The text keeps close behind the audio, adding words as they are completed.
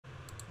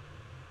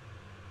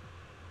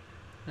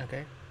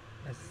Okay,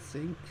 I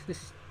think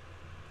this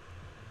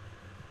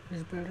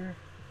is better.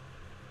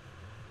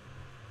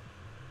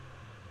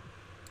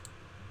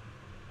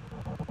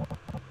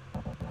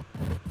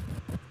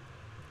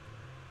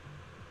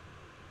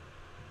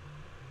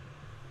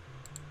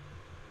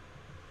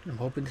 I'm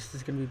hoping this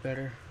is gonna be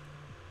better.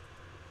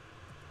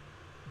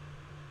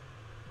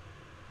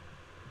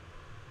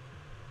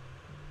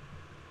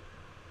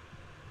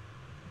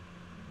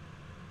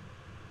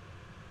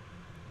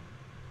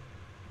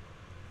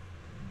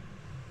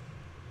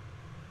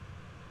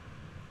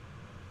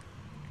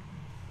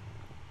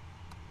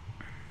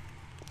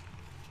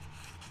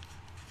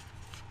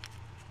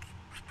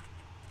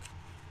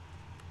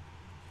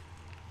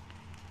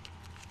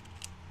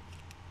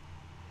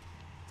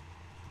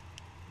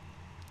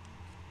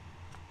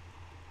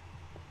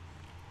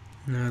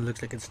 No, it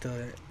looks like it's still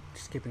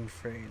skipping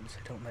frames.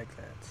 I don't like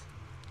that.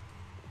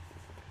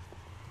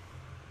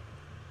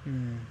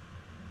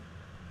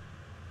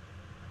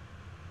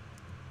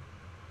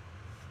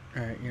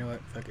 Alright, you know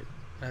what? Fuck it.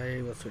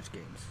 I will switch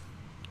games.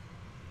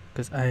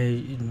 Because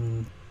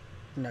I'm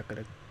not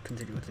gonna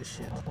continue with this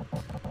shit.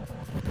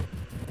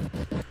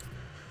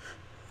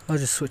 I'll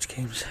just switch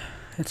games.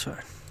 It's fine.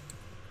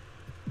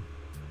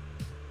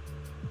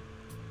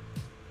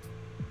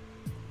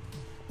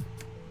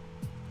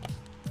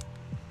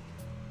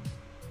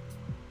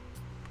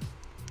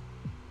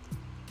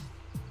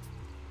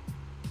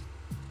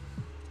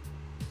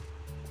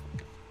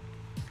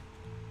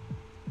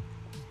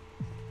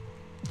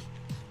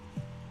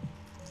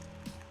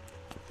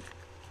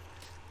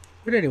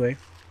 But anyway,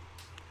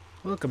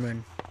 welcome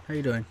in. How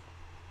you doing?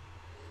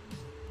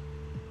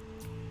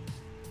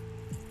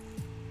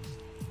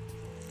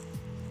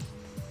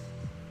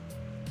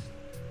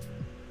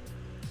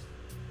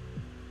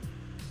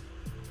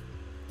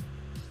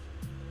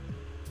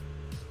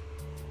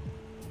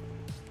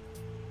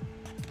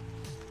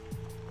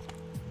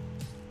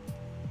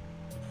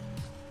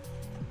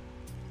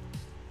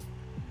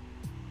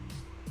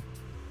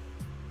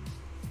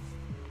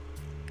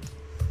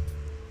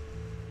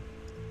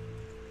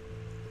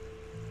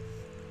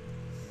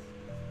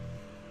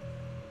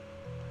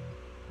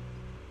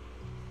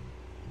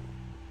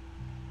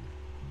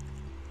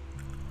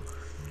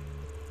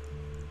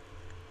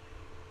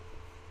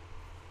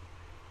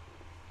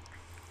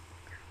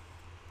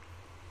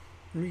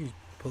 Let me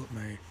pull up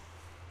my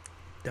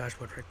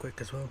dashboard right quick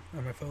as well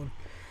on my phone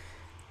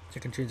so I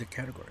can change the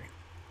category.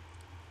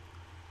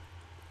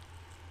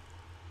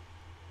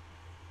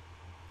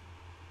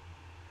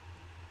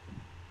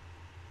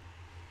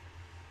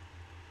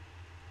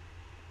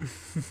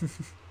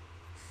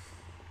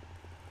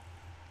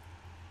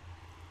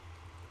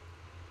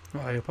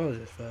 Well, I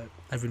apologize for that.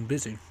 I've been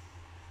busy.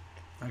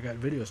 I got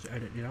videos to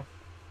edit, you know?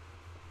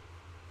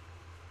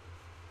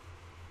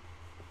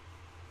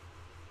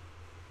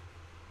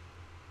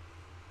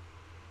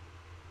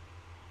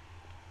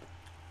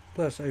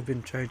 Plus, I've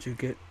been trying to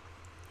get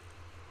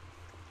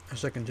a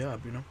second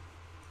job, you know?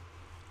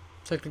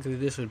 Technically,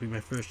 this would be my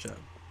first job,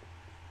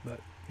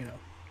 but, you know.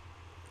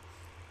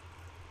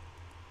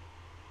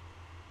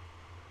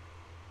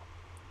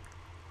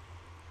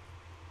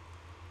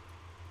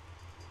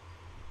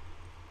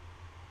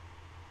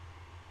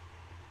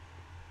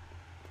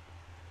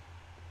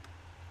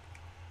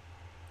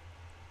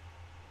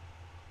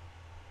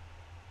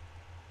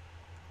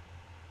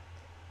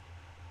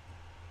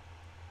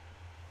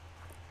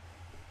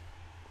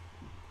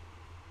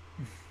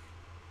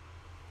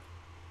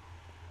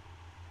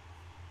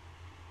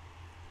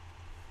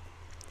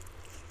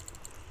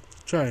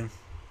 Trying.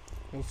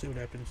 We'll see what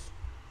happens.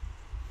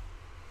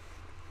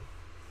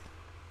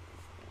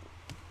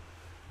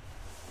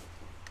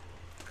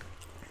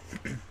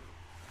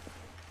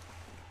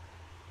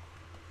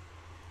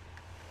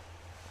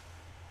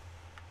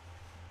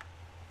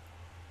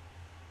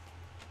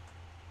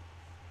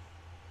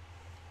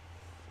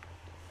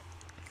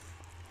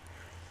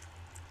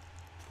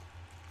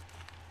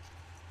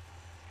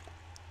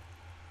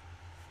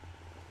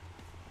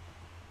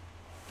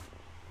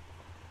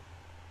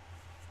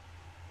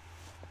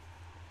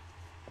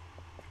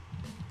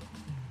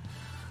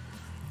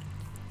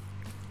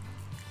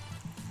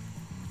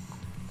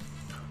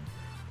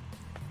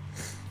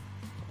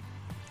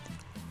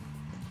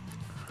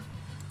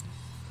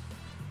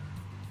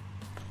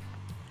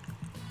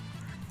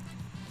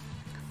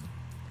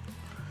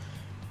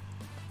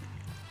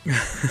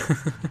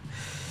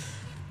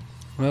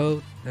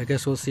 Well, I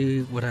guess we'll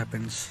see what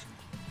happens.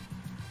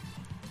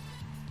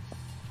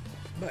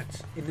 But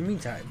in the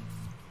meantime,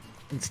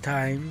 it's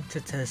time to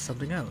test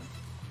something out.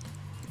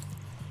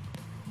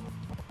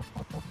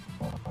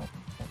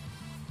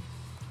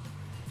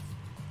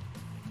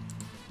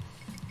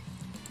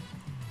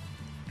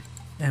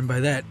 And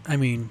by that, I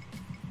mean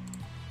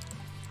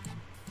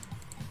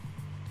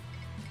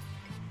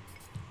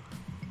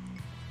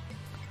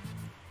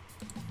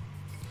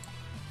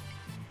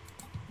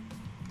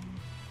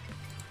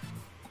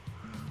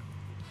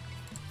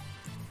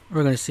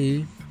we're gonna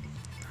see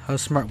how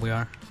smart we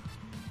are.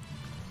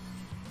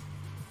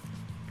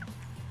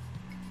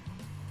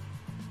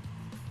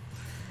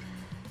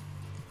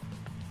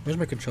 Where's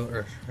my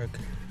controller?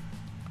 Okay.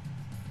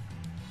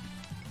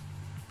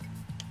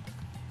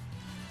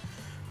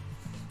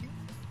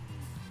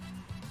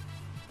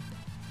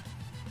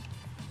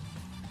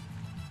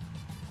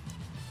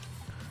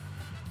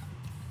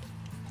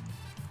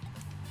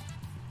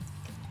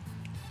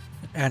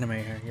 Anime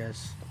here,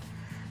 yes.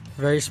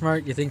 Very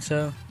smart, you think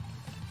so?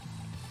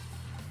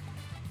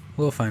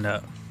 We'll find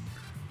out.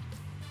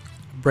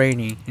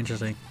 Brainy,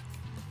 interesting.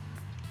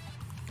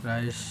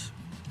 Nice.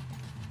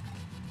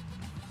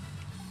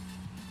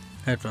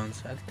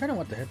 Headphones. I kind of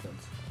want the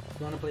headphones.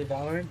 You want to play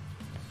Valorant?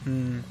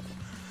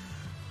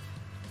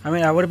 I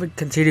mean, I would have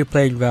considered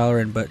playing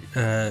Valorant, but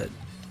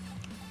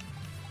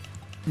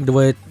the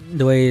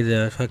way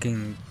the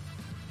fucking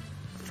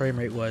frame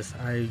rate was,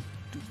 I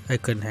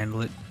couldn't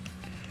handle it.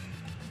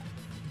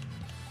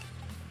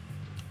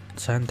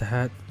 Santa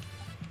hat.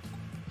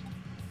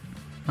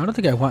 I don't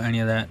think I want any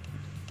of that.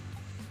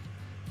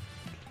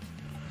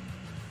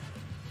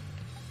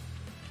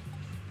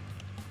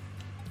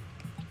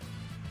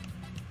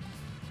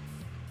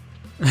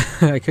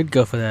 I could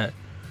go for that.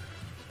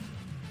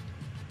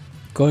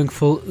 Going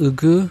full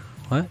Ugu?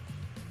 What?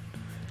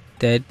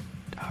 Dead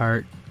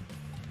heart.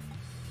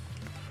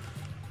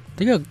 I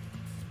think I'll...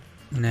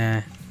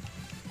 Nah.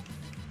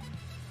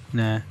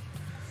 Nah.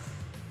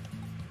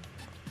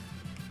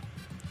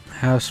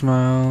 Half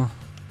smile.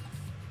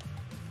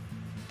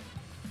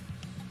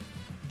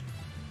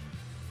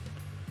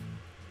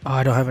 Oh,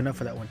 I don't have enough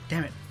for that one.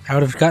 Damn it. I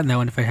would have gotten that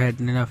one if I had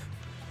enough.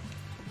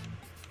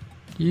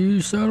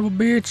 You son of a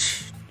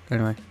bitch.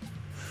 Anyway.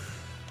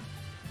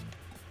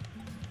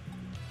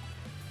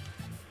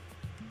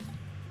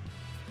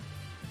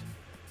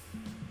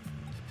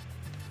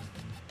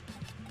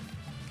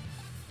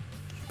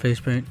 Face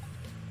paint.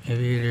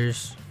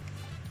 Aviators.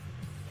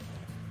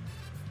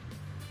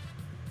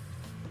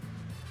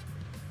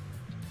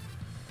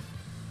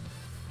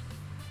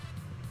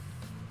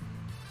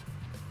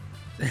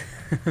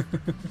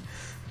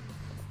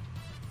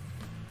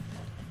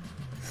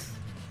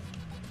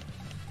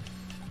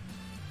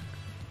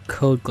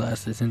 Code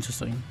glasses,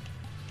 interesting.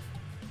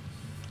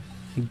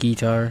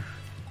 Guitar.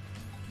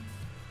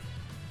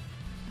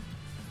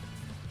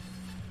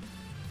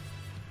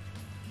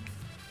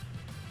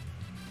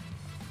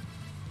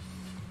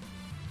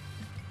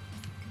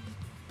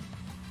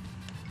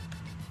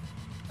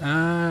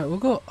 We'll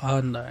go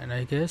online,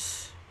 I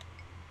guess.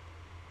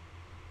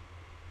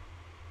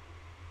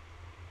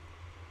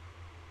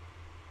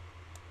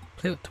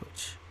 Play with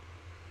Twitch.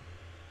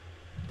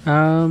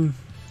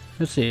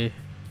 Let's see.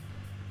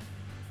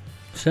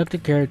 Select a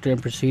character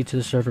and proceed to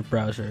the server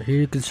browser. Here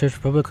you can search for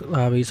public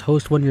lobbies,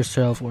 host one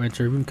yourself, or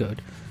enter a room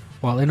code.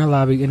 While in a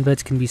lobby,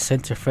 invites can be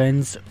sent to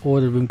friends,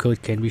 or the room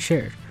code can be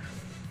shared.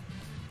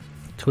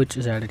 Twitch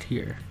is added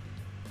here.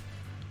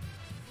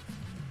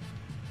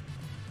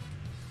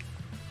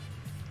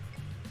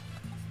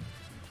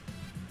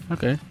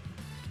 Okay.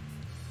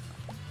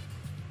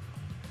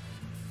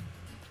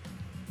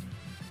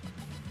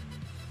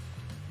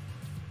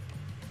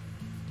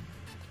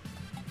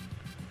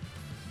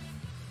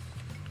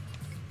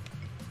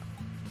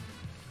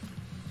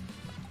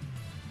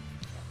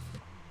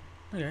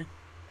 Okay.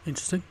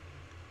 Interesting.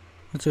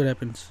 Let's see what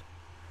happens.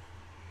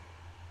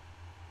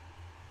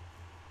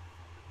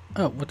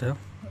 Oh, what the hell?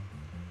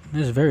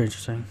 This is very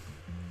interesting.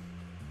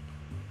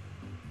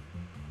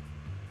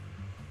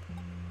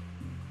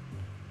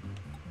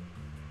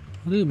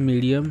 We'll do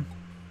medium.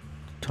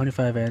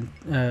 25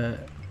 and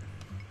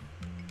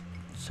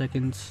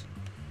seconds.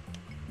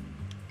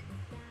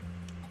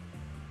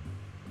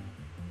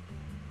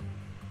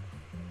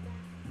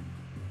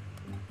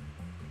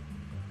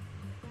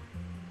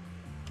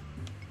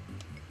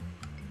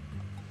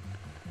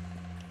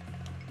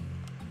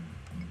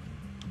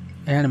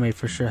 Anime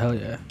for sure, hell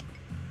yeah.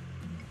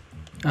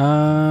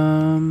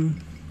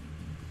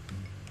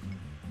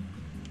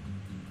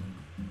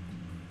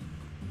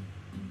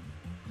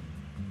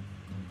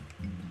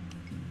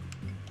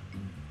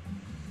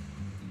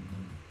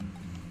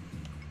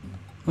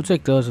 We'll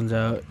take those ones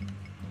out.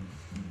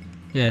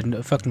 Yeah,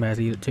 no, fuck math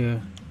either too.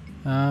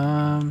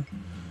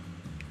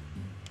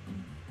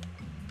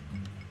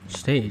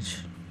 Stage.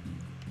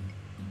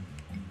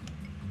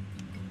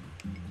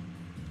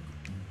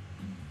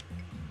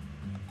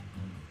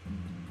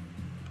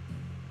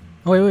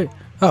 Oh wait.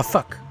 Oh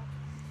fuck.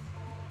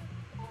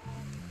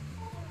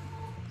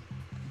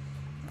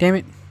 Damn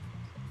it.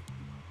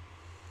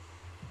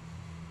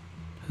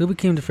 Who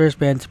became the first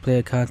band to play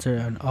a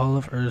concert on all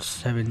of Earth's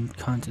 7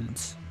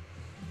 continents?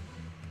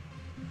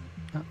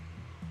 Oh.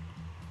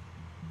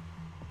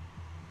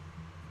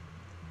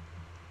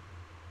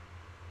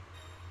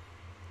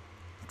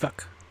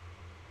 Fuck.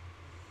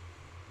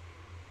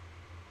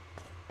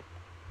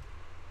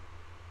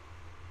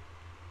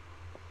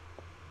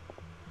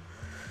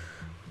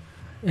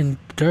 In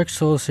Dark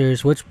Souls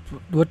series, what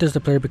does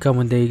the player become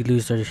when they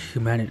lose their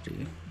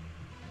humanity?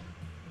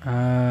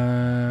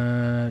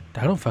 I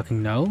don't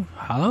fucking know.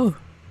 Hollow?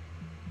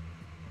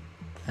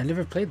 I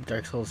never played the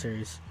Dark Souls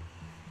series.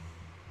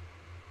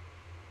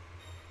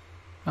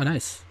 Oh,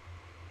 nice.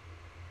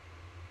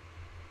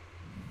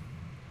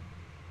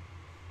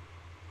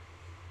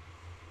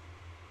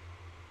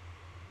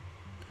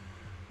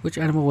 Which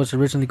animal was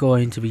originally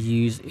going to be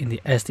used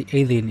as the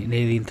alien in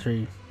Alien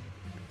 3?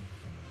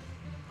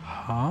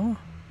 Huh?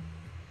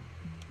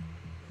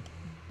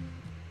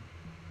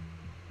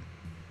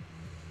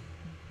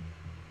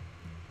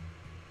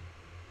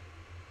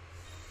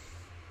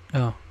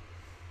 Oh.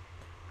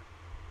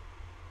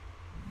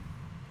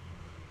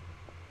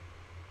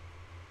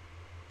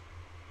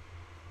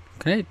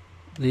 Can I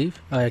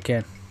leave? Oh, I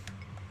can.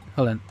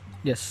 Hold on.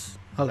 Yes.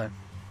 Hold on.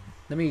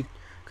 Let me...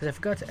 Because I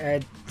forgot to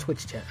add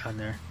Twitch chat on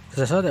there.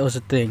 Because I saw that was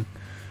a thing.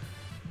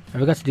 I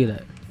forgot to do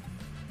that.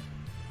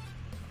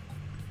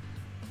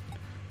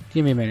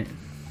 Give me a minute.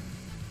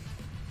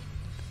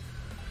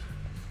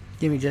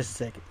 Give me just a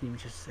second. Give me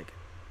just a second.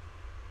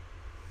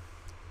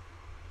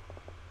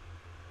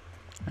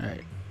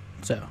 Alright.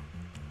 So.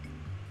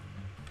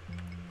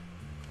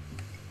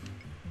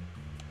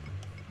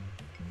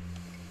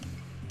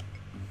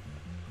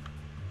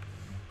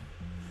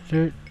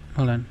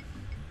 Hold on.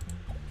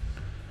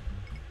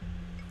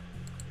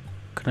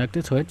 Connect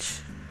to Twitch.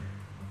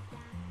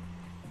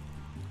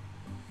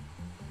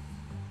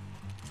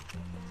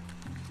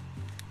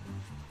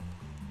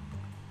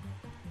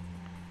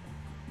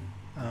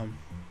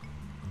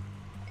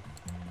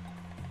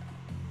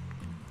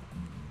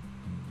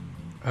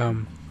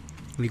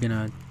 We're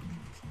gonna...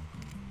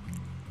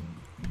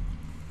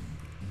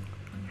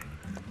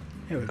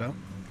 Here we go.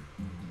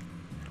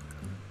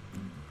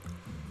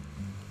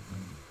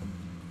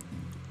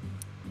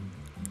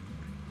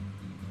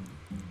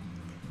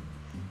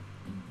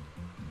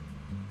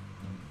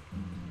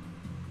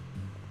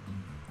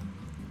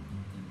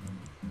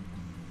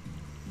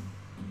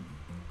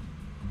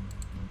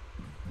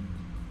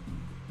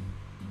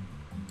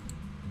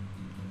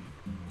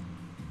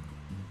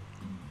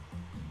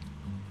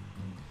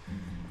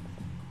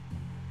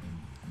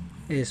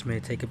 This may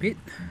take a bit.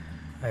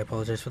 I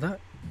apologize for that.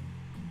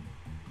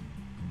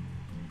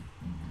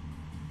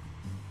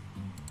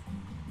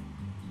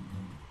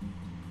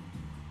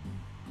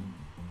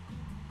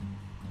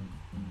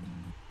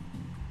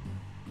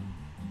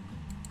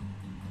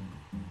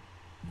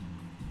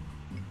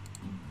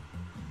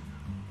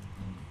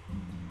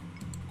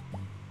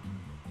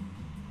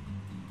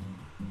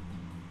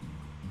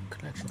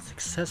 Connection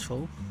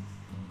successful.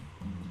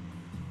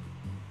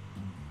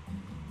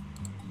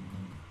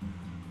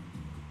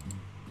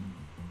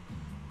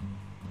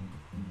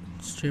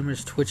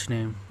 Streamer's Twitch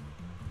name.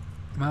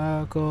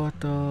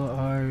 Makoto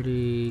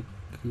Articles.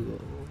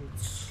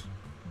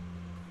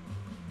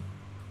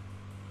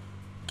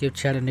 Give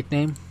chat a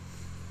nickname.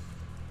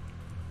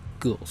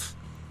 Ghouls.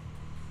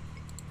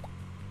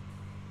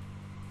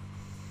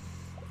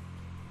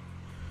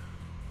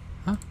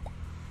 Huh?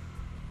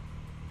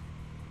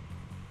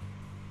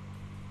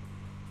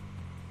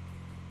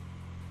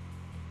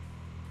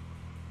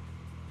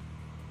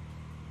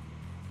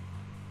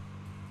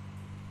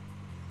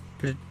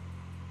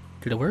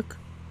 Did it work?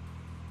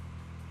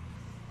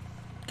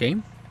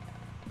 Game?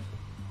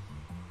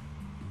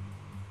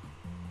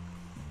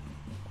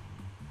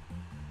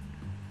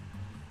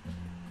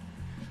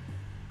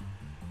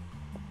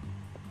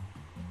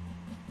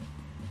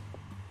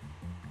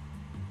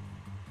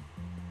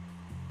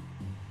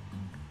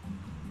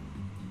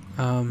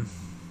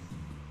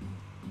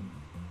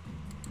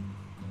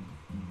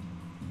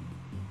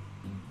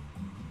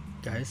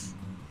 Guys.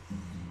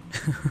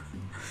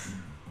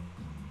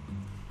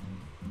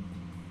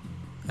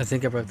 I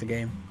think I broke the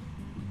game.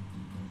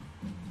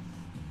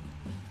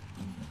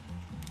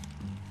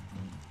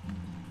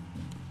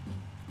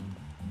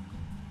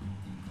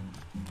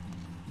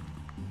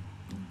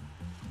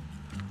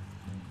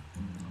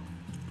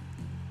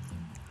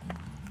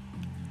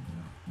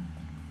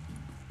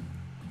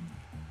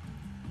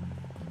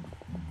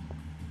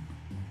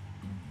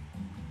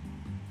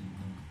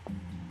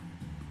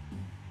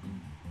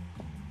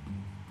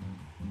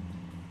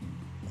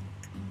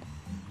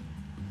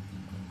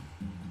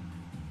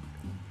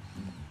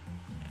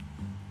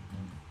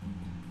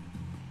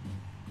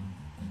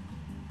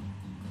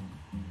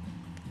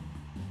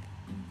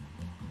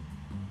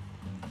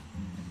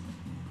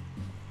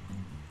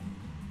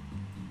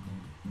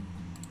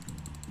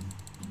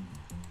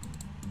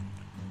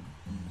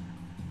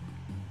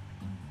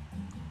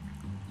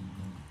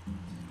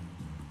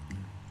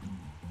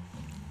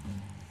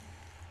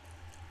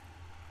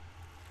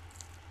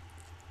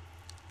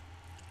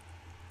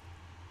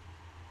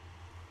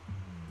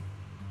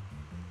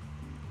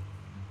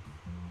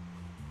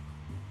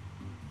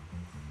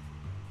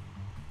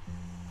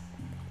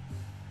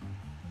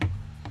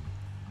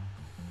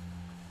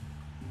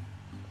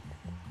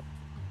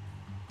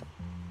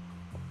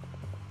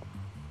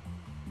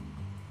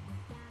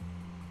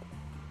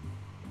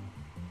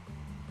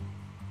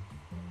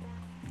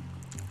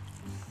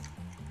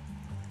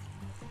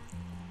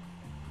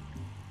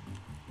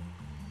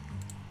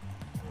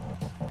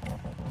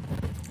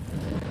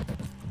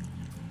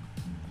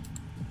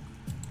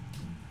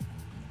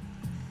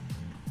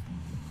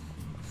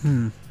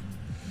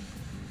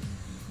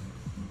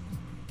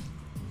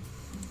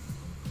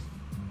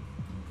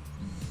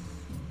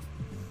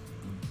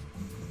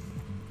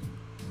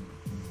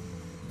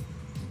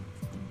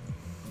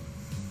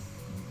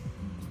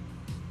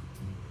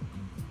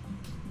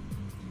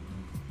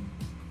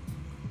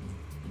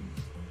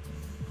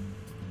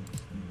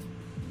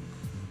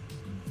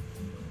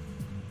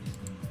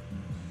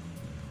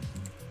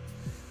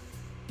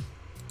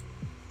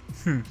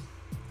 How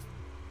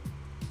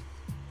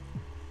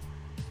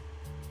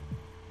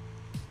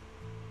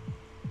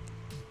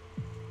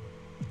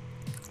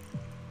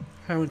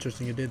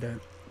interesting you did that.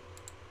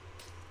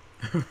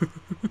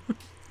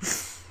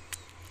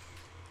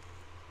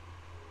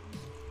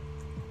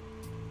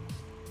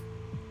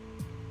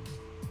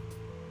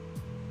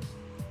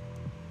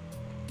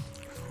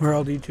 Where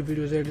all the YouTube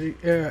videos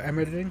I'm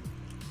editing?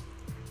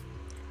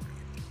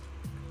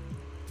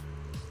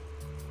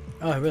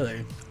 Oh,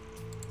 really?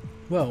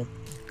 Well,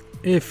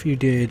 if you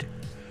did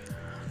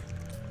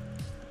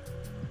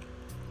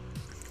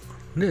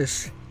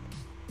this,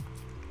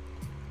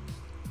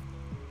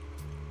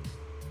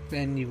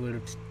 then you would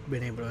have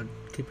been able to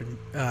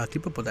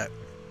keep up with that.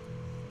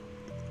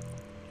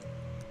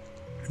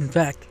 In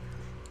fact,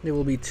 there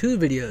will be 2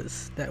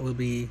 videos that will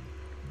be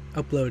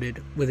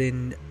uploaded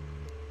within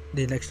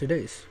the next 2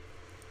 days.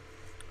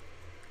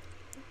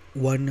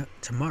 One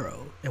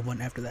tomorrow and one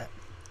after that.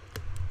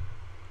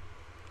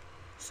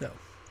 So,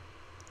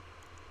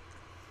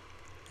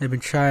 I've been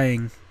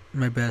trying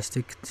my best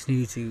to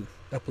continue to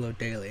upload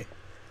daily.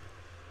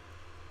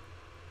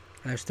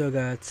 I've still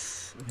got,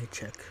 let me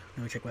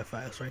check my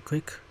files right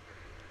quick.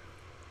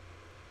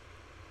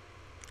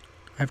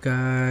 I've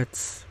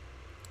got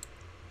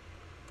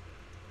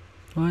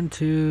 1,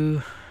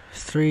 2,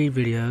 3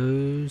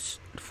 videos,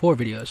 4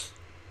 videos.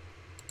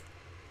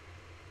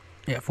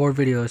 Yeah, 4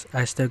 videos.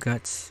 I still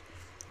got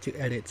to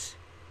edit.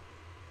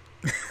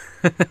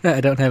 I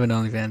don't have an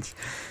OnlyFans.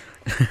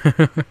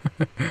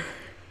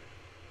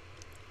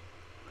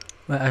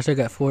 But I still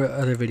got 4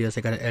 other videos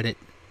I gotta edit.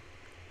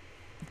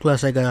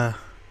 Plus I gotta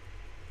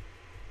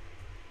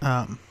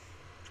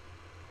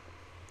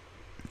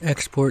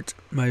export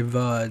my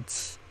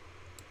VODs.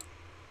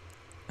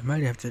 I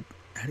might have to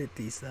edit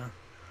these though,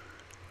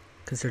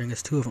 considering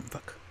there's 2 of them.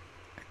 Fuck,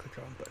 I clicked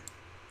the wrong button.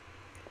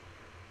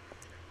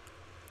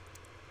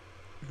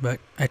 But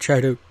I try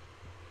to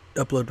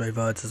upload my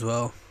VODs as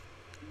well.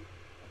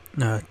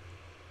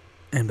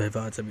 And by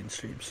VODs I mean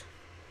streams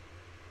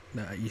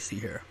that you see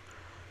here.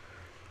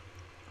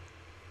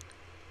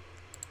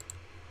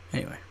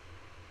 Anyway,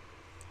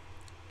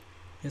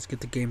 let's get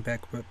the game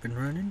back up and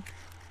running.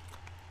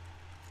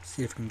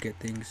 See if we can get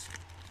things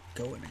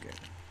going again.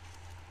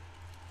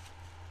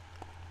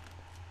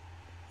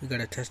 We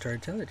gotta test our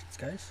intelligence,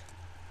 guys.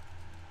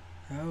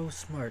 How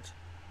smart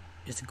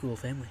is the Ghoul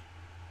family?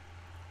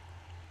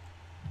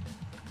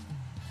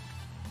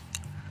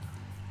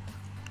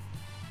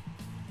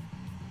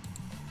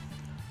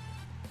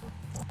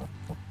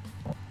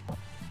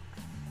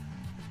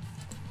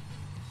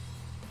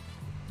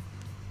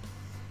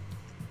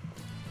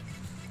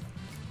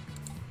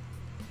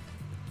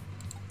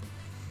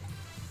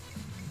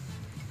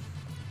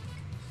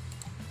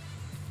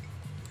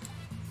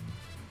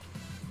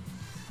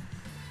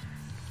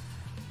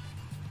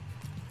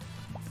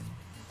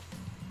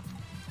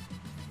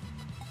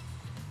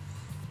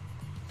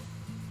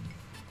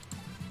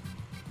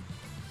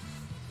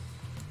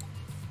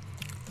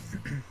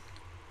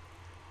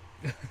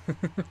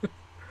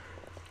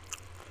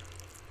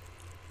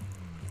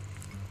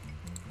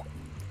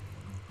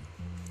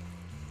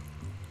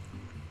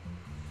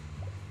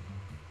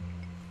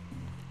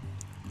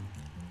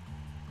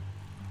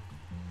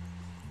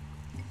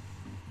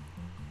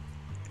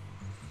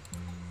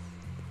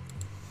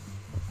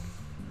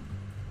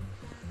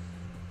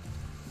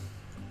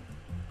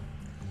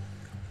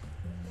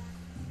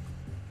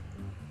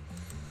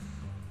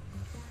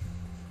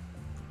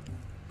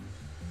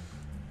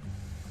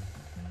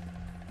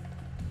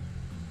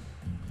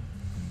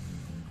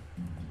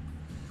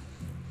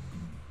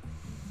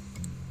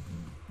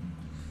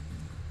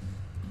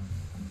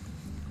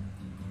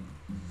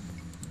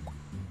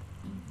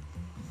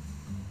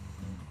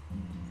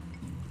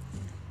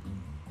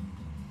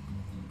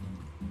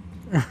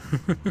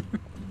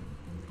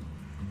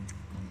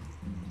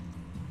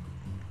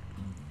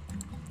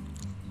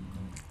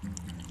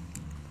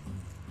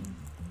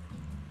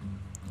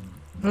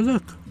 Oh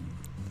look,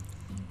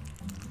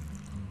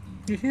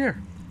 you're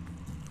here.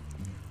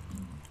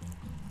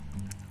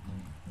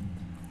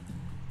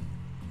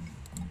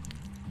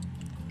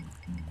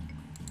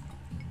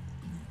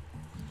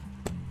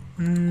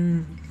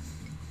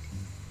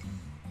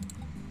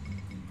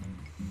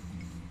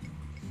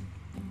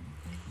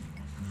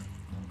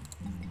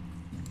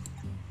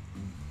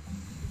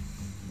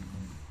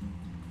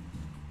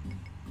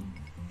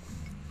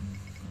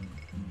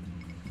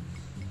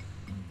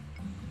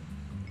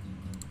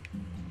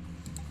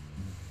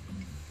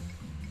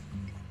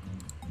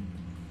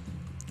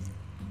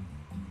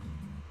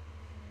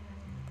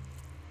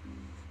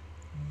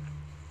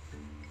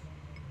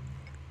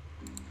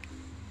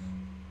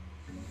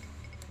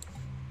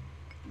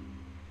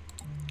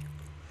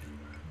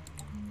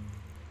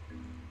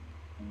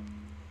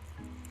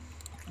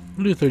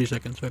 We'll do 30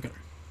 seconds, okay.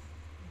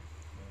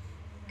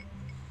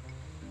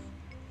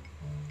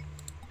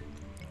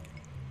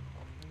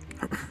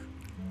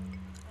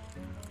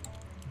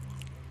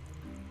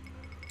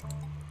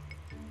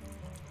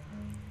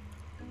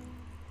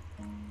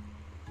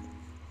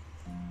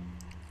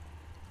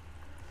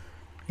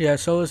 Yeah,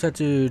 Soulless had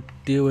to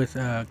deal with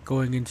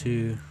going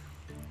into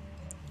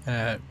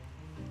what?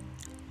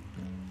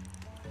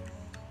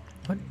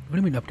 What do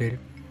you mean updated?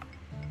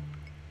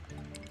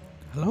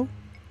 Hello?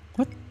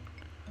 What?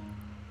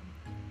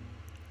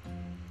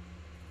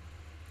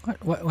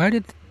 What? Why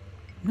did?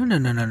 No, no,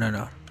 no, no, no,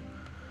 no.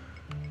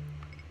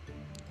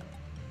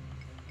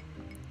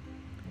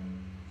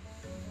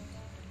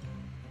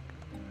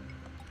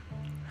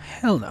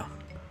 Hell no.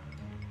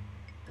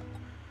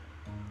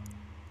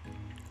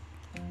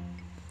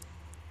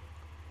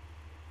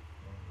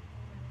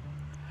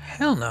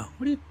 Hell no.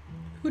 What do you?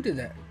 Who did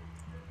that?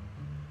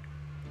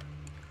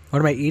 What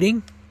am I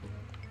eating?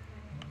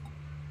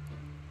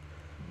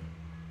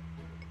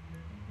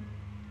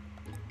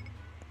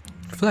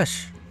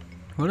 Flesh.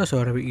 What else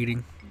ought I be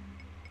eating?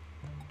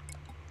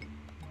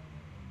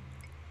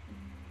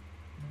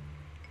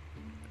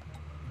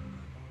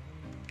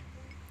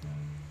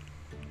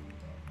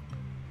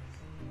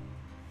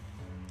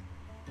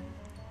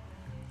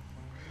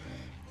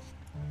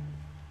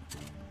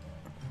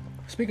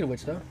 Speaking of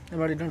which, though, I'm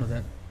already done with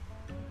that.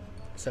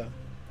 So,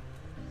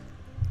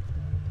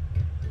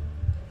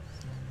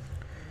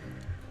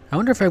 I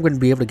wonder if I'm going to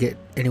be able to get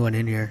anyone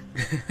in here.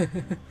 What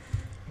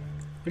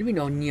do you mean,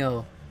 Onyo?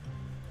 What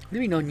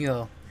do you mean,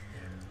 Onyo?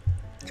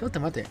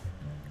 Chotamate.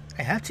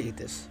 I have to eat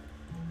this.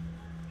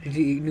 Did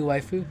you eat new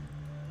waifu?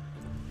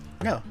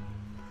 No.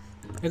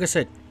 Like I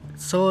said,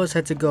 Soulless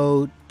had to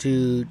go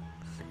to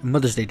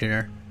Mother's Day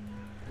dinner.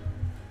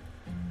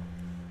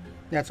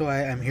 That's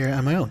why I'm here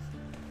on my own.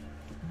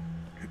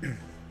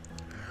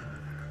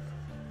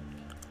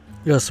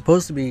 It was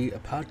supposed to be a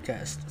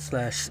podcast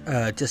slash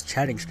just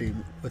chatting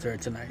stream with her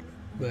tonight,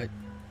 but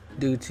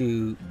due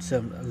to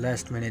some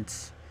last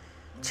minute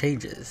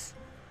changes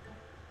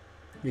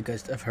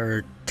because of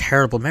her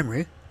terrible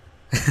memory,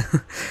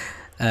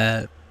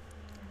 I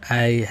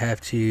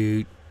have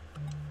to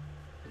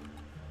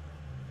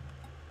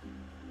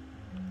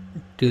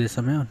do this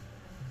on my own.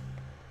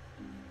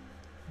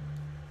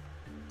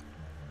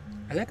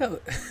 I like how.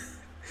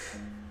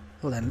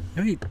 Hold on.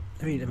 Let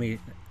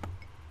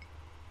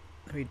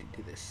me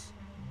do this.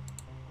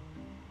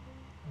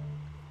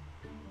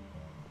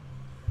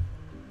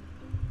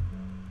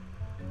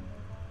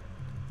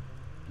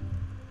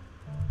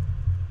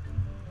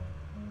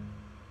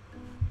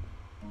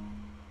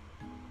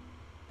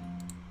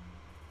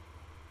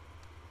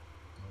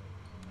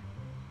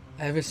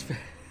 I've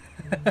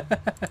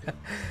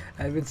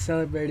been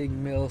celebrating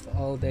MILF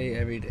all day,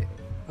 every day.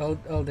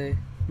 All day.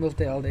 MILF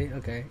day all day?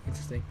 Okay,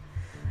 interesting.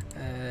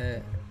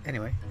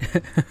 Anyway.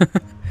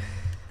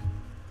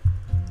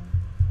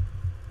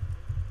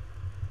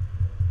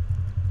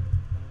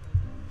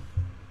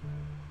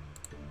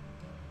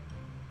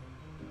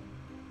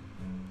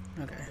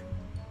 Okay.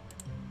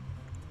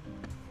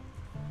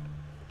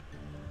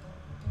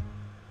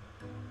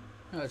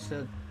 Oh, it's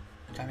still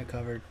kind of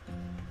covered.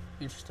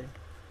 Interesting.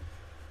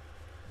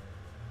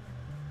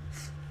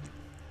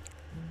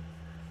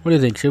 What do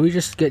you think? Should we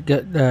just try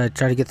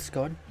to get this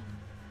going?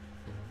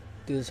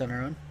 Do this on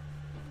our own?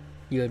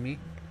 You and me?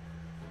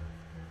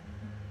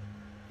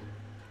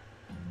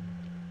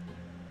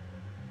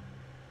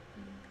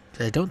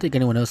 I don't think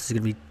anyone else is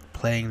going to be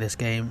playing this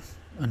game,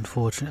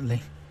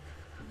 unfortunately.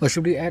 Or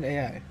should we add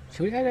AI?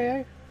 Should we add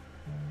AI?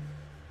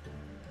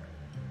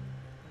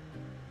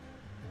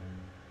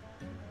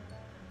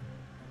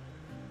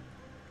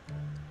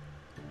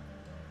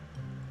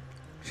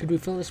 Should we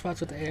fill the spots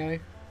with AI?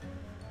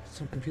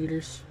 Some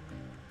computers?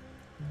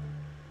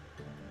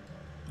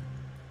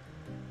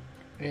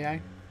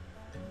 AI?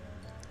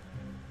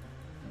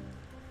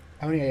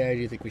 How many AI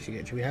do you think we should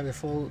get? Should we have the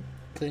full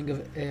thing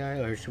of AI,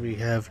 or should we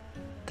have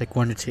like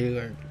 1 or 2,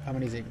 or how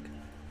many do you think?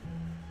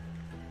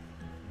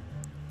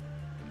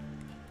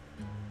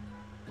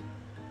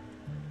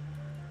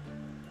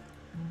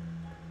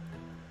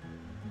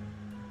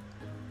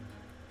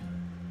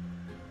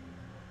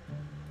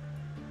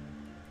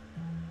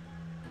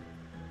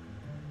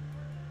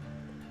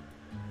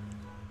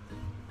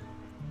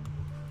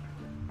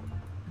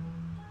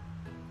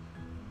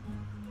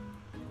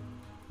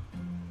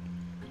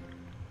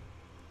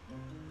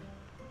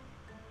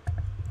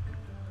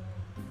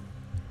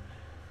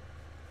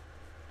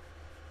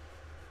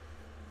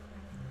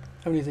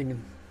 How many are you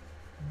thinking?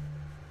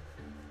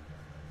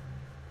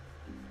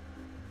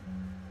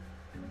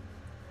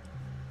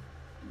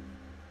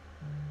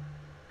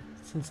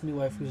 Since new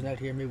waifu's not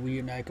here, maybe we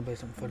and I can play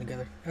something fun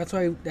together. That's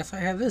why I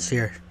have this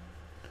here.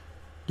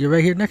 You're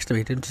right here next to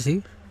me, didn't you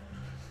see?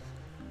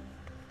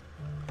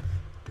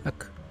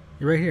 Look,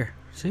 you're right here.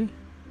 See?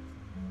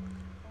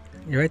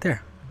 You're right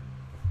there.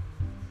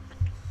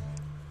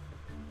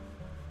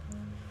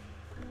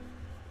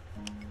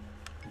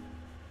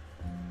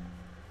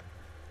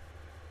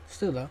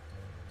 Still though,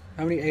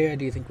 how many AI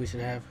do you think we should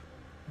have?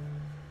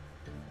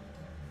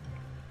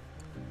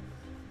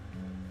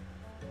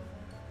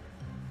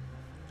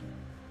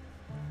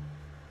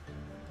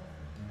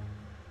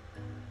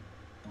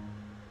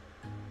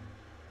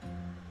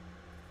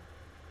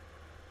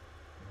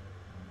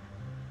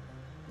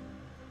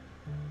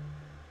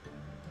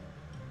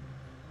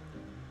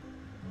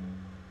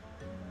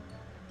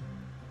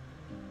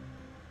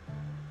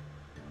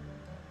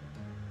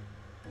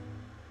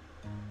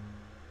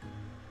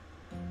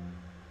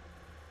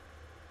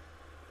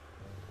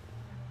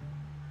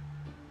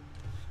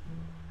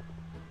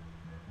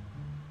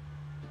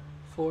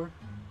 4?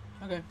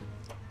 Okay,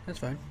 that's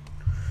fine.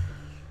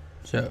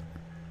 So,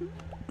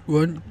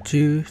 1,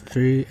 2,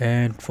 3,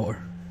 and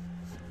 4.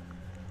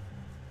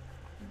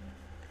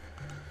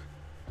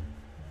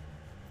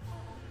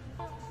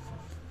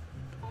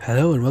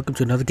 Hello and welcome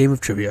to another game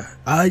of trivia.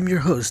 I'm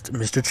your host,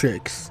 Mr.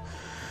 Tricks.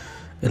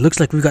 It looks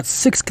like we've got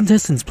 6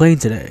 contestants playing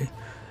today.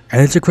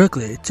 Answer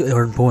correctly to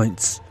earn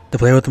points. The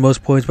player with the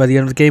most points by the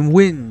end of the game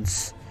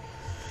wins.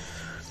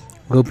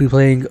 We'll be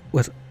playing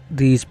with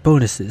these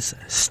bonuses.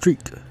 Streak.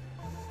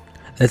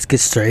 Let's get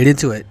straight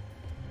into it.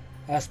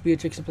 Ask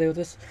Beatrix to play with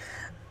us.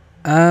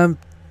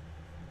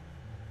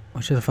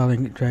 Which of the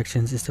following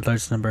interactions is the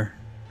largest number?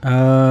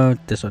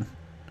 This one.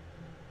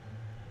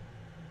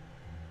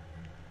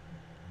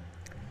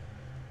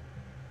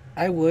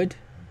 I would,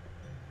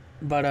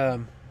 but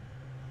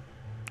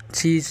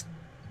she's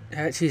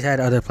had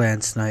other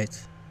plans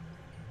tonight.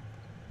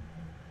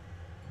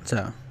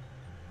 So,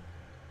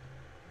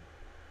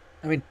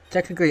 I mean,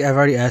 technically, I've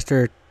already asked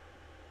her.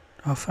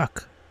 Oh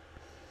fuck!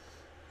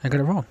 I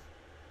got it wrong.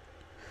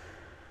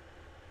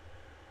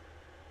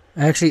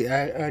 Actually,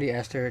 I already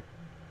asked her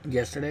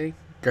yesterday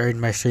during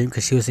my stream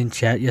because she was in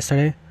chat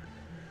yesterday.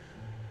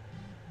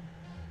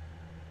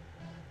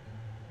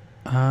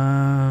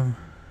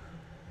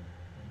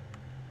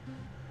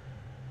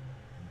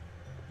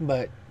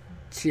 But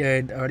she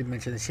had already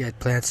mentioned that she had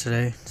plans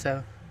today,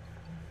 so.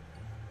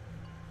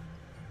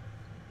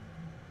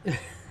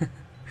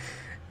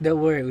 Don't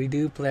worry, we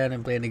do plan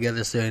on playing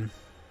together soon.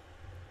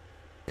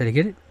 Did I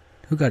get it?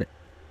 Who got it?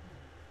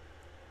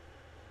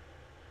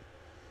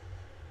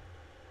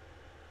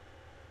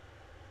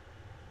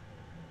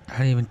 I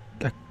don't even.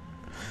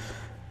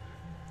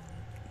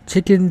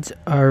 Chickens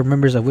are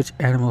members of which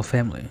animal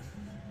family?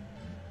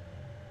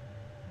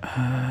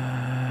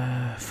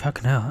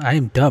 Fuck no. I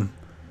am dumb.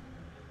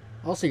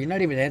 Also, you're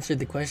not even answering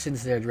the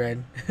questions there,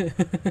 Dren.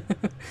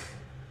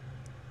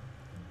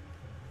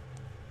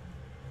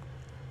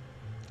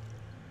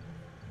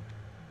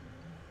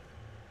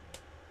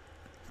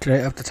 Did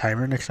I up the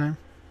timer next time?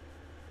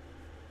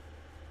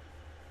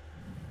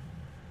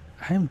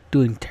 I am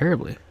doing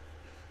terribly.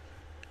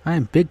 I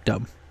am big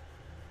dumb.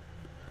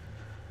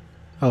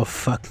 Oh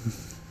fuck.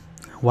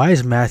 Why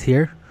is math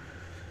here?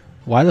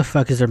 Why the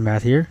fuck is there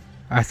math here?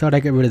 I thought I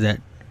got rid of that.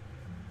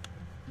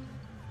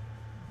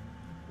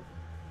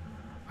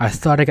 I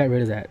thought I got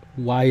rid of that.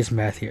 Why is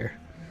math here?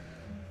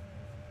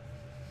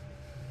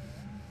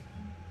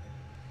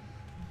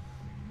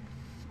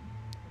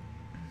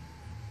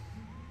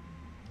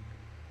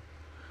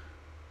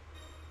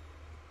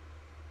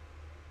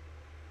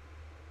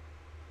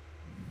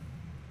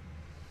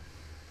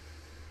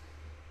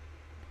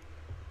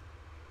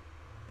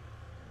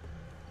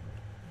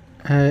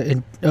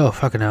 Oh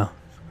fucking hell.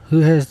 Who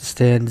has the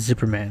stand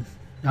Zipperman?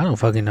 I don't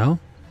fucking know.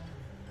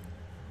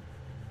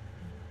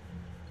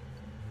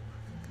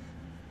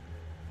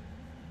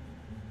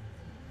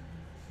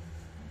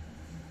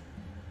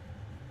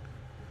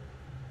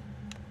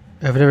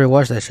 I've never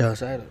watched that show,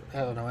 so I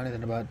don't know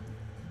anything about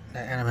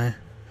that anime.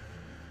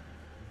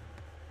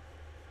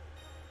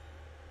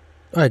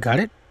 Oh, I got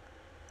it?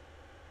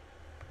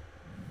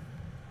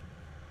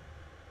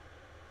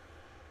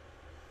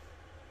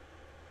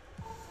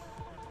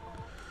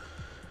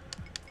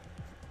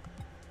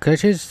 Could I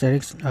change the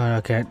settings? Oh, no,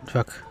 I can't.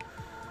 Fuck.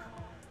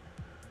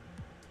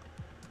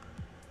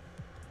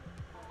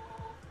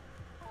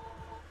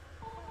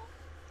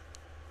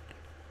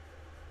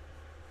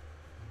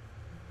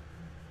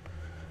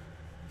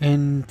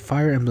 In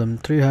Fire Emblem,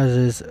 3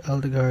 houses,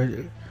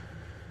 Eldegard.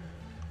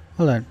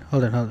 Hold on.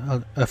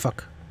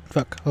 Fuck.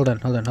 Hold on.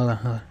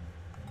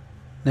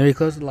 Let me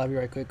close the lobby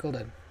right quick. Hold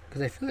on,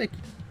 because I feel like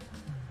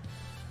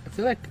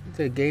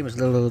the game is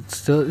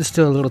still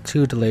a little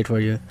too delayed for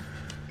you.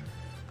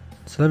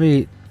 So let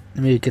me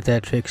get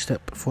that fixed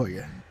up for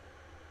you.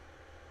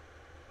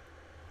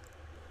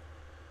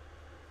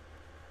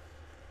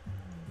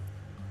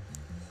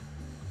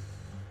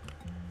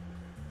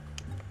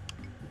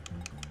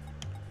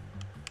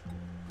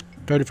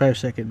 "35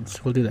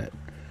 seconds. We'll do that.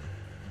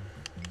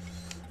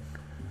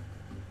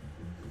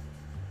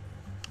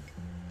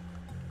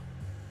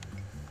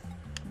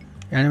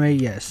 Anime,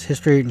 yes.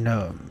 History,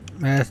 no.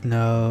 Math,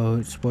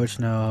 no. Sports,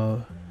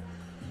 no.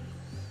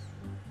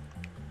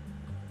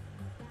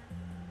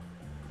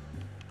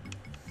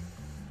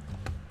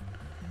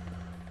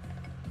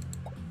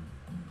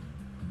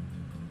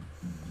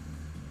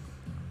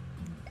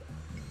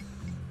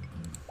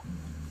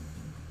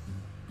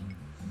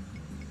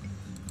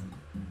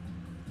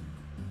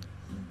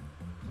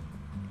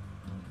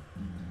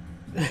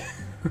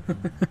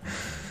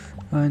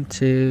 One,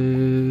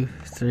 2,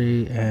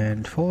 3,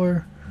 and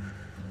 4.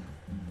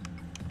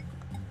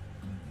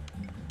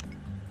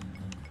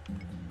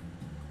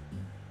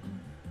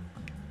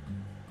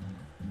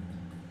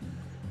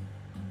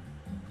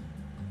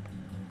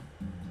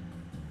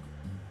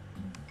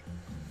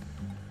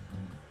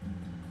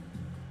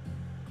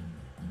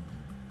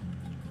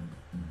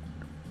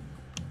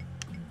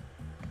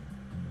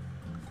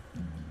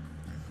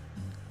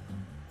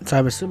 So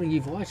I'm assuming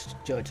you've watched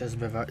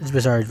JoJo's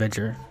Bizarre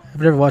Adventure.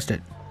 I've never watched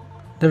it.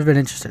 Never been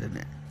interested in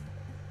it.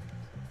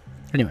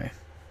 Anyway.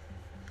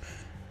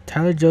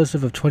 Tyler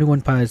Joseph of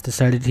 21 Pilots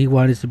decided he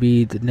wanted to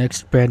be the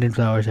next Brandon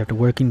Flowers after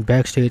working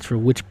backstage for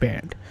which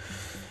band?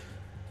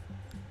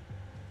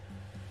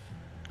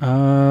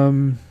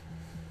 Go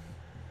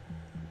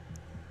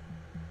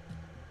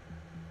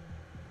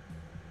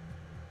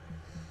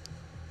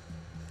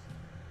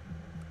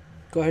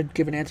ahead and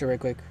give an answer right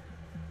quick.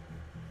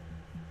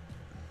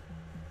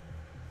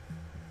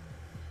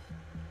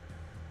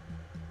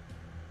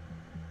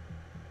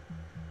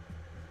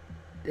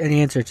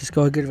 Any answer, just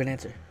go ahead and give an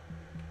answer.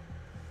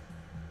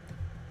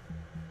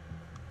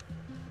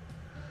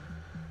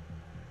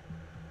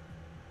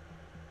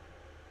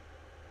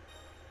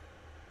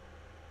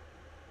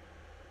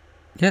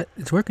 Yeah,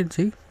 it's working,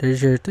 see?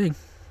 There's your thing.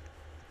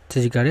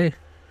 Says you got A.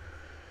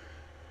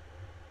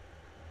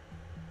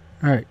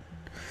 Alright.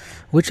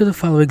 Which of the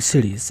following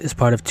cities is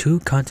part of 2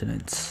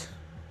 continents?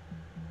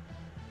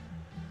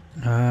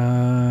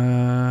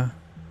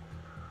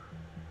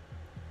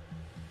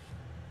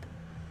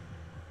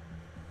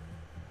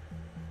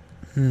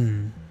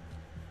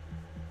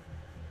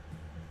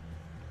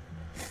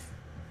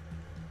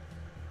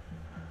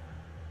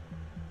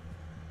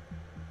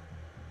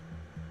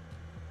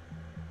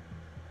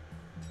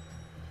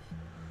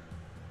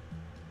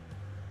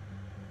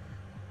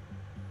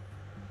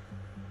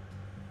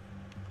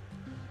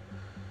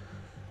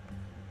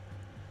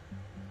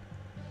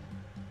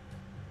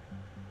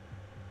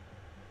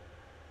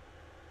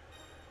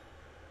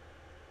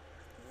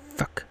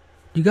 Fuck.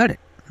 You got it.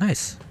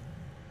 Nice.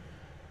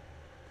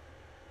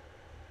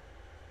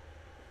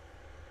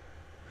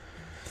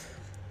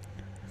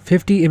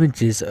 "50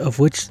 images of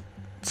which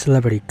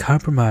celebrity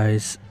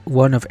comprise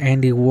one of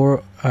Andy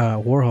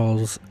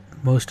Warhol's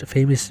most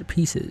famous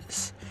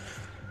pieces?"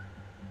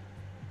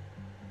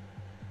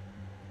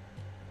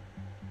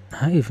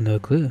 I have no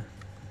clue.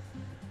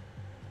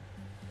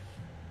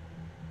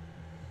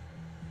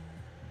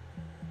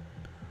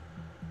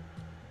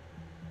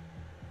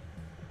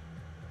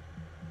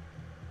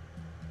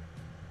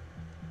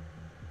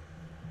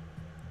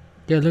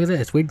 Yeah, look at that.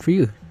 It's waiting for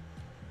you.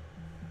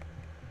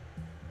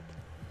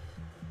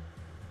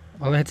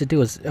 All I had to do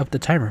was up the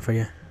timer for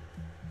you.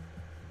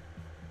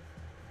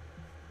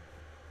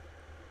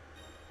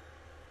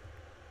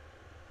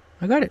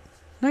 I got it.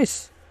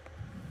 Nice.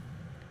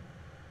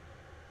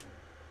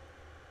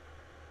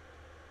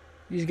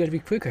 You just gotta be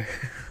quicker.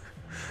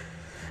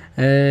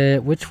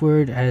 Which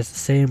word has the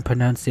same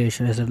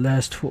pronunciation as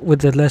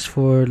with the last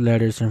 4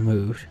 letters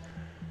removed?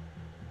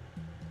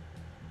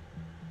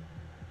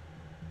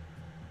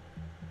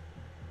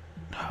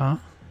 Huh?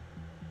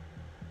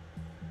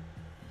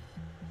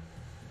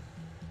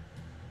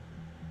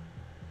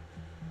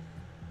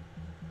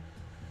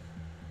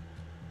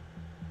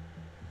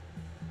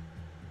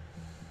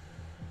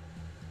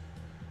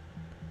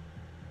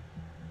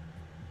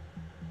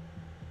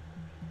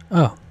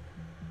 Oh.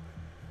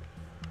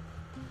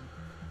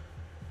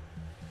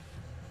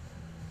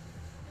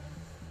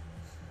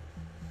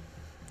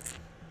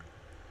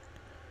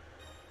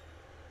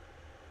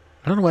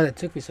 I don't know why that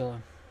took me so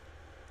long.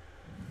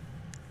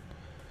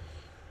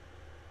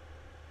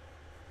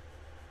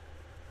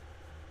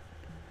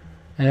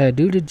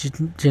 Due to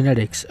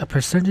genetics, a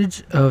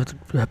percentage of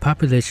the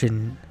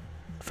population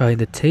find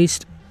the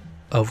taste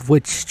of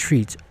which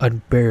treat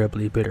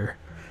unbearably bitter.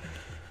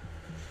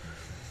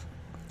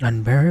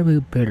 Unbearably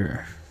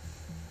bitter.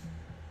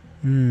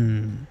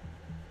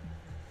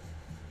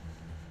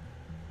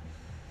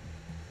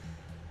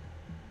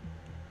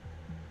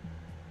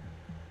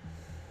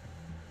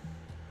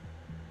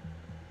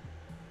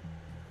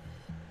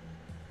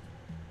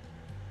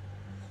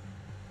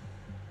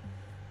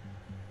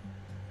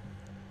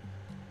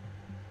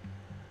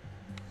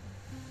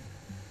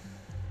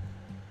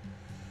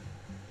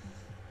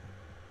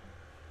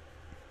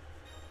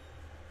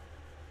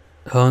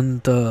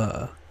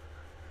 Hunter.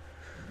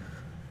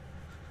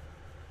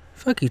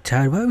 Fuck you,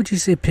 Todd. Why would you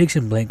say pigs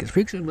and blankets?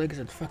 Pigs and blankets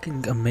are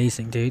fucking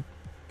amazing, dude.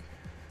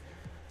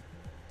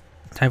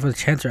 Time for the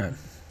chance round.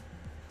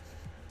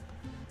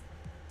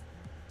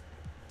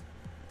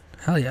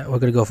 Hell yeah, we're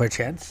gonna go for a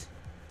chance.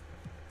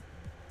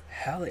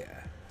 Hell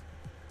yeah.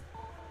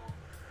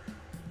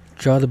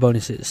 Draw the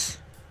bonuses.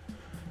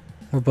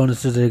 What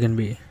bonuses are they gonna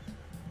be?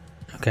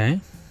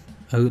 Okay.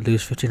 Oh,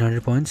 lose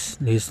 1,500 points.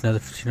 Lose another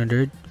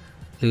 1,500.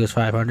 Lose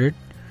 500.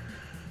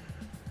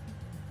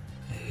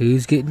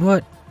 Who's getting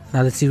what?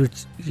 Now let's see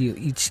what you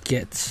each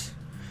gets.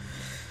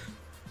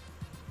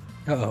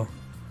 Uh-oh.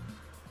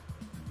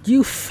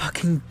 You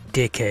fucking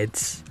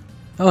dickheads.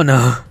 Oh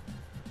no.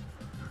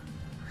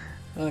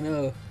 Oh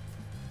no.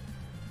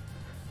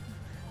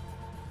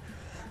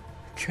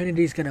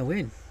 Trinity's gonna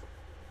win.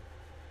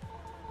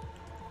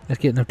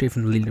 Let's get an update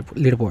from the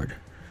leaderboard.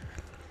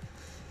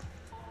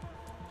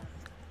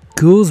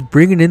 Ghouls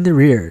bringing in the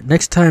rear.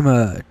 Next time,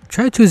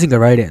 try choosing the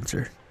right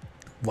answer.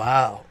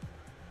 Wow.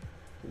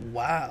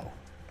 Wow.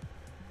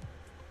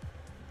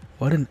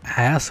 What an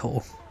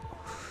asshole.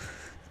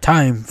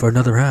 Time for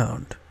another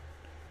round.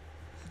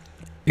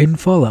 In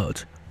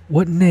Fallout,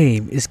 what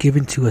name is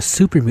given to a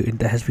super mutant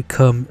that has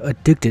become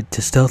addicted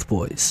to stealth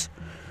boys?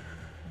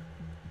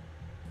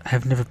 I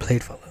have never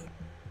played Fallout.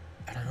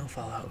 I don't know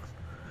Fallout.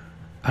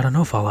 I don't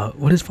know Fallout.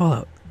 What is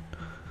Fallout?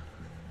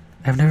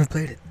 I've never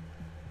played it.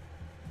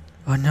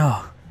 Oh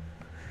no.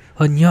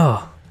 Oh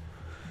no.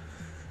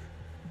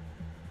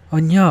 Oh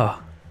no.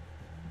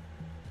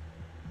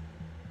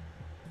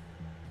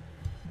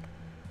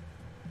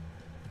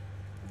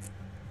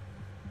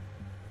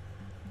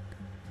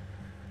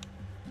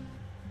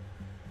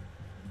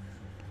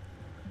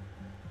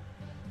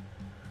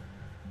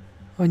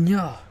 Oh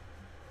no.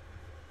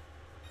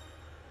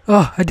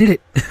 Oh, I did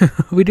it.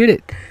 We did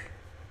it.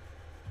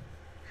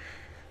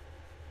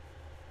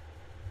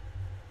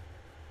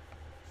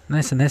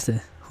 Nice.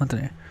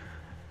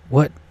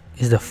 What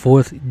is the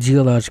fourth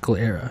geological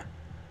era?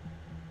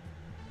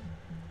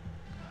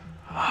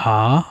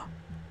 Huh?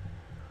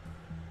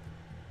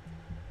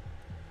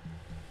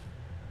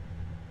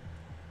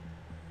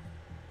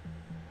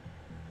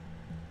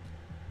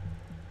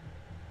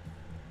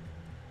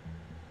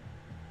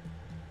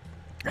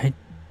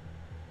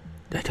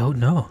 I don't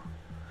know.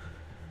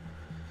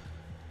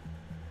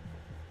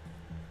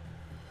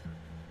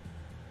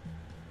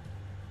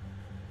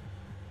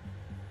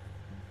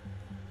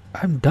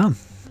 I'm dumb.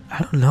 I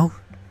don't know.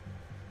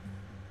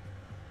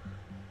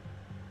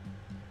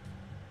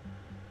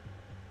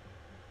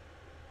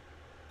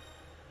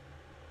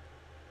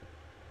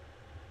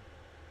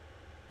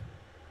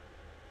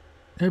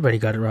 Everybody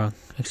got it wrong,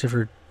 except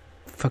for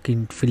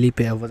fucking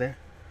Felipe over there.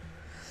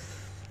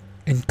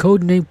 In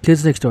Codename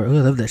Kids Next Door, oh,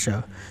 I love that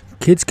show.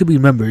 Kids could be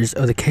members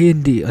of the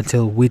K&D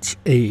until which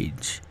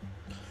age?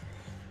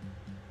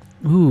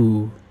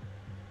 Ooh.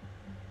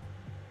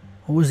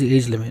 What was the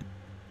age limit?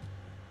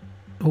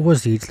 What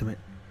was the age limit?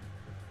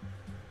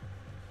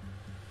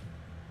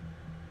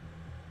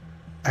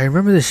 I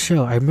remember this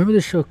show. I remember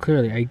this show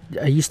clearly.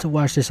 I used to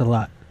watch this a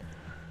lot.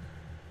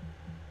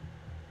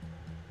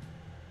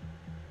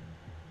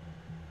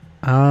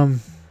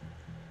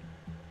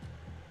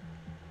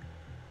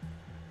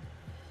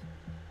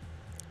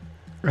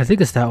 I think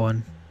it's that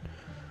one.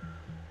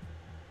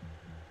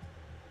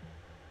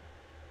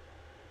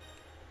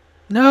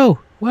 No!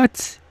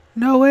 What?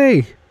 No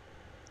way!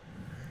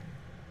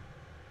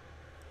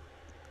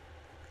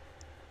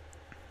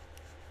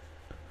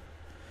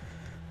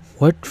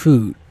 What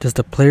food does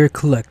the player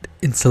collect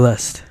in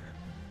Celeste?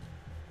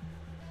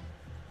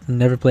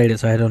 Never played it,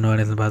 so I don't know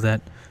anything about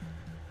that.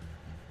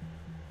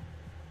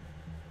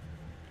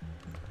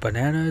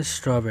 Bananas,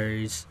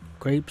 strawberries,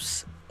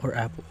 grapes, or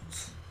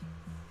apples?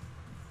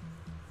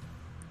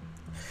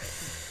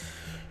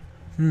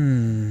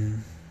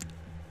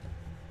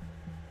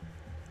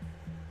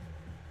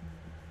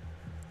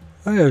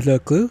 I have no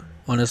clue,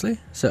 honestly.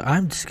 So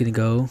I'm just gonna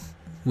go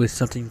with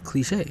something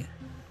cliche.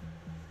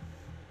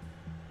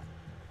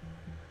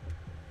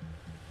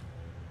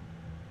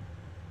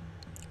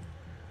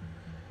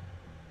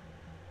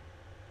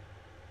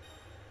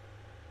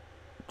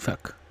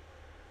 Fuck.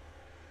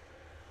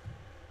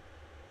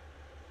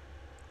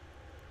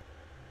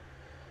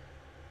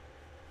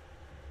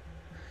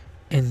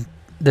 And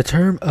the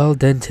term al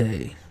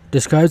dente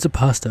describes a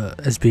pasta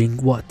as being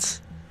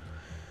what?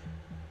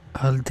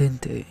 Al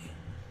dente.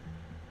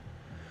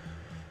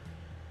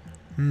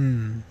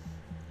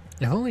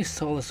 If only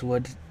Soulless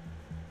would.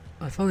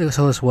 If only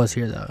Soulless was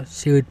here though,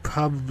 she would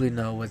probably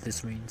know what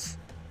this means.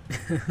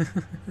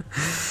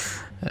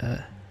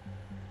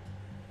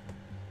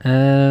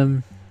 Al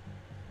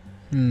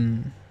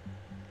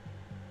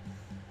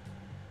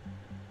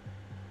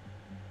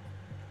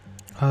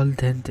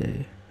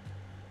dente.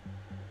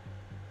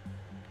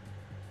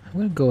 I'm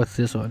gonna go with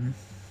this one.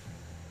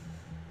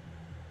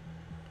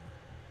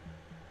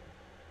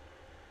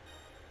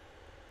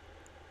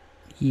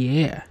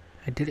 Yeah,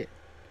 I did it.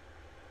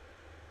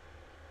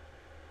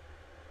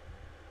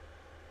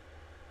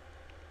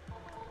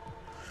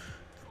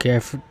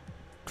 Care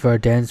for a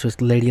dance with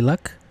Lady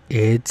Luck?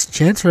 It's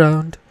chance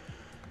round.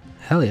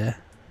 Hell yeah.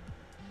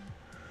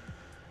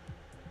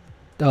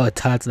 Oh,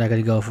 Todd's not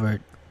gonna go for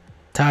it.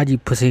 Todd, you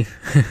pussy.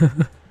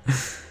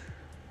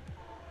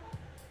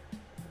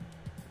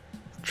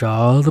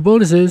 Draw the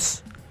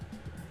bonuses.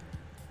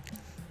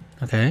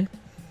 Okay.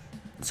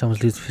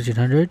 Someone's losing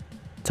 1,500.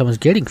 Someone's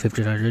getting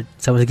 1,500.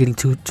 Someone's getting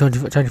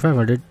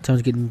 2,500.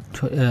 Someone's getting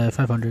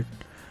 500.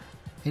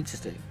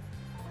 Interesting.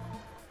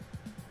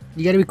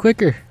 You gotta be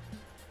quicker.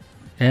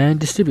 And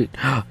distribute.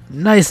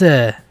 Nice.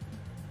 Oh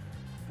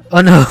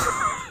no.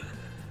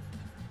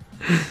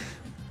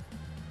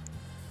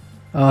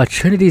 Oh,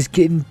 Trinity's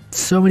getting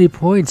so many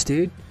points,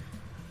 dude.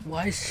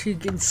 Why is she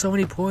getting so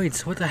many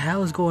points? What the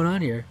hell is going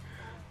on here?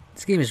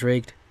 This game is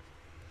rigged.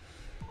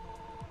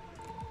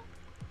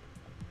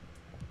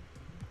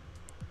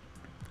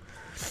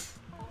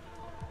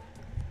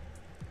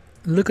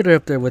 Look at her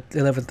up there with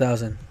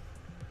 11,000.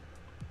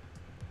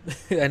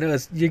 I know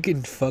you're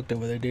getting fucked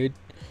over there, dude.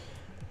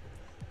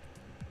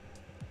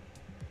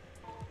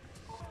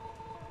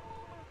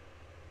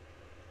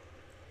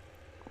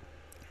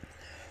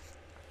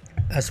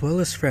 As well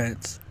as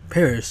France,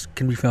 pears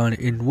can be found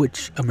in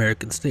which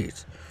American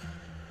states?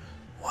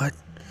 What?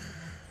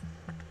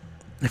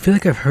 I feel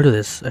like I've heard of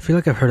this.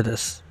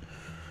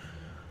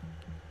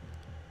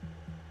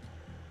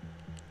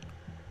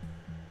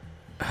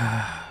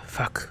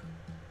 Fuck.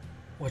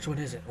 Which one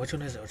is it?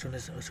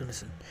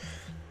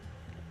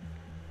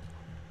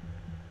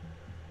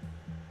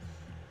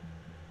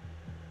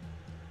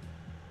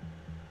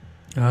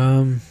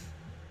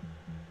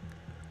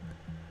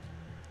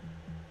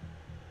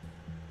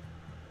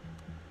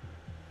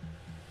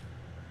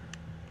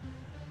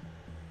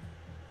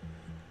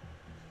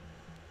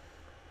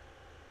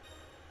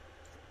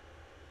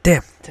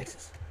 Damn,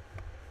 Texas.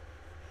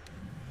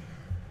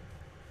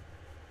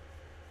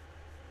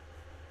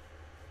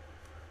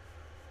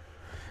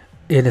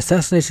 In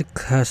assassination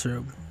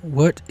classroom,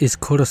 what is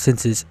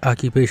Kodo-sensei's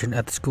occupation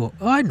at the school?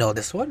 Oh, I know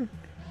this one.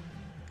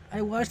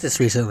 I watched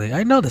this recently.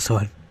 I know this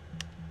one.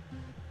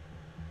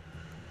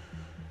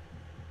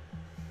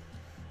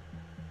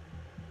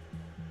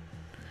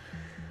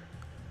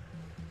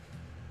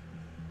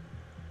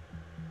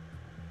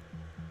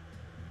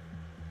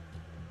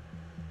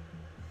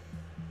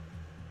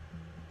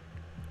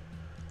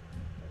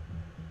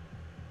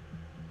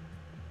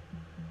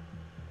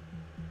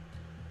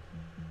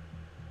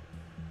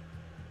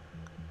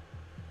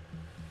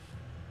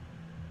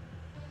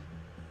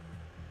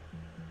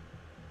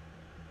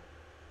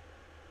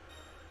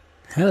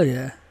 Hell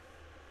yeah.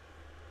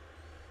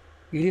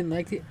 You didn't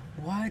like it?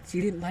 What?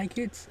 You didn't like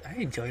it? I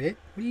enjoyed it.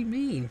 What do you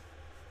mean?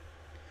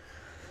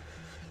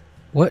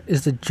 What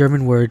is the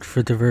German word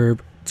for the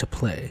verb to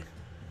play?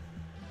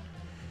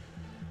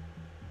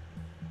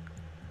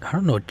 I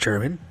don't know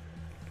German.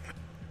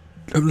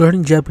 I'm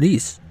learning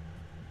Japanese.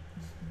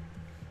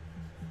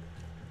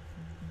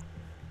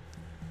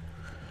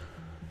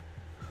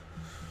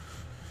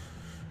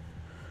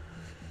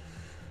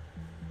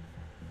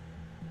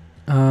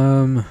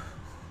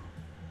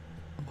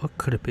 What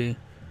could it be?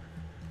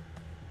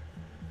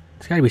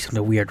 It's gotta be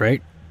something weird,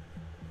 right?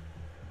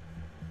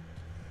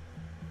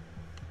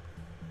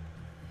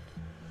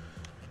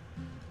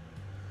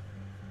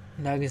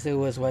 Nagase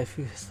was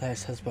waifu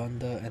 /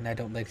 husband, and I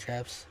don't like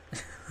chaps.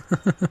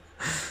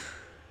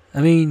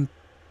 I mean,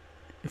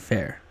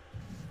 fair.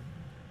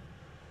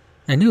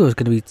 I knew it was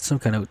gonna be some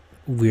kind of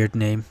weird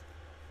name.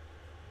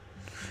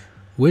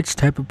 Which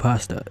type of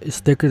pasta is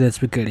thicker than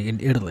spaghetti in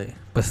Italy,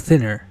 but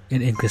thinner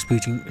in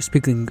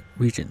English-speaking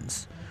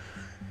regions?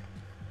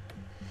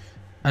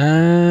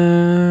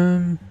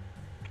 I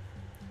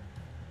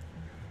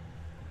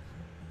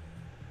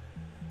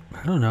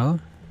don't know.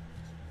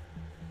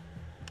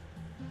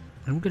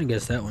 I'm gonna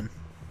guess that one.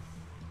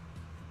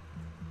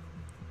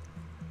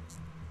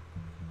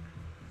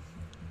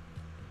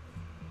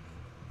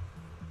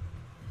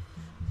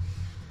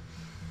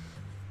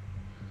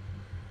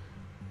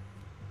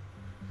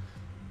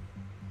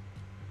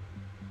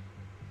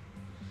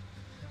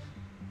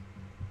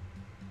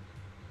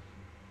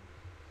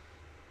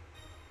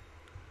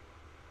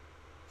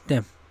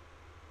 Damn.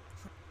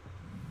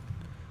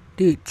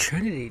 Dude,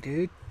 Trinity,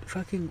 dude.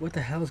 Fucking, what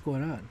the hell is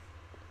going on?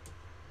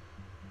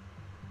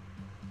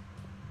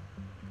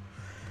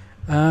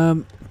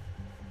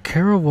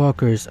 Carol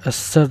Walker's A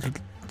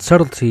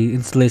Subtlety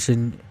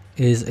installation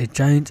is a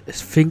giant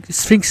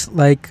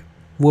sphinx-like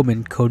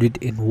woman coated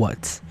in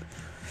what?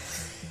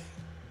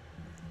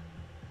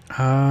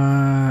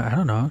 I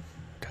don't know.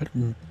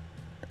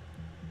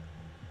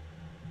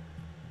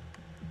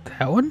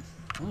 That one?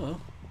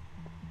 Oh.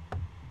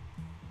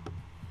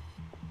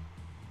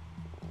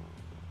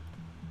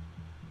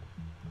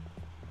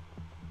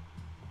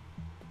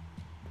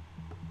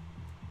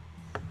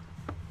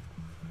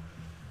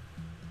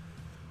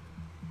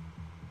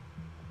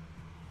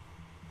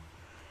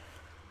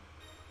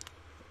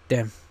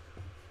 Damn.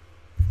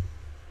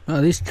 Oh,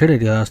 at least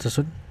Trinity lost this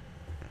one.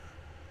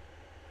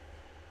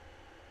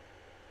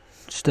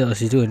 Still,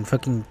 she's doing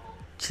fucking...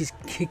 She's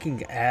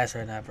kicking ass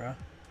right now, bro.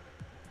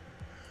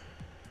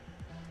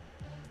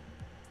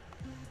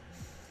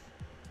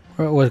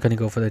 I was gonna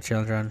go for the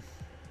challenge round.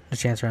 The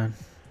chance round.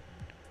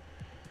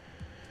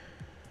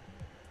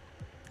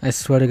 I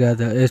swear to God,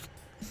 though, it's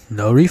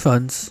no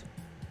refunds.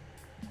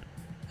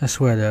 I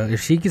swear, though,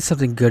 if she gets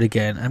something good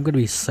again, I'm gonna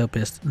be so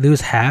pissed. Lose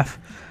half?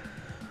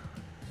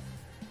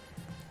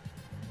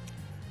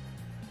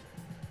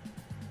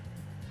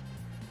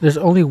 There's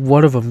only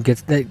one of them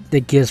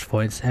that gives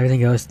points.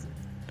 Everything else.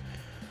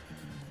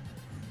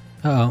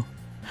 Uh oh.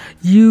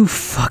 You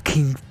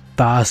fucking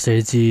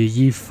bastards,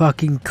 you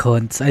fucking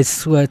cunts. I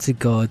swear to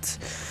God.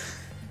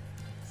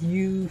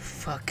 You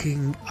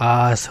fucking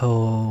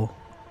asshole.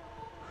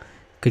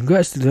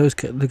 Congrats to those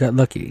that got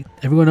lucky.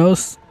 Everyone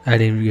else, I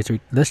didn't even get to.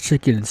 Let's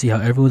check in and see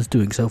how everyone's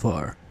doing so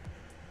far.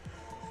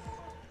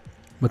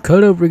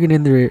 Makoto bringing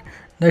in the.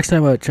 Next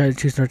time I'll try to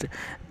choose another.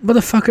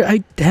 Motherfucker,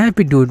 I have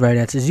been doing right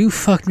answers. You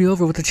fucked me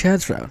over with the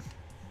chance round.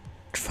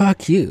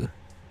 Fuck you.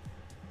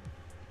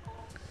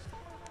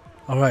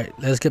 Alright,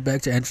 let's get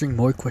back to answering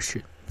more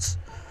questions.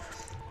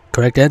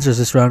 Correct answers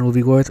this round will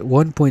be worth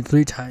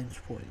 1.3 times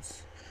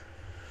points.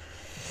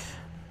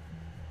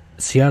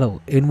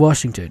 Seattle in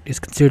Washington is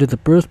considered the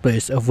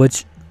birthplace of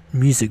which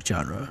music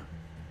genre?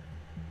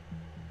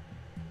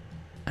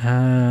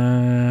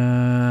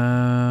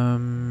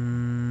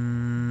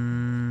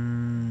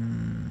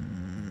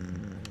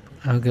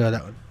 I'll go with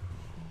that one.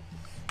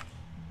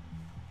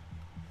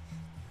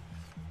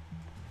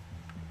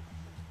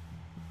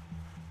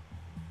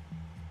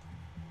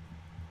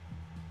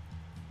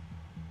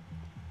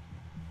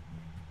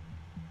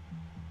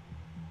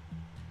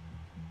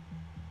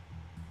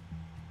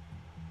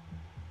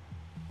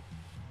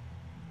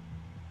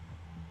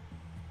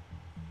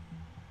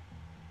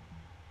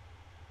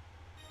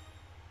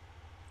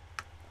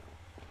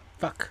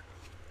 Fuck.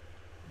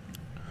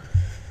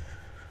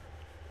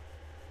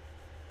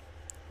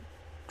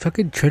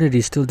 Fucking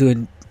Trinity's still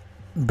doing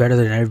better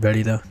than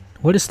everybody though.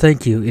 What is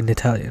thank you in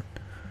Italian?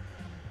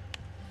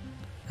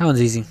 That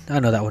one's easy. I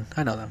know that one.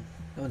 I know that one.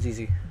 That one's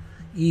easy.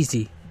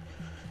 Easy.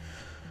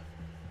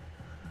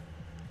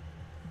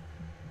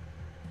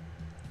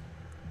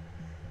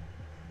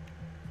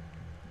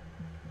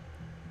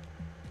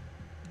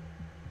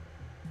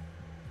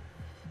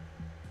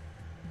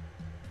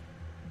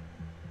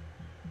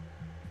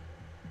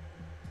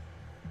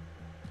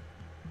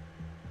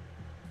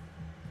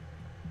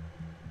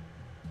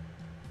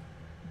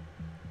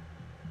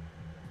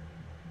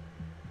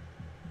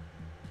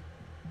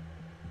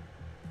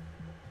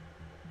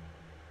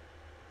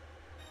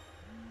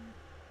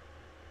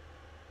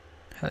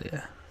 Hell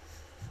yeah.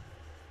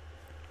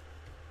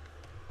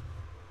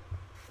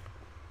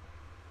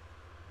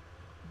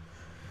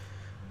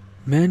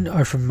 Men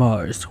are from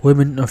Mars,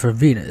 women are from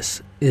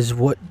Venus is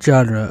what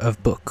genre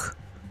of book?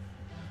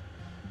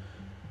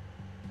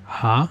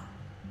 Huh?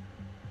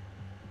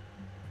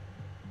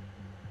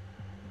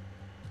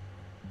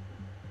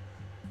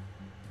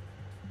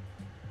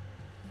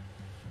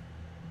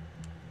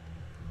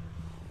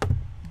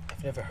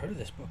 I've never heard of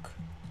this book.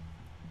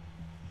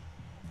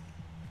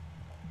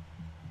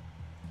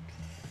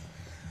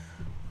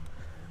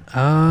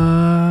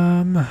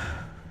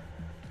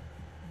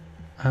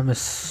 I'm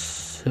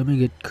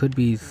assuming it could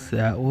be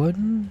that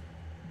one.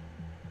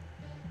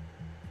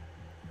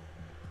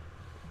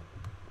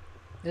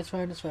 It's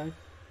fine, it's fine.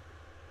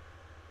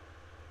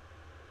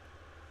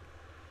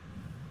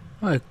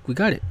 Alright, we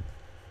got it.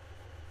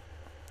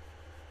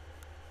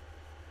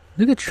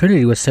 Look at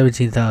Trinity with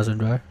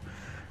 17,000, right?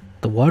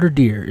 The water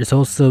deer is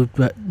also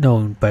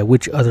known by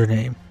which other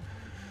name?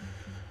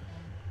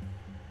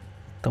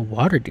 The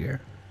water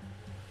deer?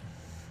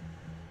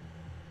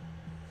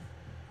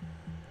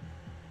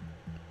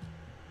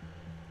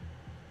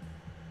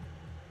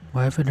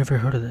 Why have I never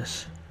heard of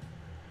this?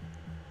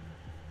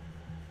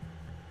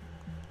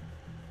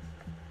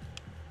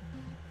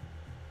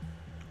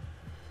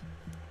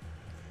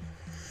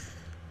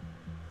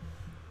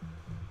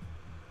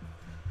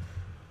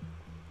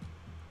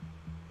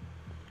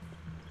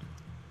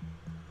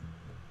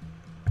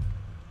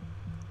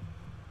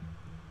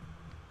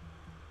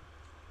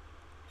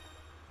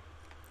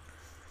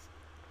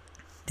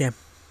 Damn,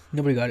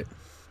 nobody got it.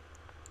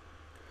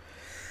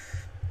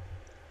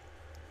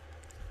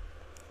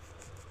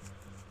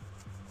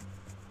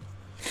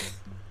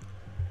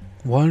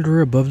 Wanderer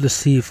Above the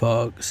Sea of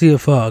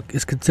Fog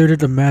is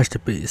considered a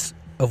masterpiece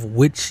of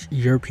which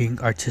European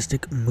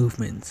artistic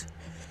movement?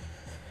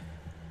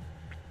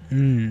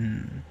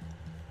 Well,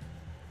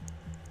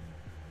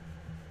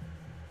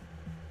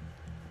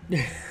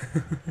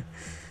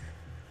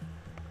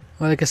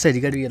 like I said,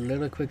 you gotta be a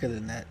little quicker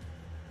than that.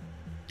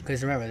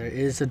 Because remember, there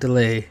is a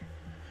delay.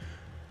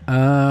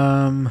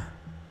 I'm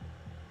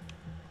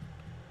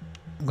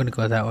gonna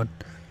go with that one.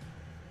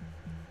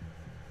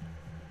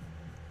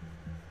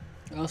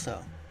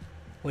 Also,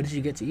 what did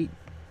you get to eat?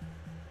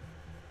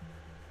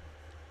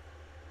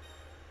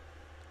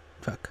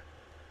 Fuck.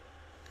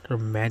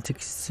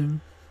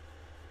 Romanticism?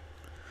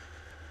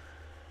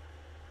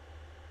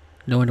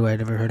 No wonder why I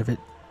never heard of it.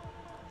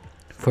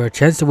 For a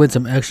chance to win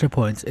some extra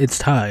points, it's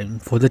time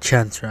for the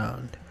chance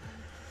round.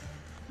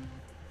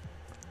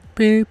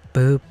 Beep,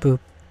 boop, boop,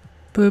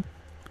 boop.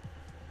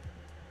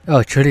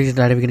 Oh, Trinity's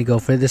not even gonna go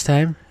for it this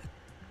time?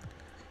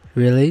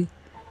 Really?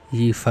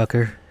 You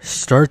fucker.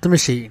 Start the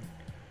machine.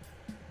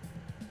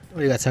 What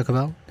do you got to talk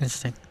about?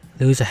 Interesting.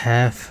 Lose a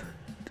half,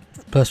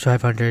 plus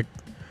 500,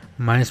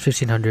 minus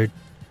 1500,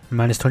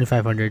 minus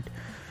 2500.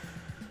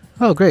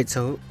 Oh, great.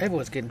 So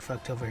everyone's getting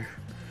fucked over.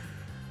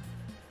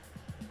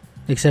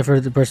 Except for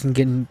the person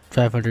getting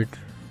 500.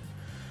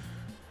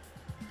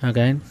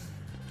 Okay.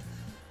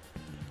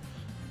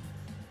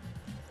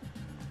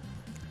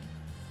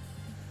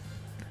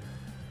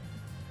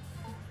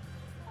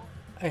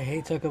 I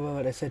hate talking about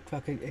what I said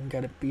fucking and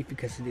got a beat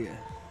because of the...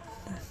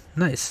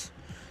 Nice.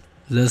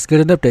 Let's get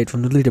an update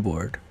from the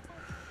leaderboard.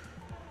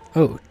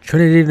 Oh,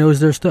 Trinity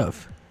knows their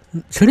stuff.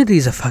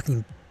 Trinity's a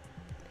fucking...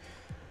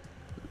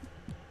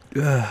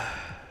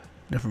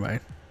 never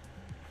mind.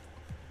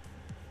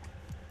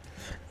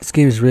 This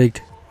game is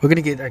rigged. We're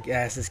gonna get our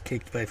asses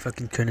kicked by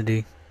fucking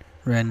Trinity.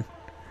 Ren.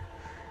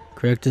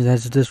 Correct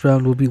answer this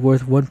round will be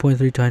worth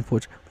 1.3 time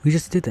points. We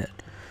just did that.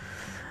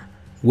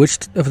 Which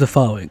of the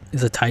following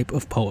is a type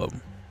of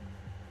poem?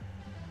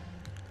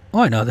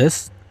 Oh, I know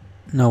this.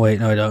 No, wait,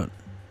 no, I don't.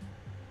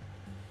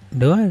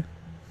 Do I?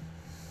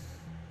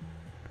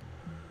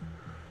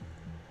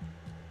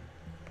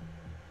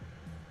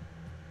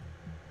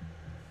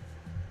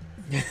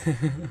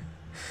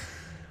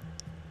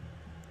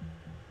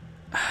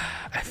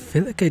 I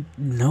feel like I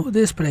know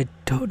this, but I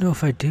don't know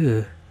if I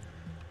do.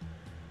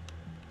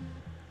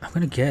 I'm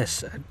gonna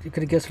guess. I'm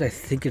gonna guess what I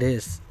think it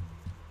is.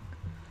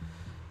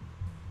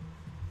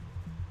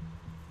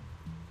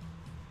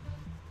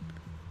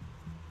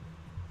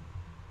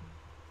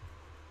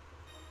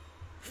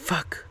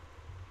 Fuck.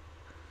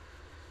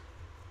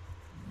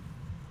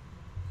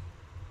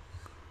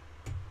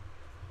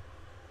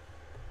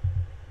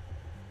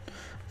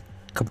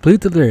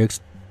 Complete the lyrics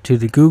to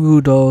the Goo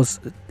Goo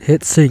Dolls'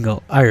 hit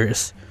single,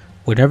 Iris.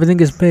 When everything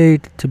is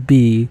made to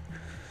be.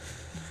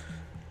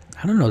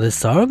 I don't know this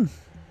song.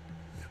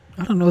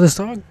 I don't know this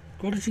song.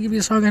 Why don't you give me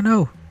a song I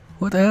know?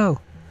 What the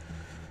hell?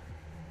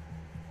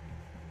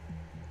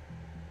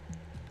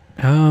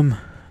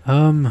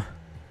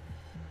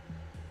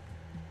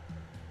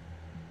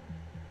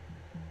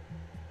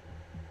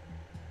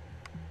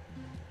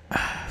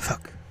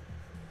 Fuck.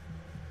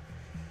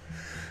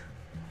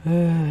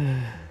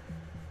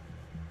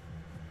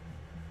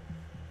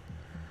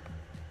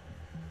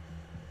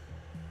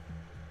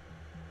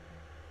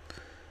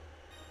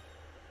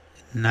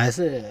 Nice.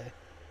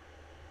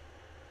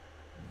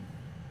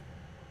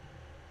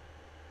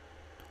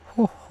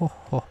 Ho ho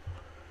ho.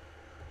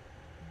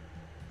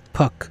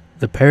 Puck,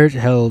 the parrot,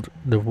 held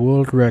the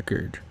world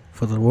record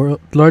for the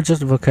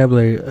largest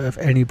vocabulary of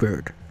any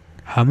bird.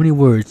 How many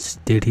words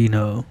did he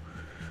know?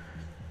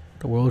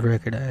 The world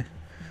record, eh?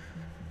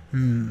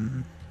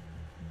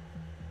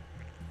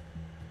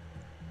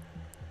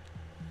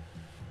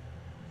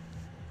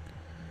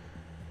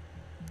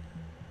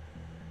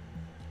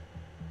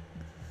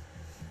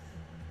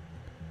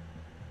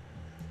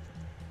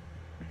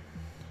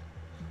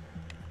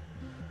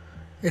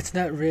 It's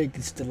not rigged,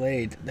 it's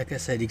delayed. Like I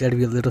said, you gotta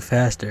be a little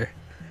faster.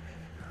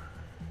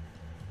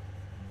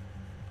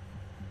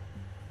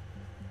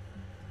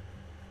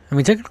 I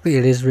mean, technically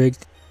it is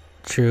rigged,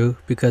 true,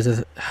 because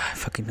of... I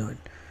fucking know it.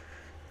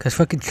 Because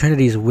fucking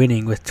Trinity is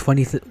winning with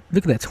 20... look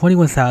at that,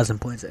 21,000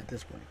 points at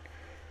this point.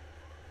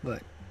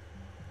 But,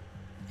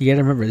 you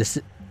gotta remember, this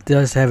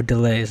does have a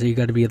delay, so you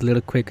gotta be a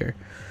little quicker.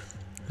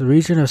 The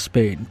region of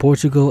Spain,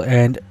 Portugal,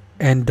 and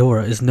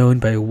Andorra is known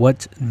by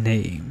what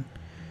name?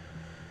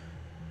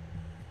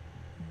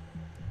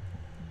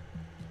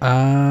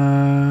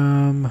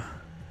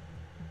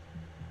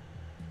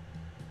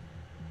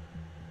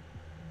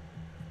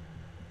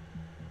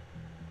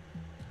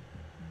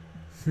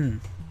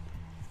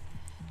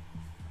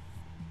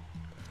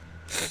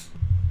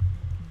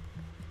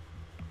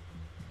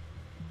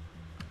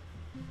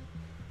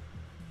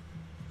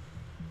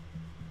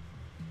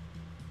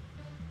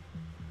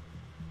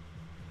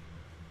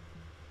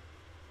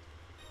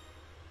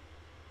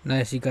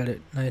 Nice, you got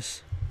it.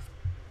 Nice.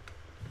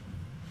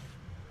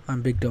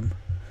 I'm big dumb.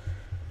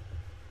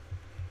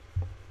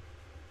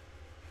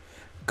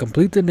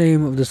 Complete the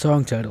name of the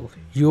song title.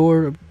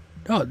 Your...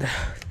 oh,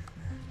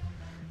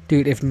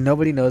 dude, if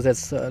nobody knows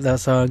that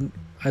song,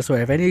 I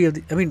swear, if any of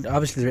the... I mean,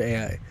 obviously they're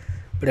AI,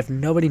 but if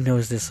nobody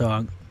knows this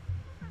song,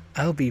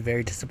 I'll be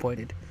very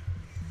disappointed.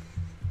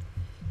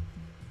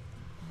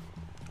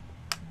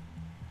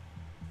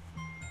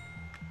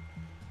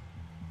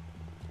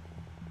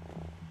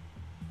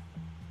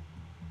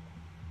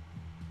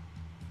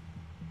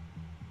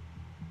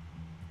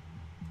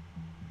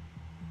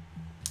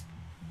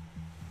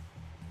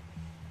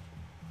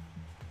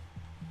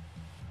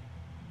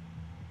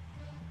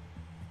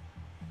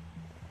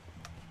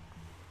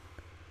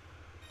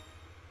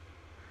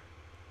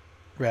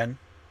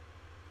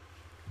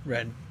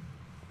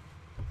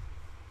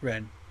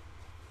 Ren.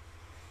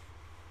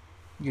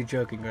 You're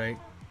joking, right?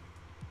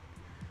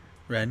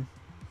 Ren.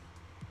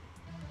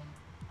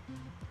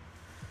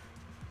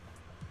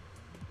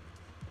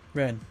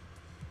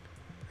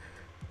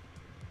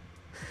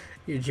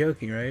 You're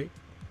joking, right?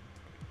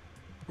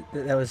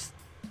 That was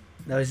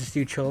just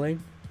you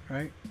trolling,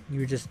 right?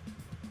 You were just...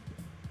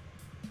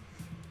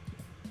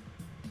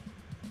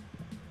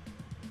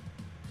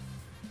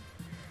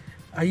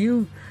 Are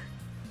you...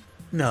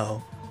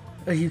 No.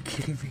 Are you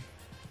kidding me?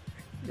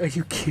 Are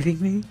you kidding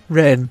me?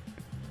 Ren.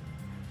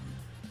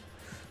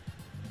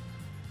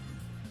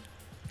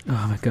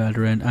 Oh my god,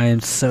 Ren. I am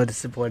so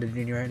disappointed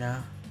in you right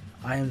now.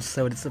 I am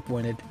so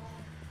disappointed.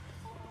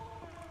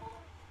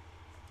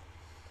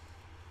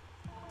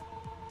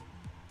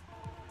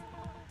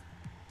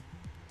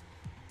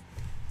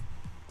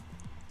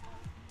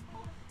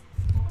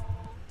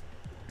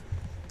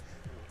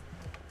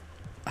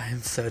 I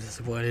am so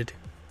disappointed.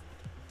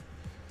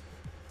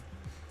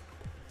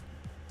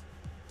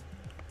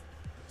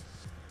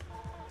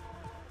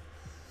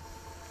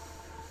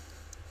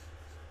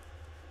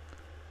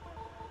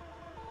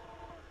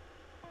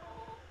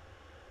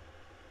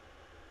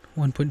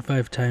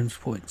 .5 times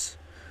points.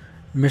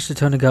 Mr.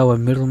 Tonegawa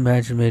Middle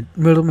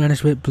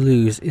Management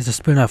Blues is a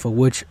spin-off of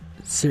which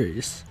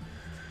series?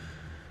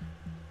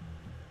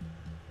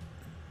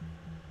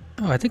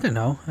 Oh, I think I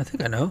know.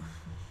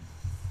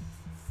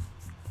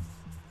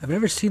 I've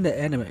never seen the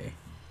anime,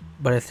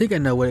 but I think I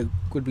know what it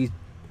would be.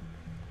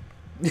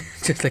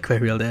 Just like my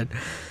real dad.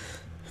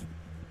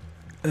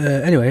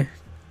 Anyway,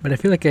 but I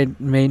feel like I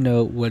may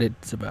know what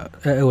it's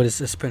about. What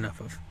it's a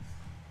spin-off of.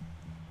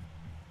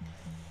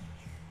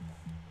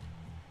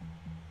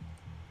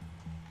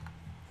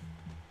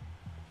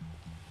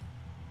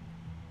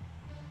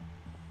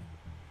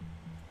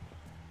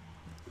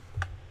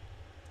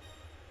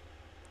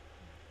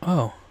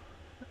 Oh,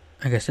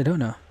 I guess I don't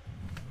know.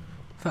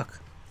 Fuck.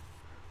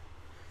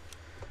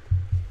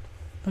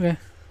 Okay.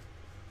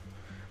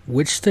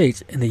 Which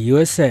state in the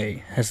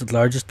USA has the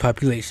largest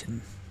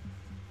population?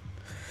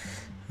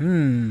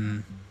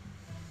 I'm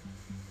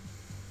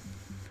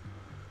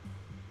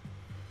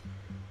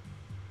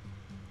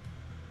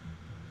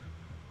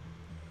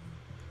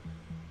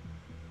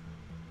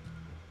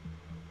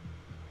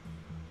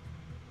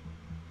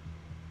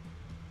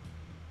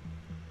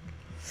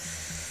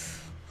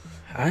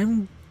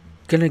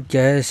gonna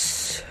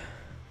guess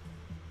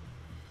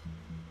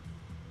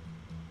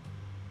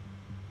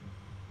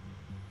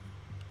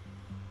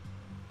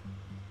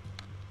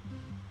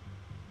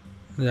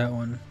that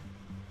one.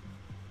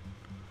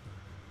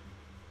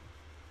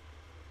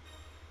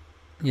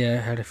 Yeah,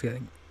 I had a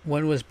feeling.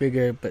 One was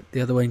bigger, but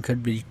the other one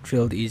could be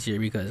filled easier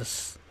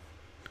because...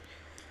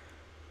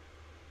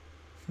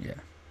 Yeah.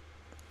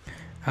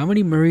 How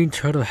many marine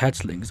turtle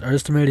hatchlings are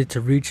estimated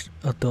to reach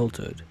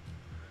adulthood?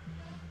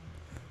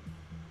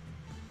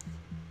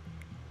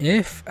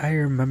 If I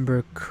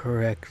remember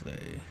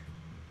correctly,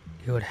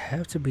 it would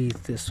have to be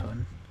this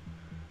one.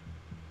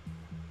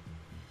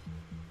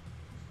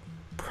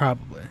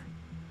 Probably.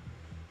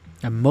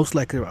 I'm most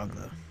likely wrong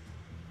though.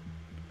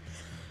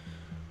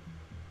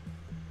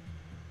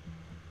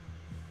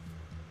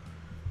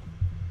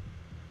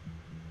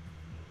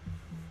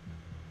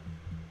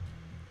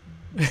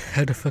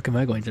 How the fuck am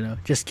I going to know?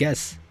 Just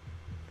guess.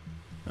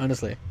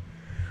 Honestly.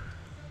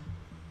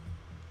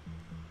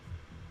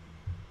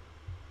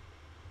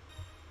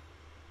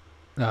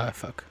 Ah,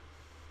 fuck.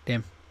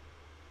 Damn.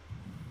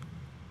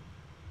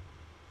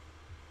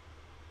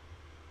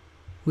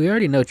 We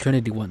already know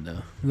Trinity won,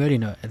 though. We already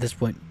know at this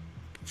point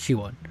she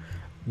won.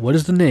 What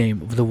is the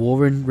name of the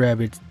Warren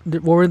Rabbits?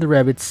 The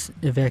Rabbits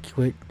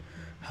evacuate.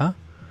 Huh?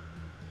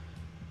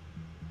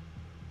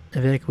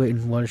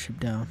 Evacuating Watership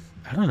down.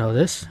 I don't know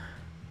this.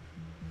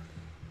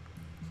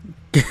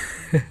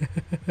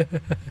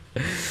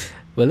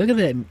 Well, look at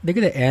that. Look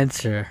at the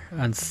answer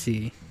on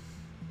C.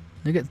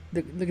 Look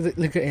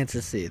at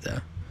answer C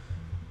though.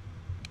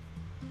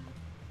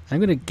 I'm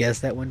gonna guess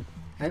that one.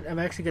 I'm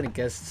actually gonna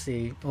guess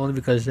C only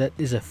because that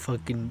is a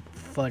fucking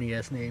funny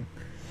ass name.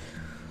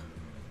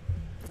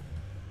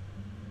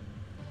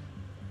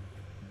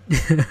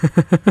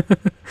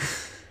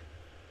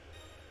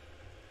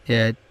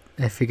 Yeah,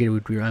 I figured it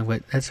would be wrong,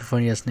 but that's a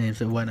funny ass name,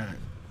 so why not?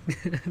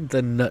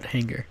 The Nut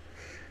Hanger.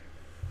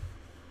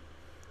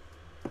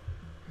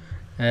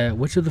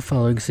 Which of the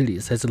following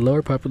cities has a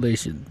lower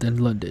population than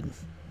London?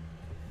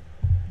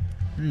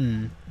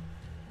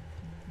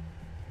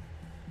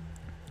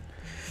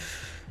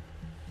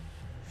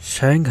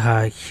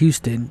 Shanghai,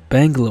 Houston,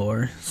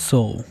 Bangalore,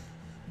 Seoul.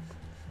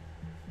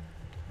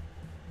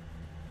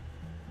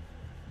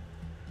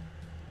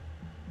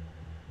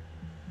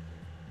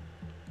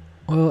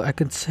 Well, I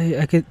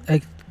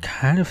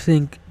kind of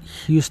think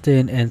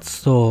Houston and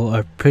Seoul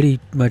are pretty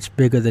much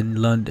bigger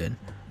than London,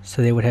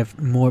 so they would have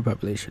more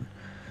population.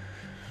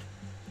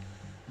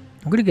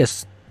 I'm gonna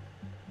guess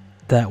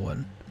that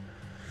one.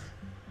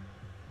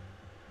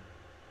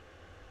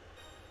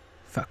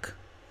 Fuck.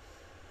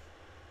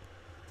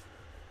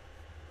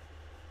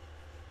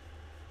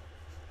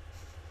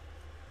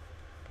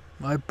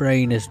 My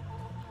brain is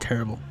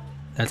terrible.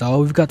 That's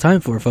all we've got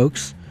time for,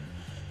 folks.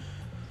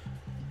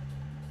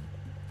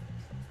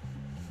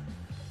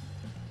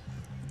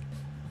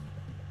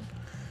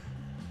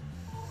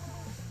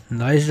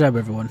 Nice job,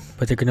 everyone.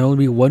 But there can only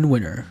be one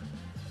winner.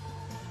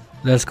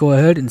 Let's go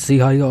ahead and see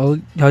how you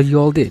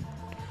all did.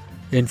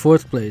 In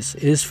 4th place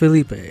is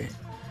Felipe.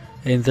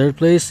 In 3rd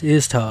place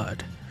is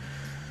Todd.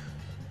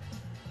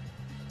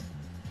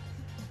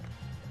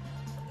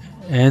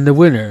 And the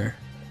winner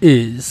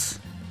is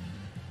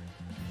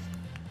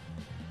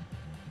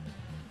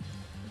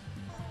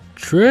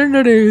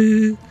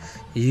Trinity.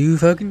 You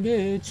fucking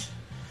bitch.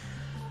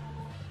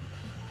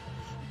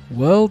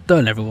 Well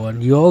done,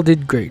 everyone. You all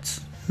did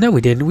great. No,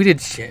 we didn't. We did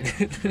shit.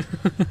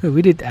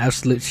 We did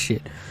absolute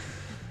shit.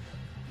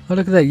 Oh,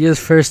 look at that. You're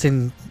first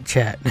in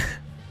chat.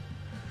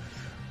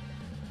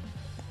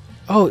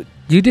 Oh,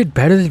 you did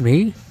better than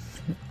me?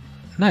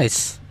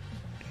 Nice.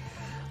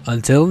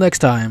 Until next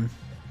time.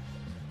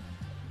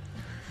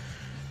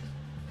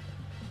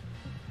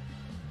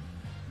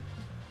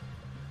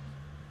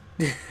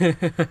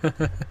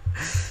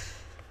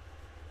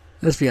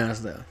 Let's be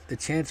honest though, the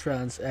chance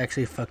rounds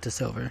actually fucked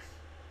us over.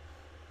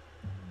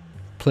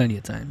 Plenty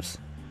of times.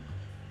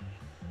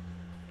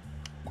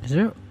 Is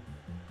there?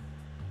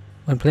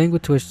 When playing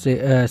with Twitch,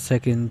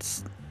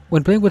 seconds.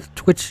 When playing with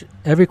Twitch,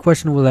 every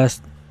question will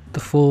last the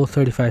full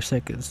 35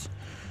 seconds.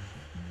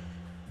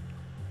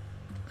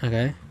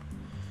 Okay.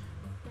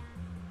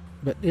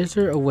 But is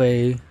there a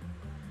way?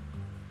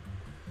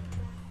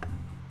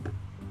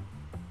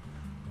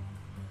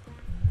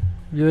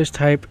 Viewers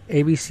type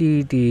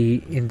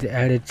ABCD in the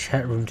added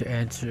chat room to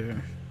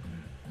answer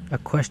a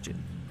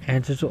question.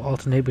 Answers will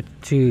alternate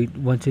between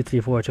 1, 2,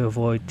 3, 4 to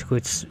avoid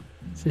Twitch's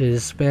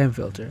spam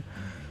filter.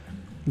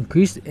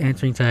 Increase the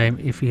answering time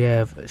if you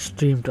have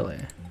stream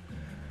delay.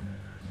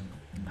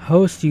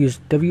 Hosts use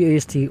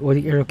WASD or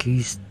the arrow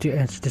keys to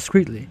answer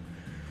discreetly.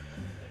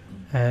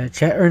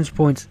 Chat earns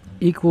points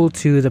equal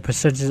to the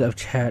percentage of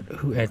chat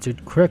who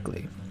answered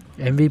correctly.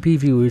 MVP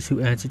viewers who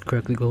answered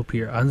correctly will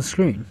appear on the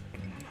screen.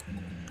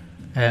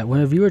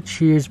 When a viewer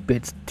cheers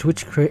bits,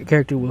 Twitch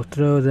character will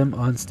throw them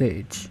on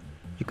stage.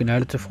 You can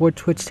add it to 4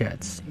 Twitch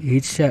chats.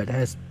 Each chat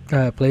has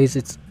plays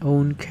its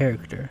own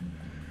character.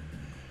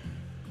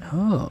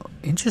 Oh,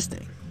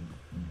 interesting.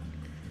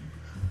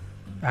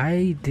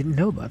 I didn't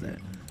know about that.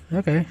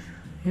 Okay,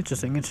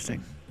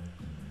 interesting.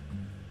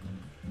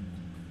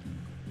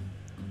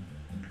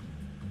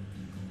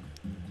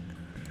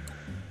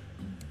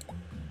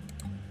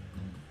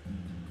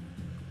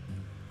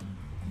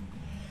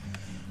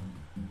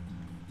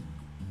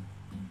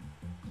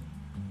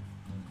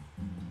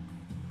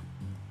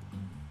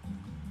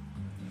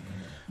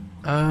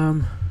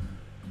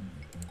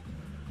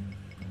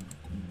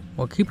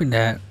 Well, keeping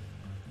that,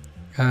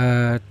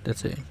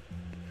 that's it.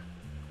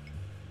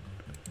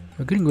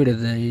 We're getting rid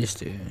of these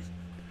two.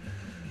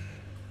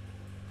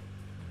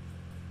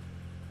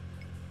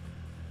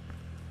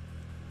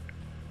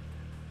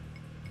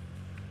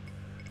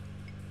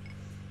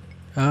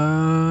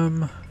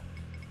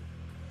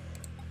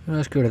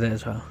 Let's go to that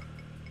as well.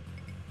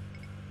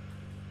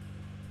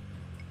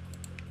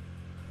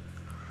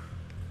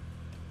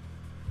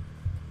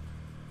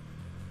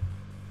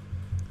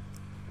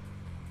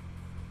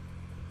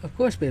 Of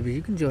course, baby,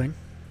 you can join.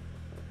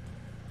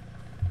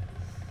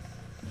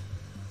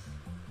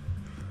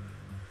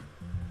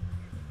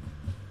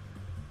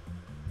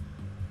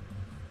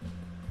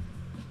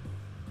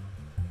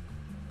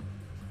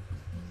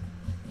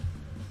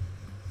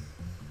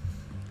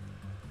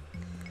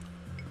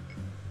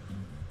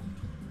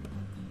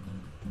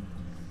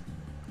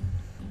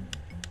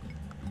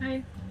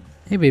 Hi.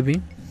 Hey,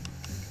 baby.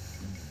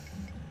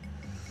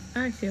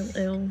 I feel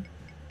ill.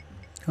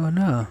 Oh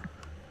no.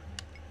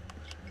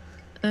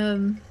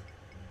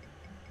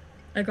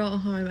 I got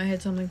home, I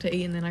had something to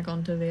eat, and then I got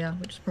into VR,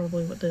 which is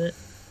probably what did it.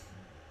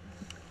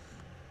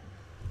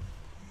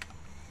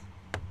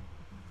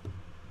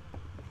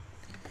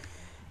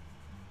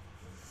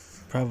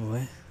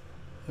 Probably.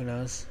 Who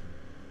knows?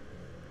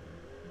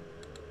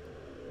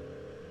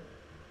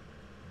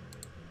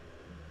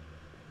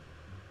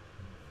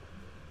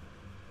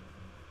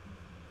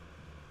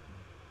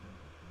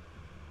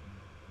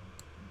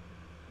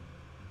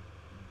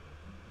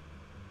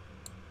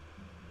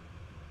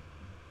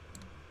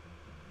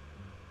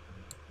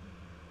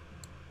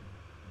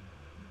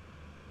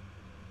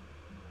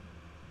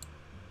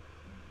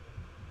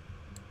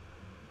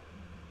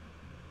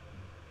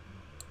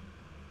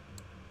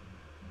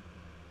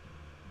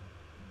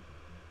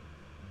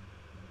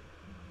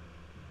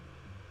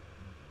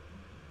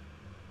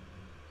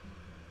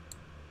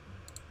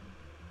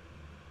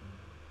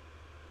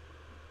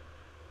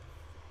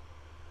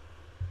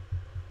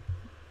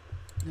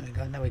 Oh my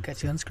god, now we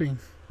got you on screen.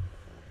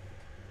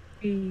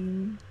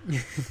 Me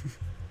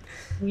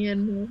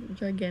and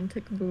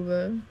gigantic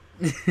booba.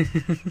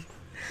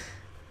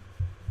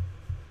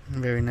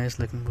 Very nice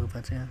looking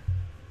boobas, yeah.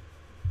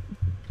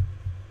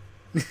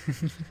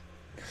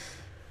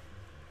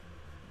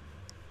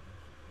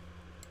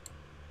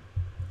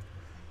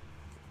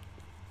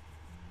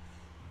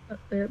 Got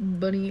that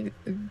bunny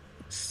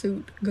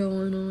suit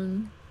going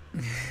on.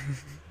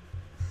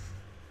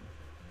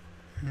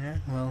 Yeah,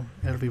 well,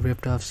 it'll be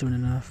ripped off soon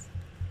enough.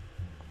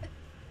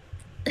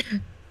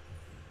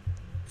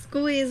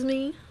 Squeeze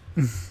me.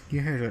 You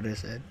heard what I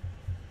said.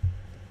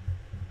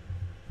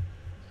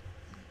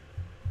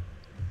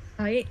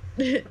 I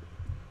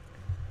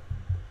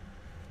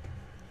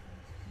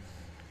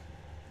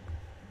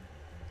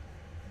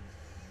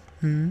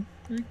Hmm?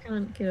 I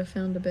can't get a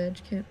found a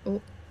badge, can't.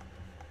 Oh.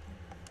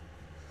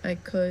 I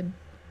could,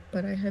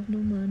 but I have no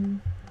money.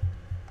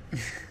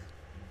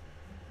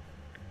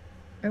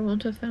 I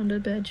want a found a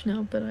badge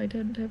now, but I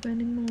don't have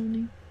any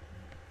money.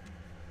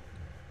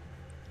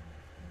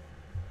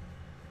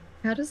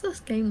 How does this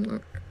game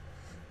work?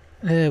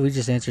 We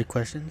just answered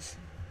questions.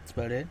 That's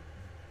about it.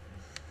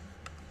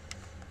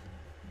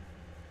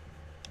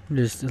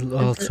 Just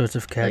all sorts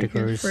of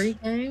categories. Like a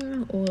free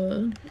game,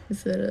 or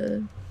is it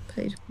a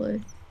pay to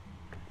play?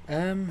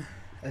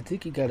 I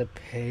think you gotta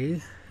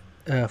pay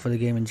for the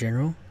game in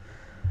general,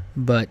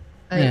 but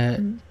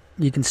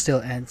you can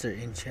still answer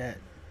in chat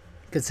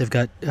because they've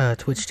got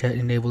Twitch chat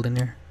enabled in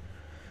there.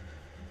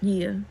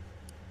 Yeah.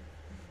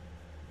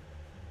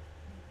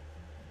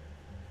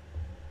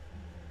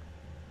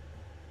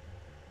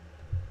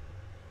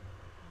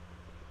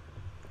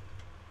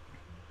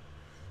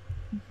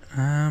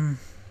 I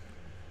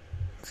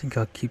think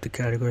I'll keep the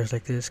categories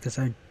like this because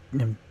I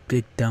am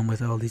big dumb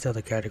with all these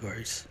other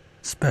categories,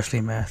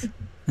 especially math.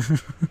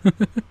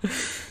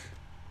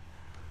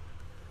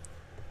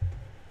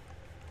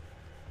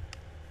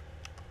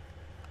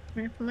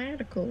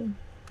 Mathematical.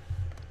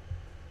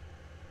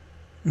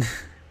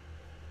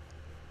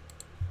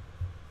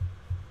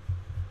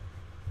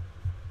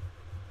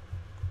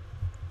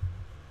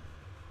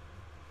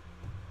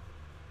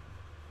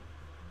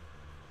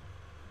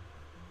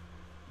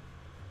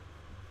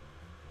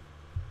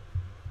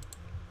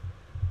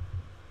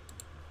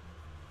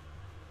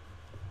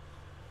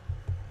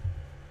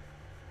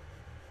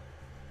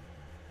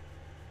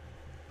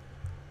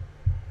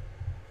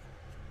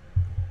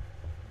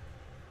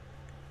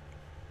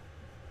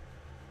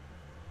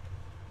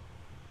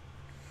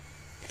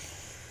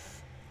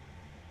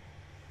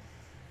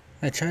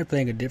 I tried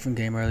playing a different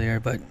game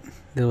earlier, but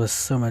there was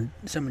so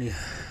many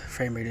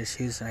frame rate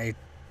issues, and I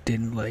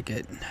didn't like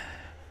it.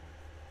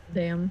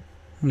 Damn.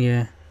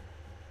 Yeah.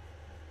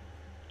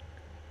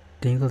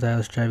 Dingled I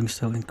was driving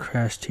still in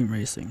Crash Team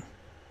Racing.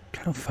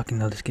 I don't fucking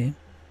know this game.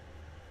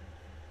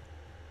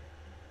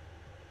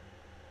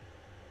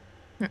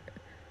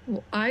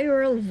 Well,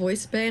 IRL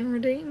voice ban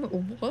redeem?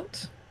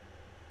 What?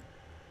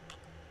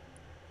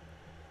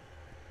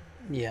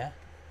 Yeah.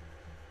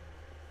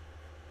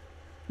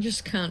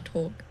 Just can't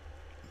talk.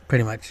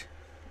 Pretty much.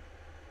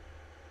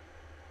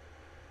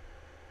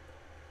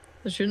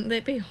 So shouldn't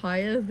that be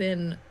higher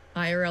than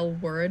IRL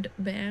word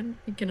ban?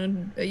 You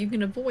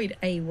can avoid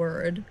a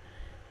word.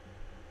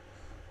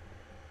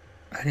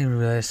 I didn't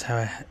realize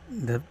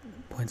the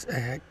points I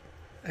had.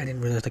 I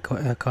didn't realize the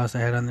cost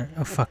I had on there.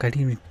 Oh fuck! I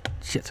didn't even.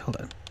 Shit! Hold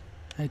on.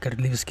 I gotta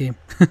leave this game.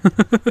 I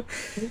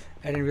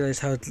didn't realize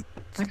how.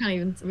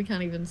 We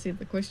can't even see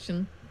the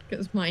question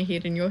because my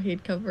head and your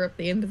head cover up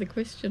the end of the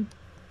question.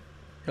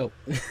 Oh.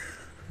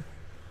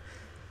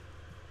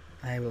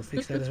 I will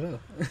fix that as well.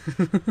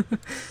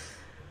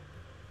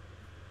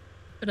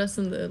 Put us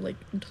in the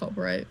top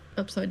right,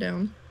 upside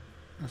down.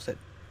 What's that?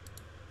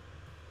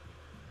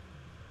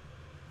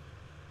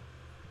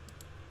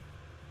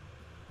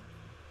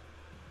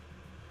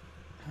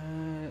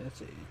 Let's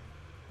see.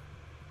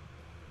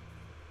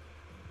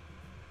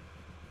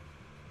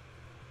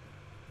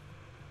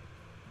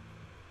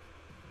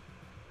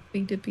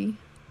 Big dippy.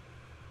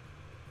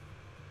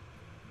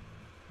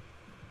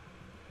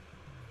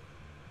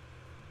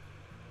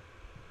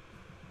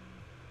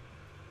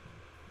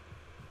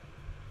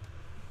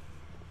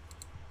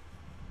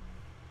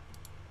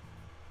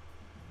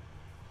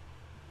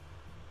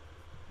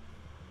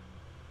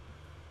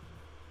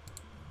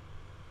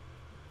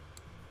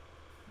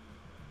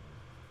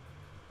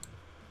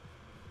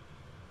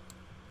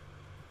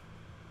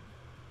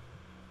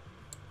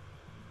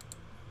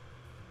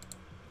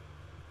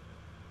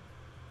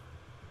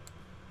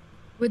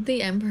 Would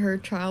the Emperor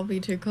trial be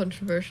too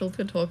controversial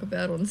to talk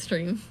about on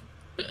stream?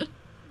 I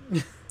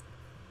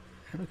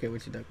don't care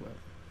what you talk about.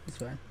 It's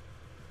fine.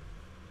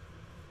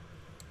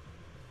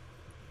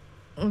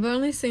 I've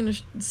only seen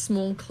a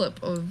small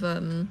clip of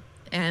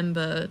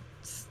Amber's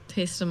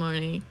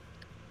testimony,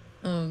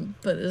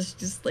 but it's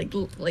just like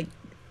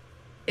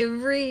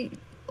every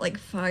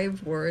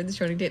 5 words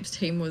Johnny Depp's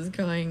team was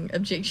going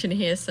objection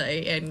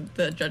hearsay, and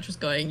the judge was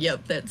going,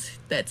 yep,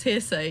 that's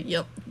hearsay,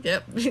 yep.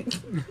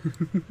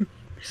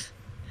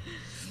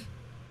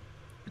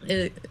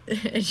 And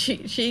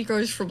she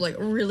goes from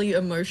really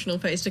emotional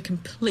face to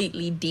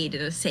completely dead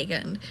in a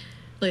second,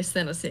 less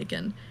than a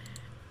second,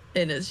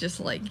 and it's just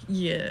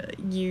yeah,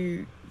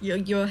 you're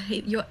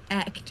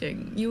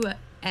acting, you are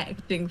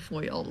acting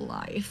for your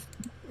life,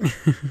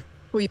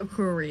 for your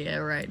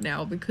career right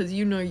now, because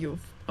you know you've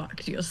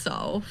fucked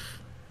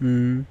yourself.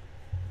 You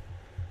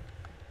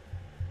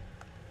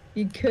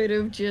could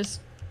have just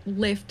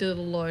left it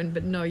alone,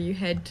 but no, you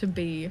had to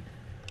be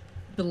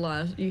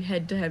you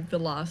had to have the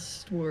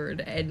last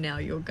word, and now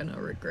you're gonna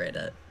regret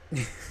it.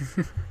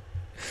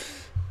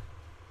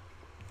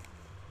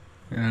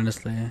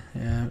 Honestly,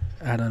 yeah,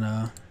 I don't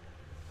know.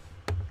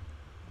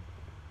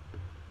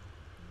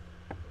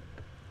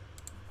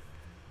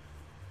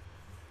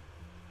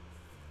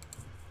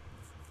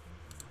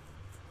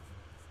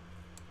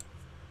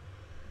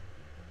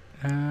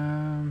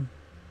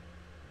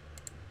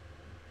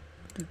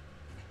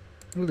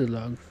 We'll do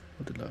log.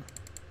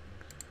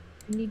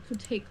 I need to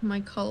take my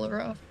collar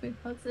off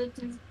because it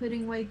is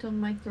putting weight on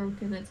my throat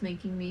and it's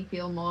making me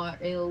feel more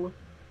ill.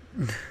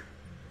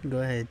 Go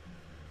ahead.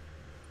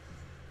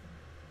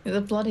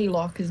 The bloody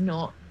lock is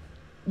not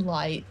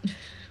light.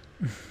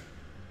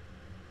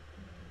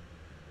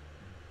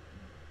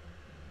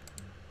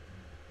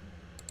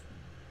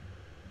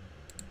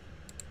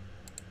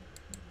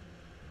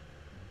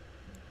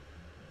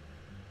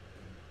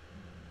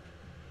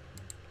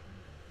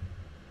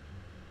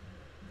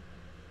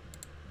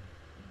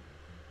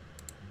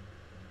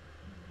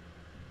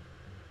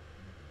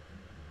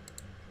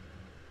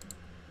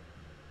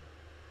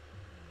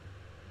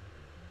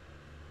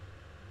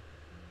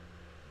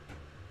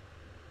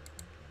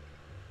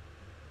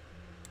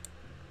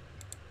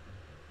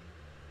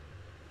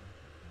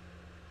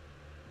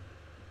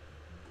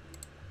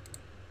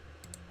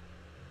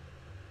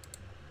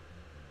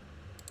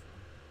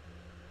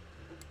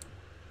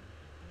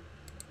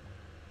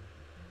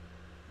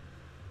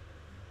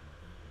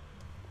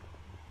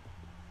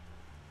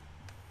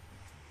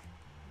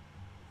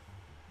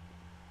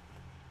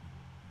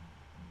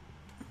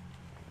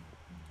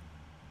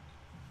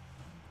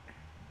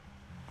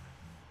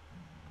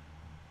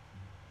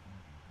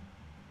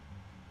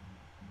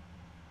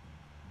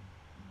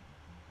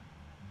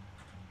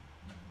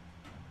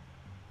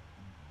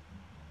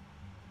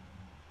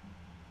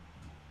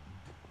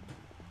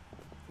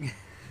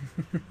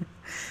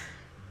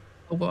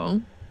 Oh,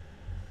 well,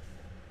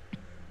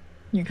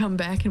 you come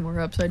back and we're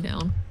upside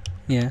down.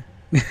 Yeah.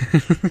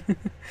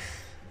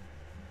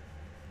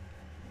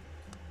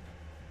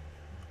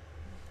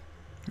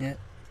 Yeah.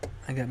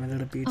 I got my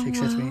little Beatrix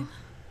with me.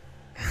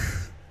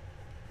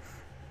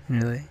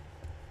 Really?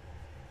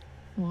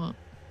 What?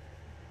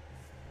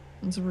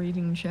 It's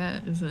reading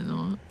chat, is it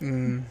not?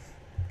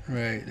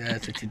 Right,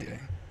 that's what you're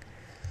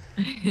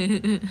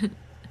doing.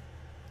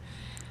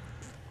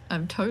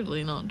 I'm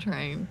totally not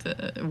trying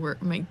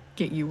to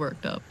get you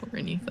worked up or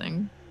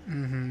anything.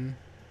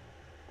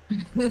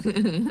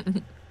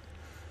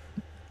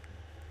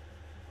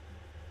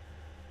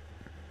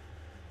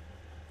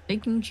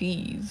 Bacon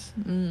cheese.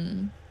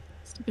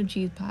 Stupid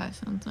cheese pie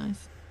sounds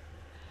nice.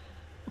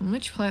 On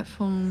which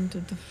platform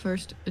did the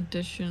first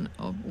edition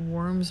of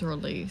Worms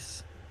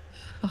release?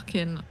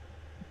 Fucking...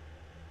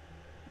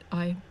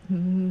 I have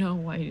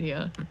no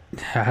idea.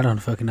 I don't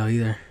fucking know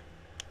either.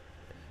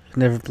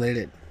 Never played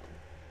it.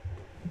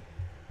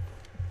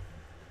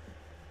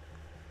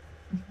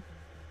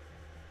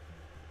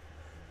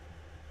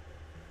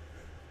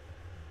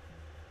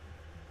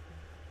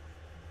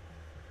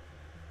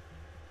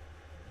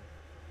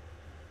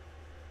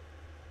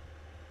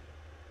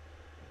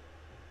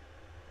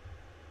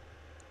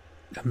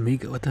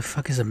 Amiga? What the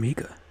fuck is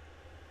Amiga?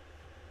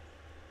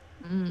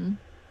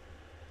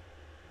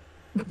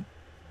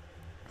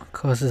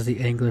 Causes the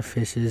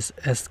anglerfish's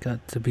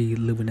escot to be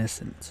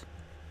luminescent.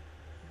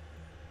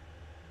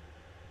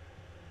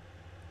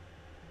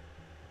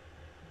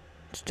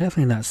 It's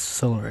definitely not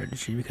solar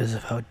energy because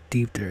of how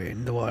deep they're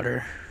in the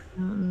water.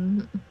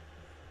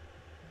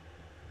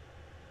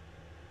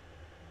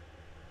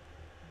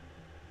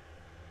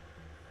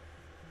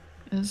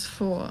 As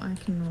for I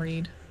can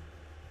read.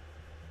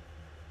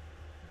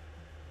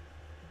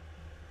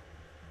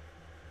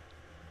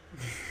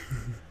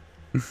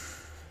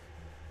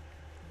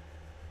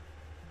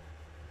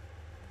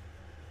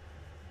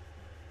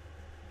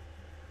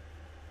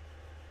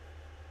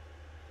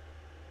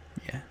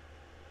 Yeah.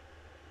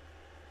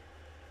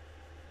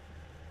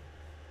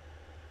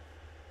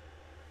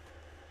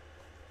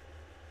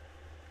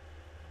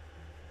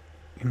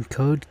 In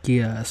Code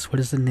Geass, what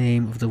is the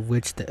name of the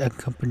witch that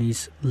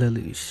accompanies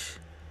Lelouch?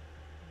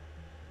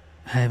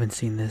 I haven't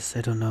seen this,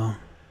 I don't know.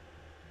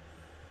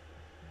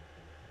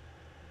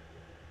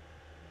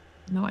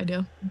 No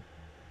idea.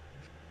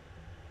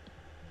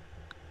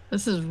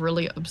 This is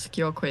really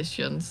obscure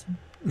questions.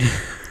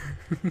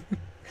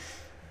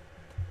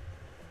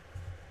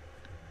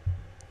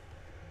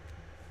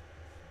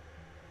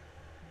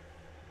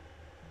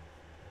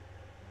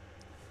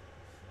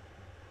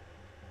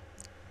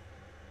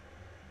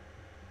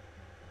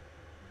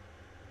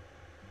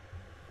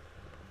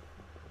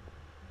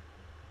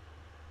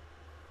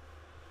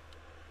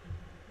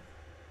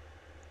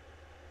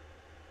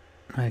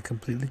 I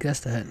completely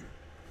guessed that.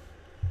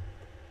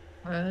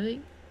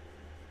 Right?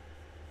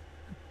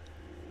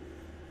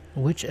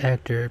 Which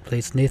actor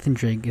plays Nathan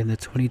Drake in the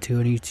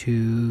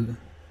 2022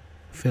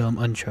 film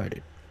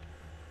Uncharted?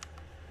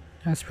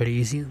 That's pretty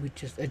easy.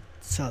 I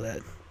saw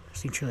that. I've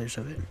seen trailers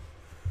of it.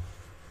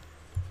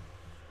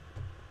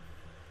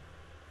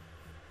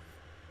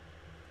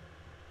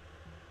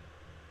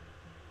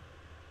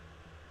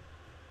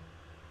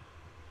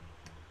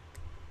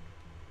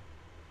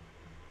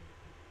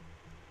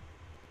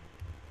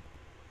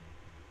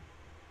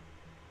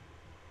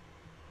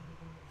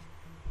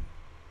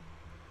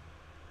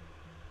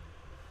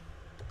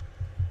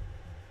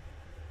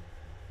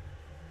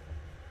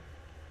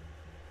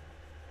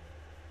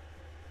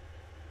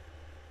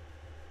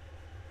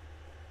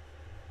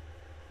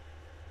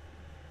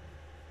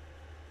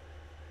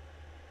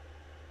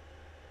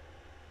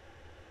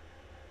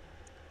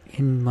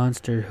 In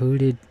Monster, who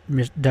did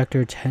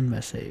Dr.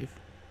 Tenma save?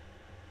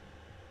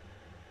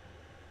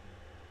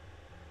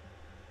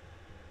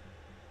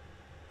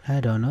 I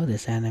don't know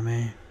this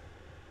anime.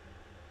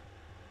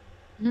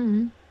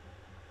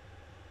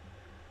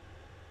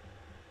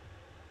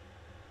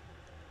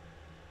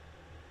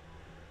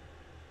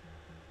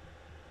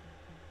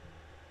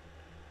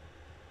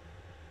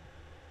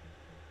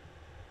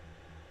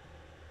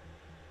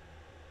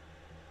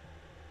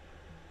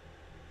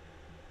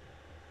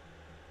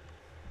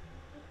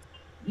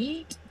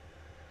 Yeet.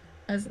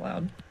 That's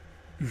loud.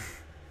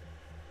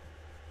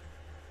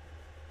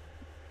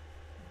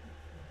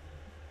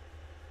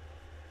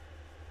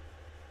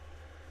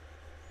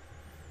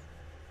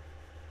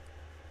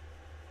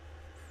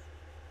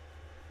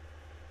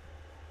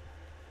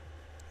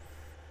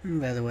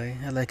 By the way,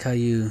 I like how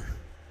you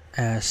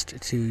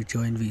asked to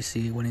join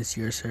VC when it's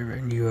your server,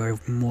 and you are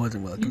more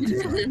than welcome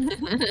to join.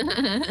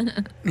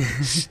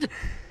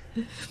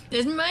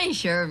 It's my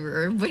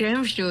server, but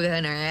I'm still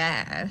gonna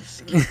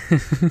ask.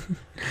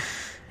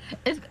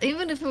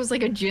 Even if it was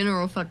like a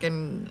general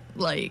fucking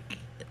like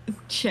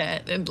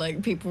chat and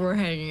like people were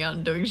hanging out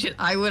and doing shit,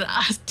 I would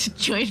ask to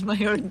join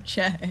my own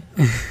chat.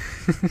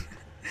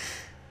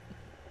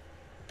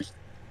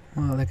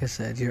 Well, like I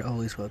said, you're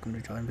always welcome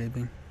to join,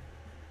 baby.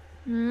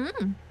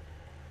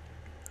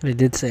 They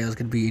did say I was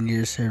gonna be in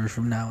your server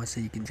from now on, so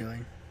you can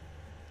join.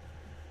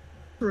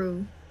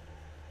 True.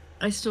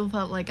 I still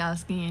felt like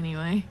asking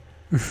anyway.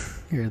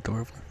 You're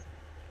adorable.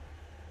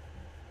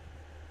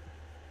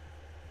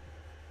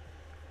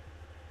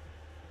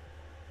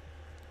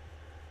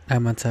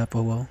 I'm on top.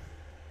 Oh well.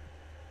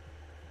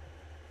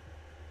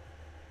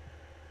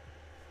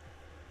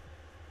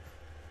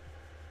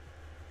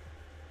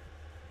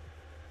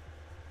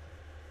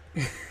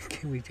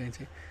 Can we change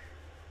it?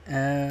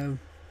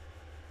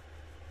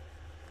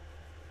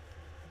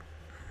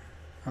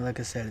 Well, like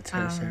I said, it's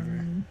her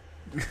server.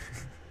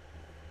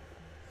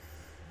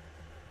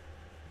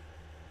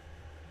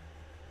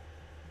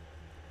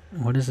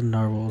 What is a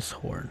narwhal's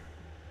horn?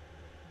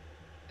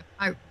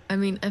 I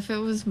mean, if it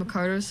was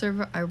Makado's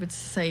server, I would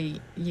say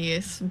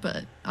yes,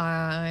 but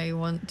I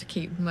want to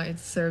keep my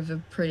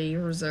server pretty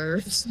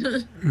reserved.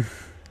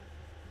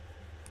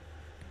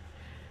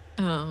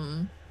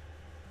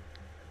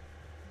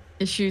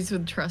 Issues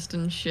with trust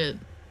and shit,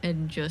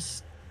 and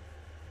just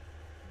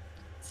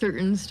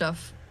certain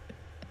stuff.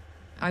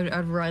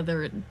 I'd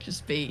rather it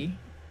just be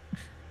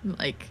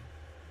like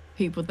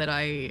people that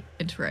I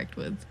interact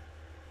with.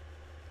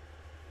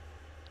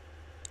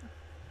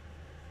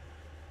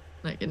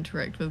 Like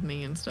interact with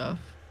me and stuff.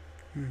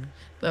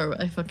 Though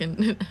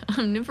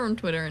I'm never on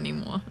Twitter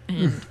anymore,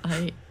 and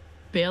I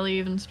barely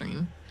even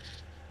stream.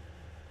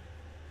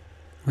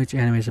 Which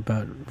anime is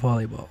about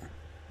volleyball?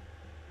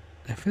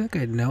 I feel like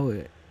I know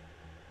it.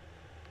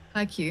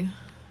 Haikyuu.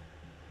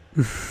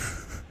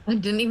 I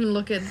didn't even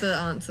look at the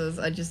answers.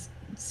 I just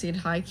said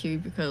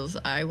Haikyuu because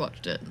I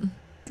watched it.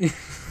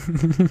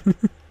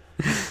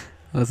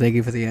 Well, thank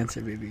you for the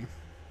answer, baby.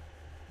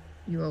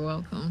 You are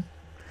welcome.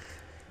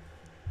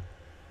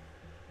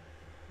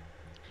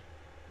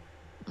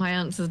 My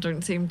answers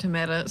don't seem to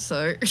matter,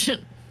 so.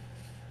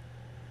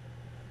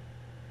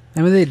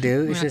 I mean, they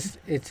do.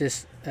 It's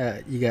just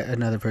you got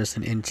another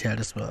person in chat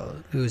as well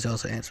who's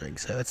also answering.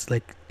 So it's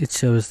like it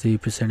shows the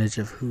percentage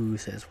of who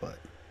says what.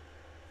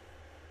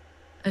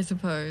 I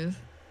suppose.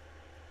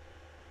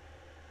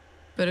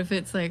 But if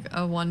it's like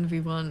a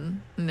 1v1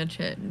 in the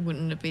chat,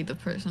 wouldn't it be the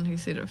person who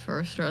said it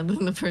first rather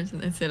than the person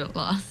that said it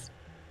last?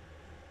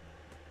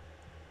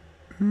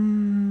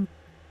 I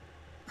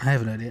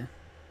have no idea.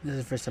 This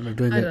is the first time I'm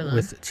doing it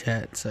with the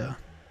chat, so.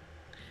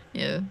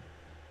 Yeah.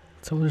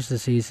 Soulless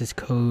disease is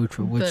code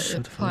for which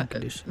of the following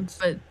conditions?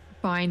 But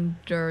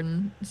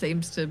Binder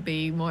seems to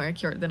be more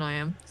accurate than I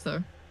am,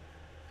 so.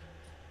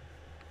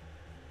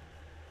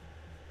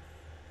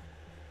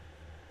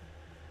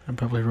 I'm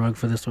probably wrong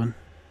for this one.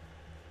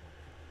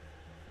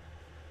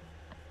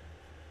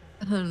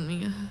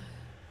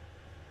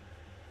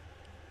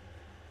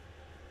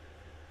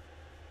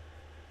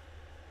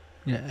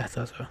 Yeah, I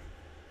thought so.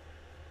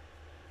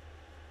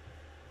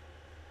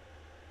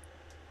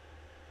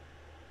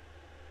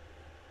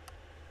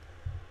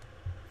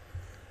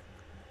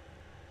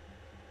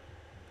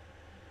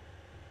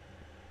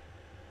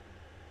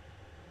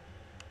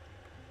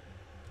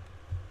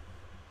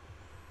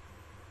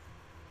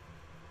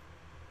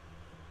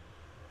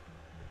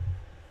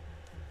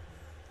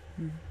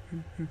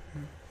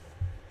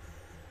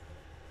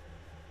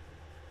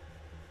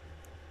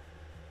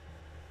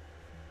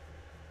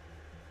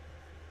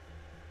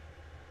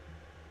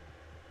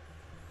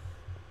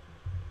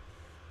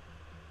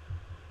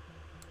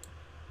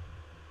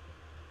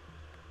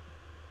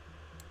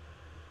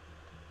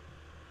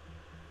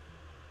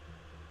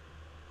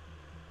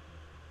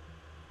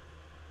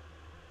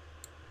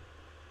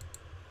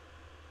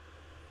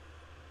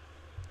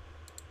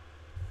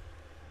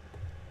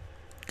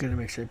 Gotta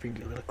make sure I bring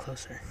you a little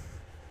closer.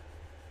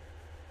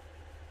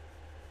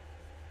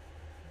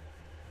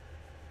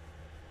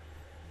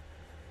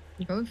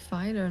 Go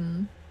fight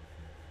him.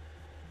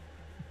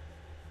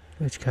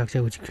 Which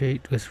cocktail would you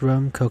create with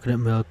rum, coconut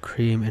milk,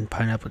 cream, and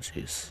pineapple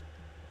juice?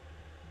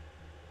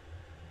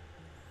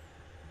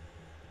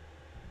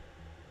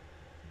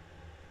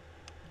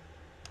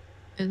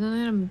 Isn't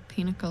it a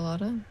pina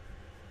colada?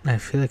 I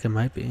feel like it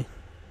might be.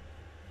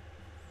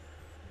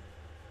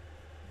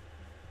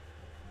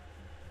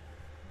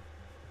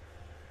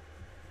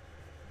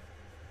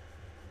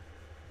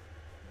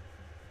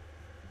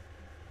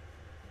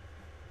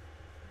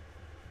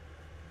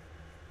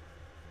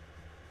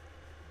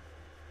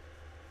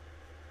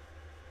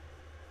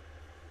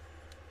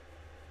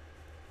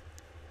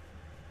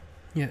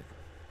 Yeah.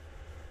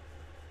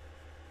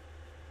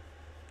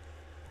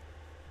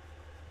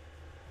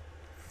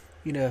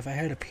 You know, if I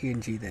had a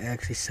PNG that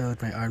actually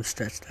showed my arm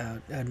stretched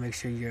out, I'd make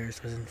sure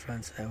yours was in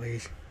front so that way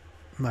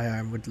my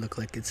arm would look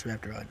like it's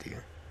wrapped around you.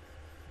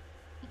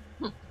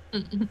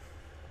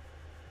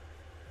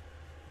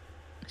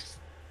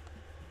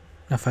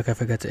 Oh fuck, I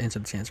forgot to answer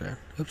the chance round.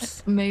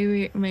 Oops.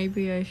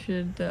 Maybe I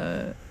should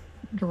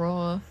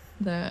draw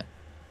that.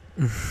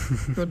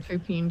 Draw two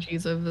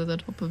PNGs over the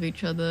top of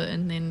each other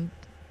and then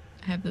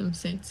have them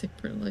sent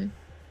separately.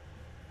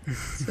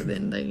 So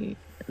then they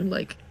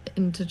like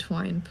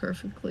intertwine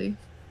perfectly.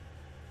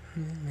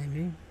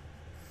 Maybe.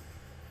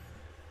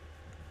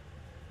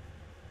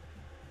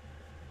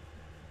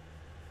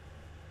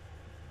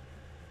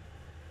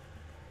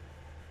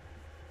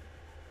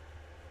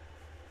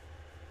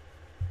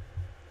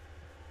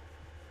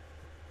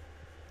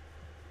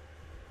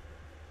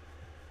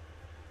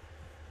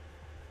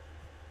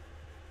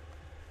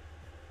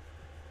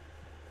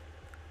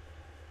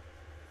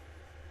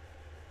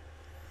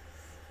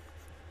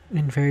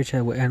 In fairy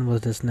tale, what animal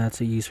does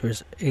Natsu use for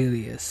his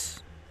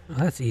alias? Well,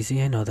 that's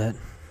easy, I know that.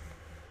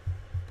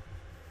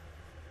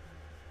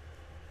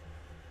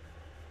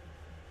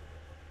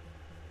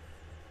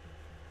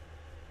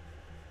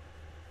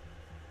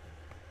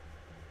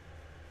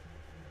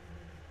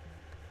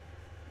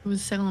 It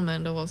was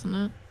Salamander, wasn't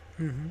it?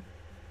 Mm-hmm.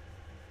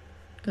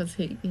 Because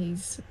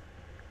he's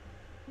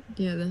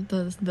yeah,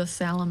 the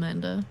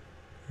salamander,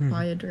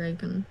 fire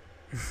dragon.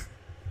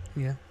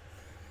 Yeah.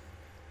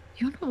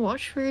 You want to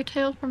watch Fairy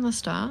Tail from the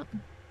start?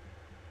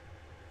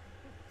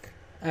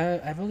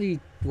 I've only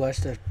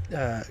watched a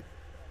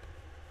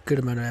good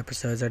amount of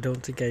episodes. I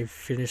don't think I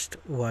finished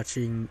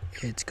watching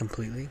it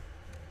completely.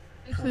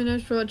 I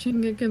finished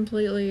watching it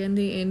completely, and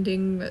the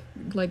ending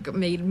like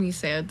made me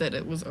sad that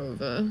it was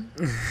over.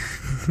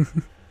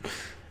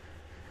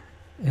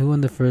 Who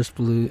won the first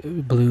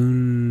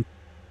balloon?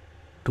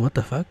 What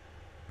the fuck?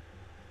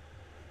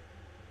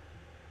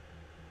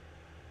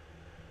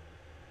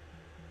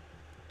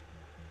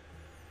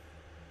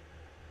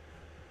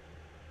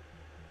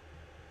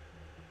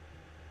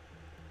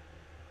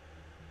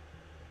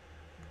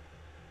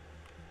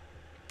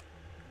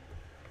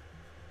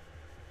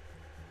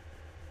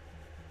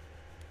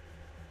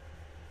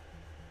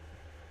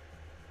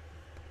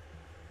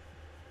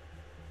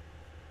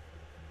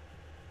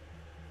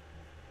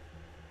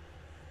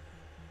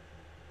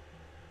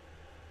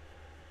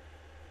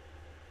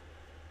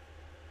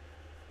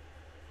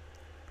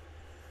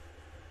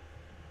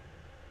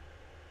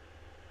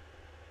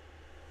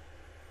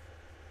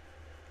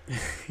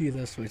 You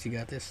love sports, you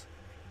got this.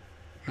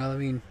 Well, I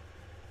mean,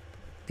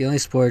 the only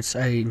sports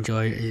I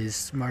enjoy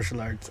is martial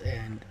arts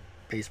and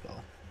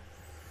baseball.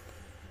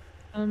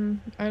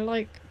 I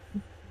like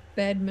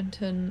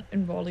badminton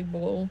and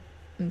volleyball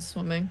and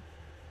swimming.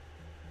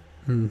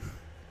 I'm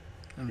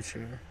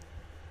sure.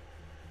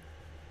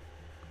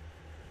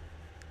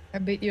 I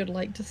bet you'd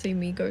like to see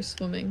me go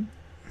swimming.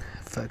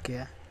 Fuck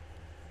yeah.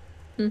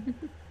 I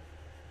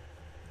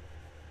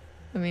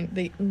mean,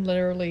 the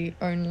literally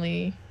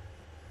only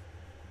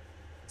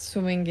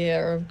swimming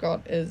gear I've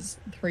got is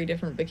 3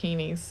 different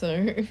bikinis,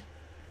 so...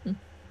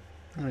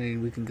 I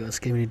mean, we can go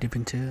skimming and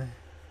dipping too.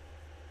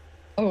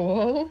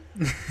 Oh,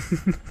 well.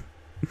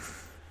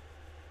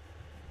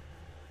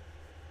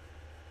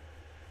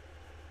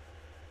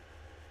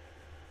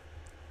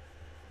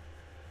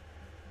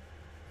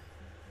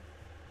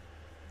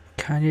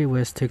 Kanye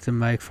West took the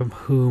mic from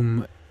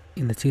whom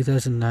in the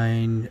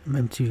 2009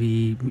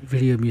 MTV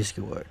Video Music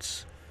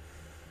Awards?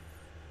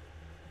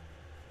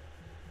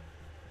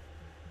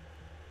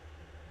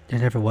 I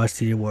never watched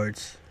the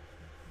awards.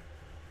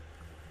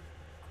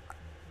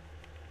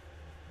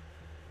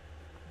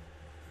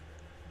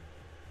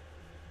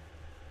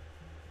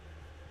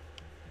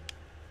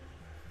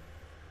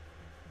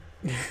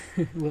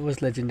 What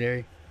was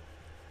legendary?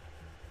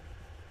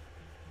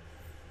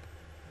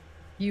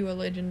 You are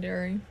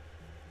legendary.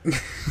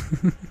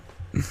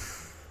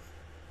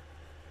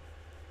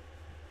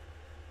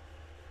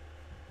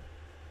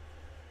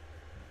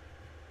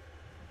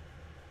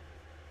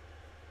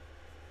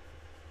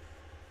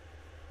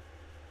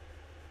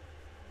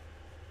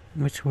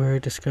 Which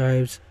word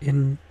describes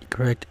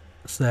incorrect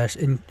 /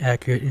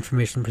 inaccurate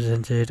information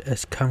presented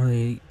as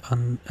commonly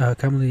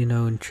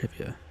known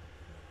trivia?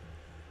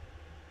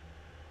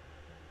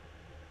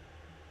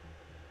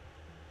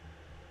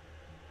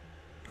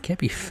 It can't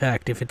be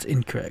fact if it's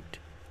incorrect.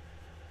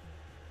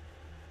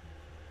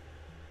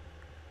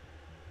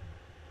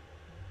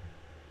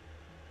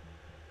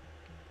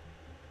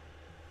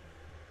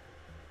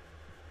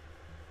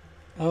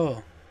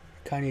 Oh,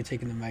 Kanye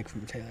taking the mic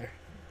from Taylor.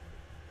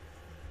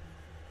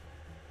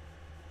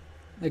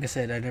 Like I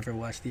said, I never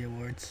watched the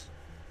awards.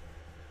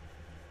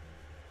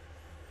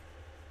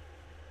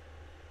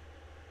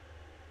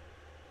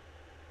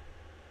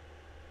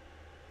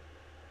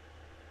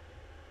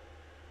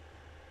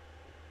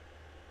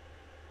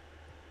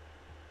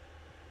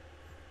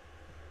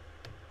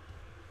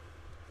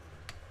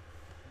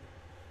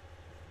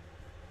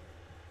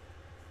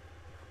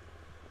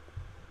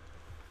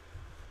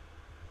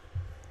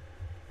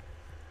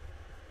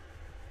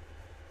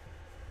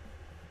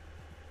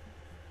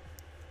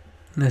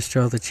 Let's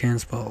draw the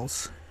chance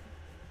balls.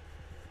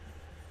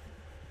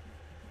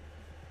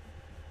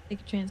 Take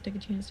a chance, take a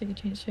chance, take a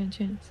chance,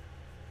 chance.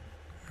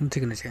 I'm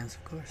taking a chance,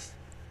 of course.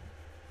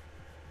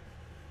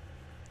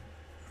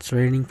 It's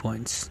raining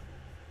points.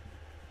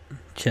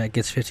 Chat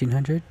gets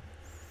 1,500.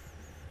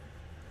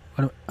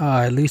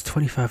 At least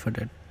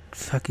 2,500.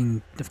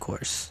 Fucking, of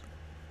course.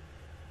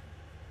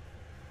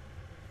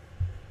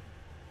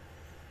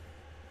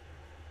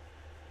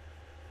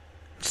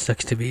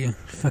 Sucks to be you.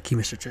 Fuck you,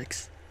 Mr.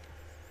 Tricks.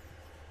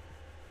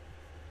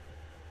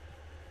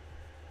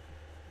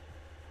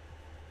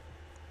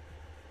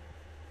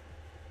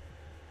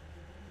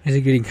 Is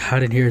it getting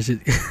hot in here? Is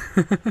it?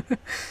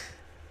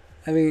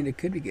 I mean, it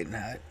could be getting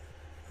hot.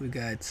 We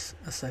got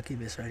a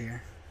succubus right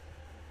here.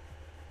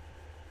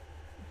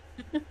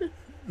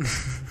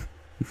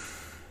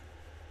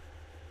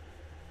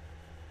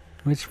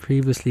 Which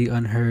previously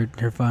unheard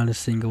Nirvana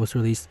single was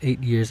released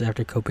 8 years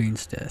after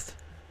Cobain's death?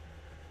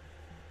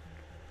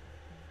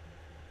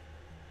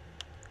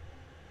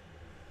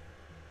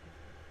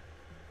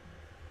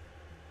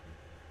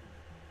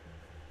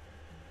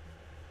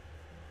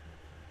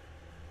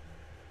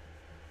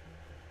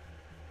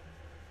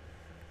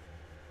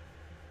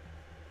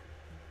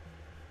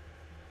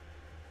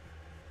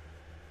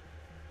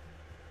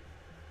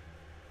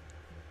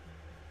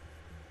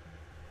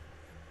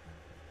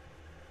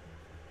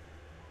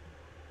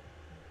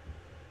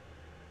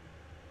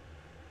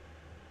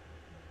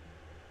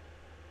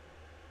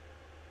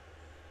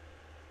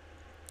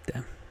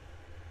 Damn.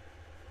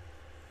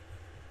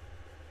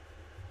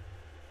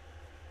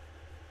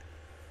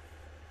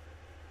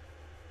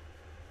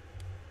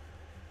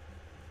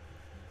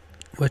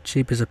 What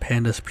shape is a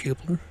panda's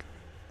pupil?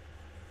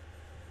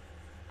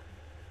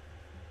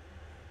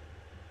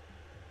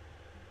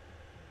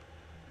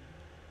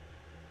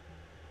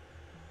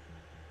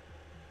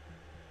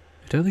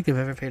 I don't think I've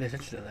ever paid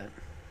attention to that.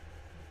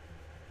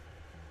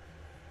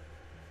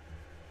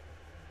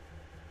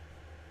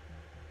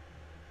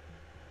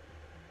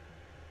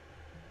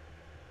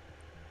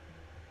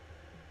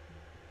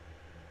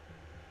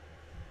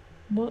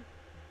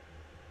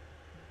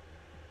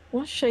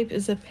 What shape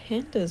is a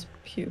panda's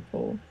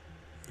pupil?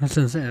 That's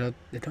what I'm saying.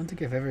 I don't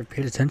think I've ever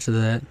paid attention to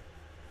that.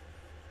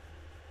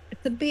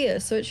 It's a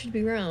beer, so it should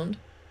be round.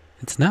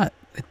 It's not.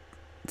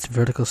 It's a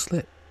vertical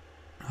slit.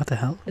 What the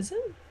hell? Is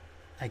it?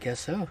 I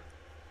guess so.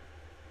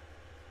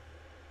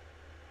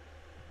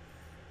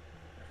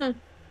 Huh.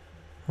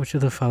 Which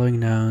of the following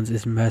nouns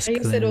is I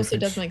masculine? guess it also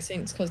French? does make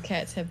sense because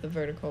cats have the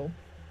vertical.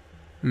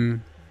 I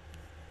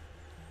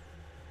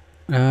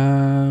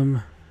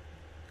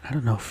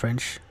don't know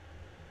French.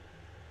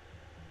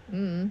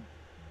 Mm.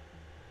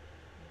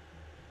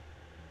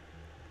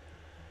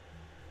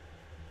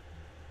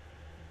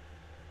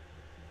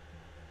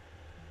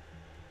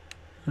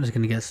 I'm just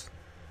gonna guess.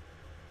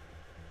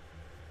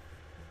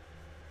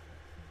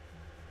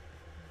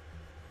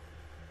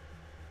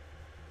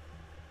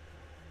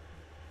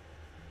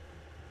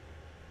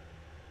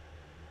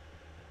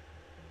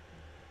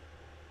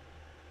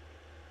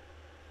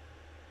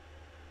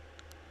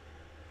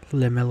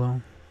 Le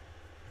melon.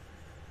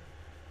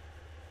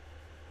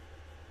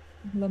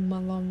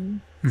 Lamalum.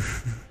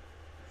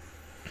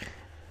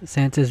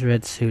 Santa's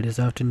red suit is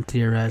often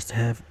theorized to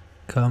have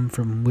come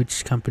from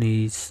which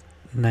company's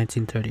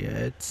 1930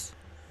 ads?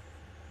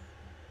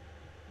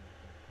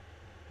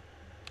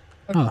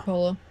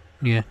 Coca-Cola.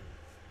 Yeah.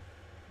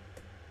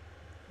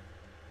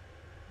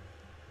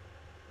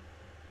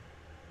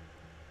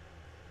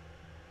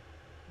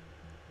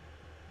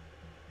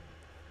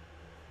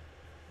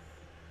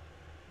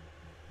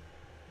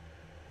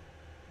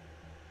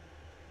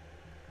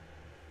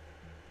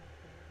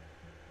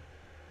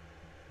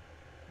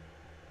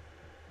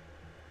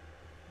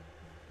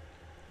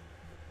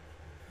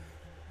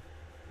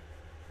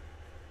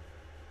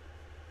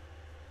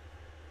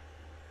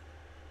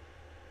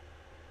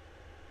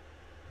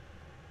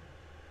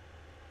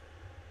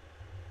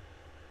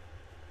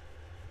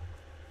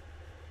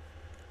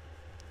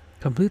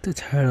 Complete the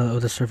title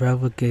of the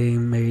survival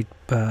game made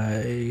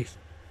by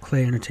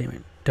Clay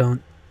Entertainment.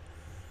 Don't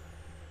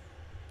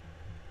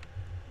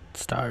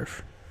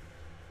starve.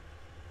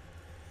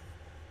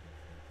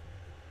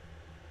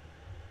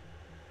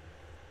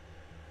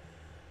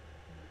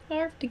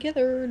 Starve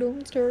together,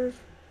 don't starve.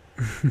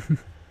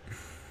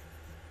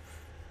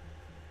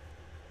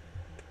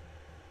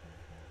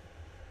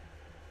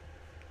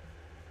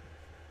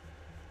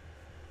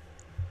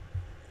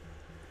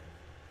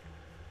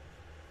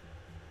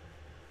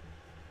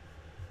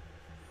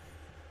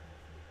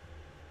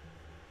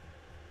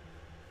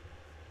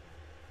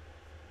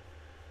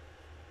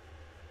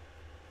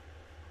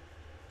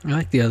 I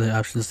like the other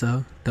options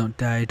though. Don't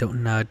die,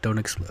 don't nod, don't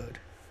explode.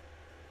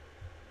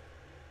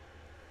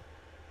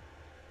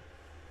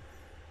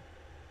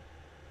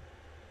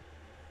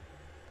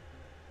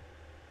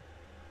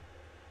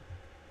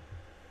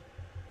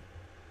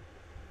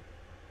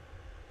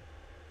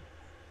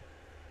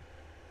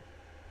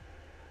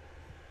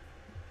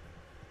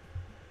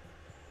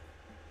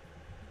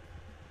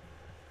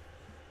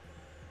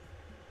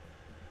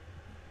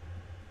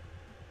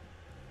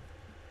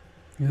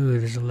 Ooh,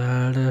 there's a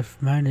lot of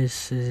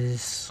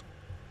minuses.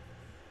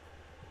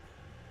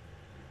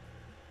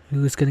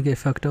 Who's gonna get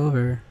fucked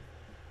over?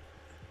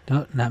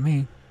 No, not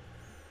me.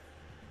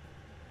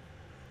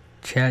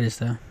 Chad is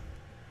though.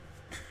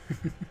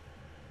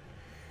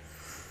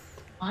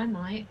 I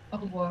might. Oh,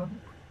 whoa.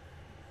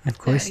 Of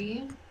course.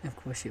 Daddy. Of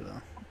course you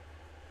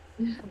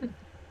will.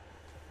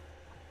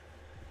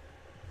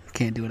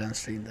 Can't do it on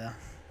stream though.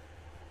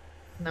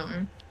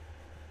 No.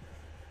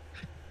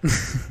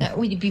 That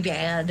would be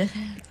bad.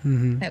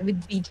 Mm-hmm. That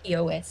would be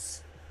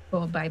TOS.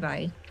 Oh,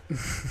 bye-bye.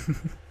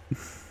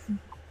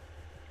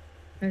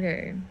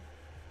 Okay.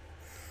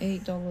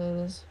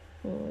 $8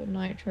 for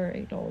Nitro,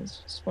 $8 for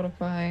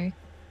Spotify,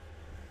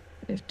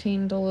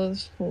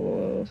 $15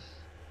 for...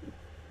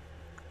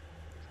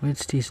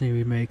 Which Disney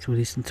remakes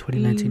released in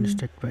 2019 was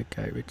directed by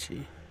Guy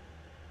Ritchie?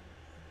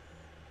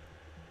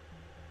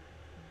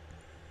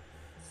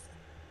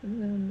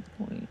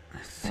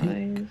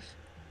 7.5.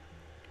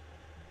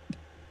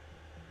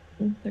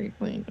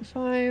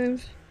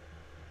 3.5.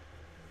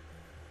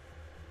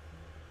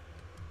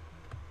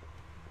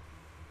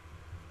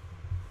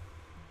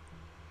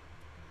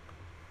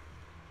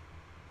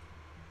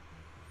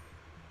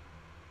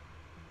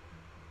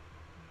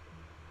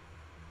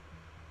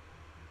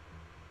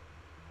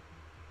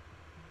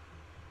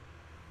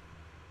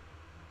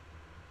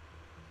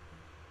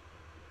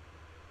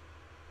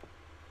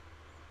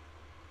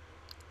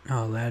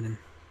 Oh, Aladdin.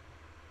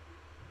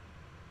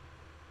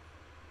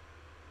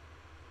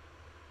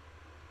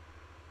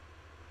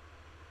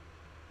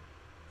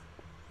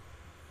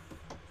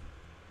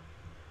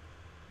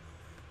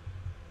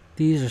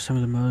 These are some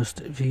of the most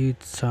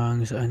viewed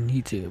songs on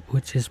YouTube,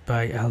 which is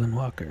by Alan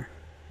Walker.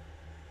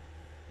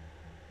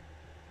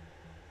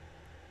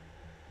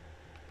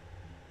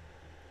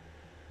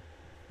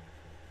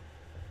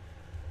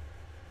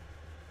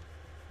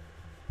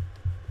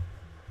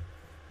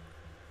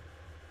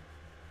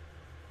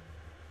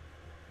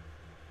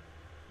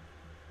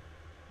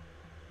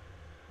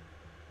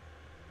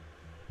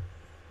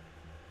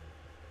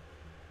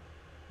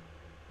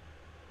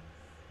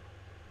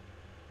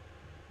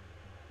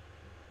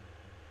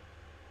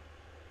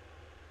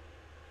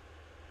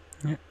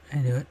 Yep, I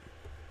knew it.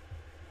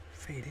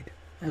 Faded.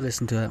 I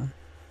listened to that one.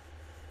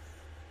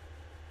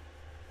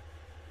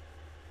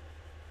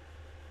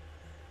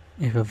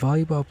 If a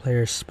volleyball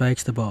player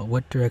spikes the ball,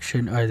 what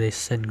direction are they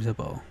sending the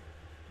ball?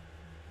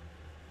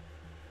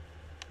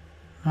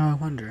 Oh, I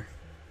wonder.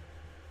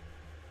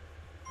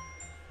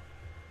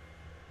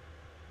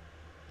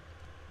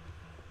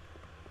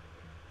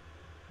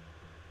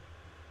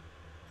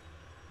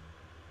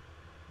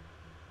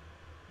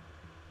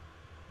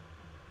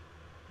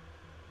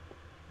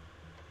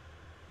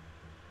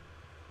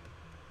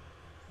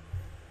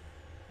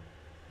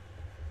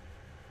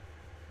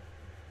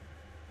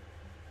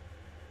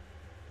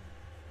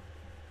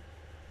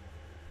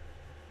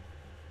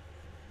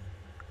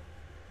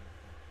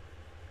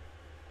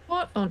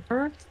 What on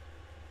earth?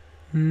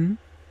 Hmm?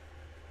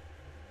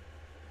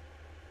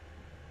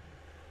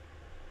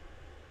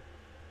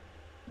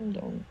 Hold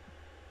on.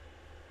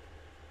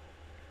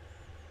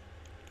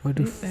 What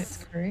do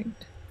That's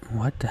correct.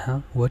 what the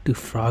hell? What do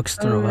frogs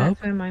throw up?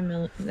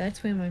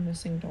 That's where my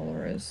missing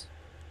dollar is.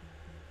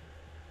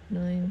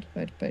 9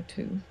 divided by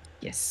 2.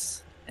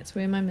 Yes. That's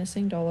where my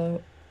missing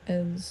dollar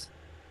is.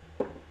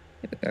 Here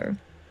we go.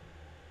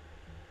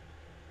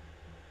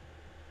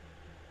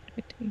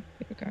 20. Here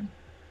we go.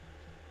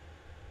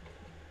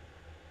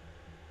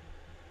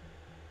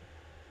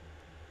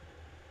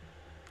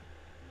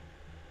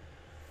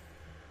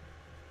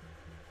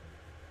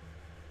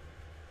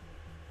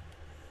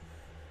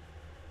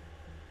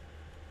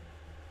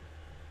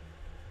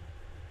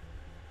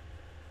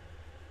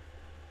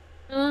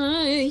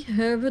 I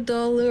have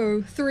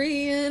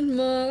 $1.03 in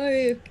my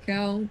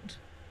account.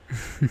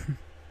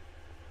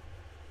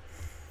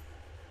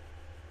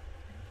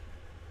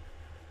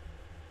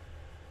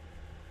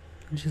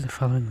 Which of the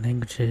following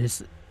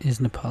languages is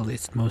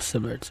Nepalese most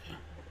similar to?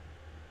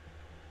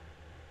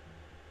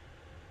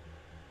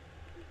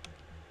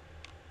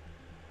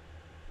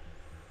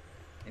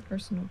 My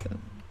personal bill.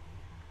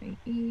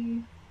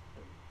 IE.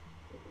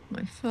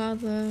 My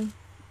father.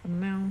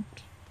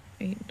 Amount.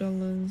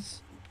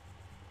 $8.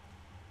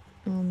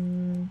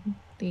 On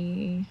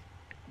the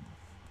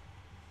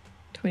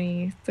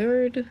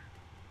 23rd.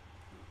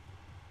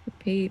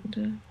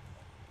 Paid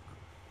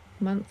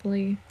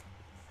monthly.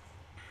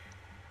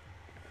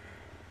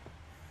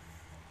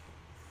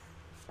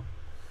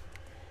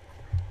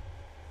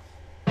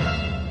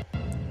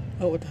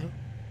 Oh, what the hell?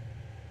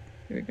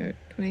 Here we go.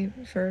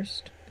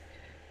 21st.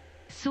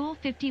 Soul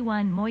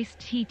 51 Moist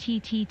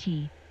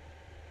TTTT.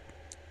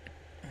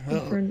 Well,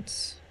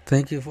 Difference.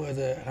 thank you for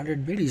the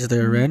 100 biddies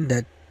there, Ren.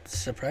 That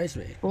surprised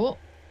me. Oh.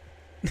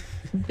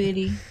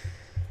 Biddy.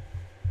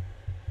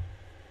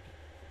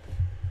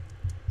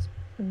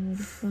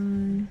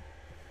 45.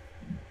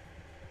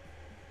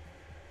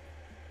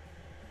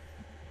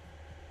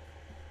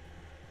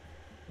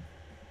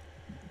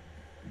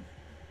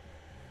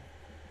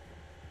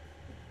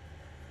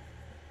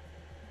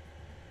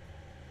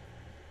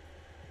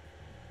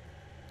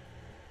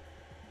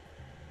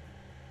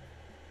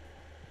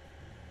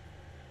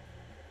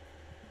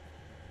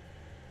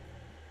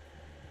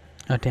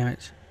 Oh, damn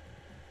it.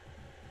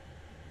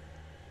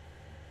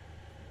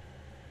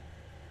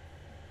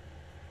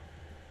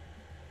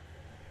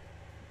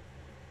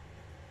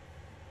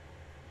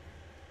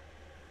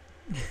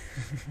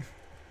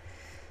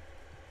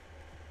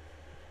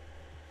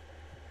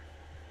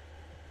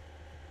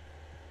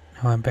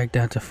 Oh, I'm back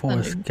down to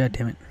 4th. God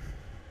damn it.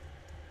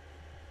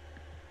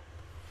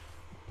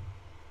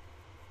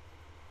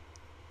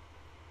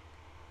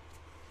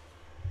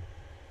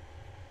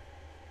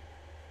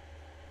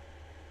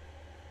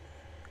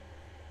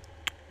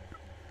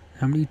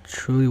 How many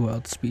truly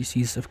wild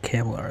species of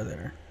camel are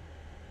there?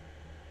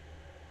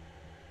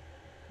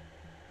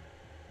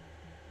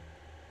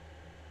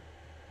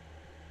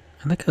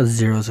 I like how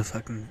 0 is a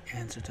fucking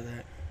answer to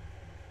that.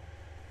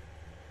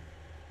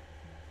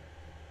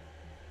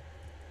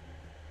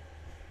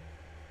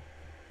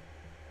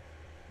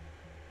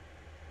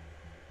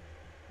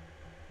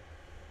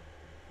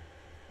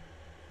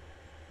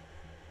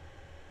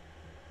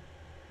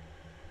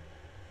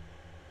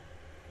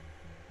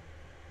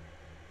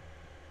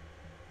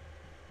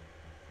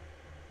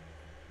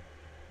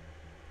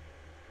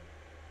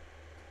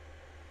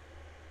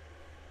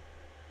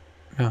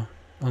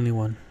 Only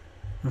one,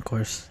 of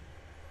course.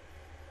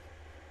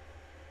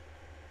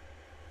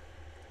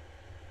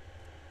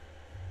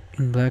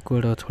 In Black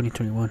Widow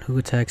 2021, who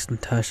attacks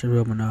Natasha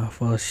Romanoff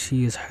while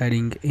she is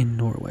hiding in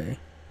Norway?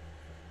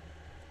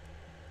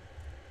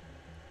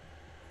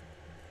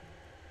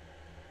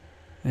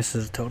 This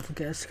is a total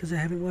guess because I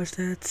haven't watched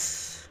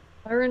that.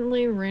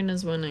 Currently, Rin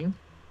is winning.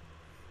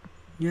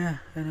 Yeah,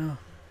 I know.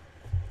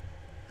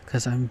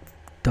 Because I'm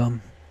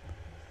dumb.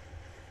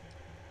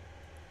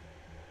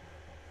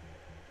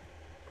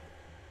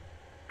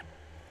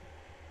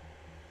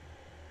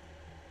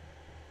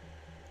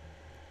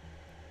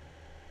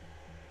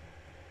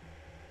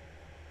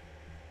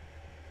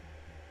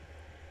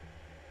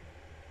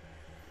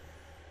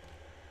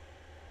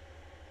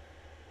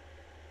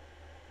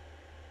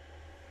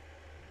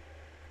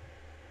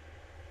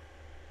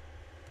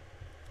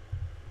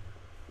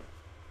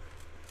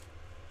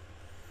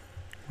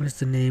 What is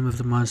the name of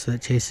the monster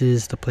that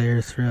chases the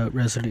player throughout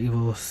Resident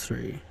Evil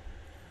 3?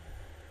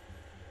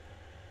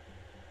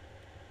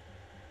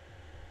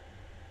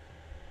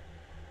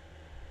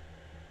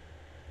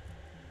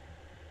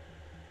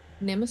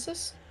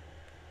 Nemesis?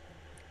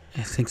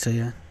 I think so,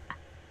 yeah.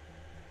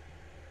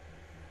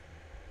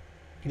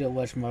 You don't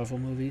watch Marvel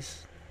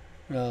movies?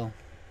 Well,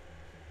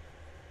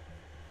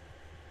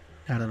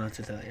 I don't know what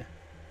to tell you.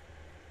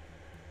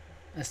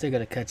 I still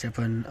gotta catch up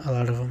on a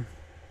lot of them.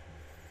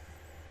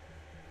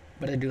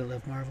 But I do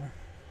love Marvel.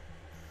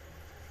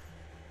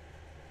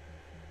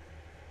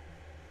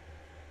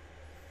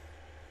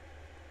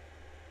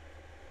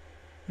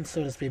 And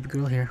so does baby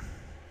girl here.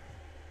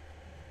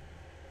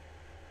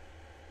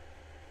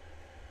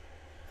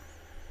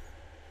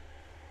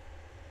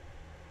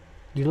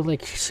 You don't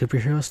like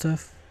superhero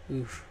stuff?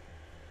 Oof.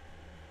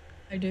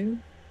 I do.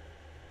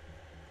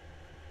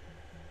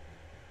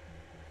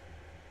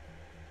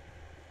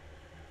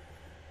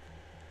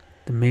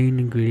 The main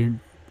ingredient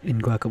in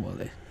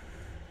guacamole.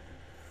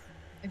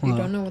 If you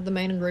don't know what the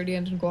main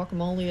ingredient in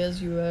guacamole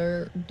is, you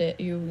are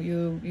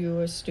you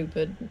are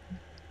stupid.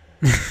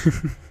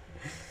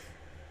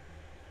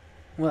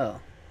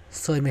 Well,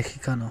 soy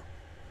mexicano.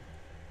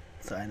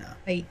 So I know.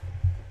 Hey.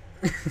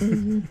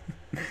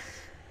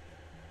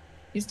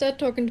 You start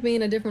talking to me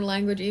in a different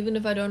language, even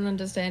if I don't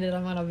understand it,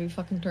 I'm gonna be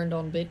fucking turned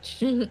on,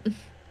 bitch.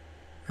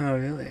 Oh,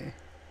 really?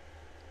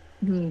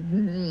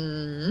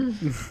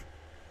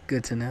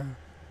 Good to know.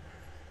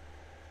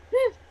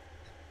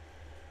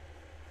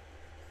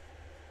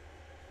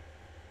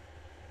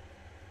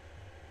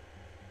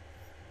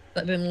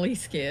 Suddenly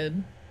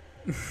scared.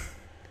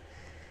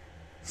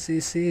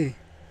 Sí,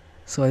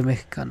 soy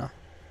mexicano.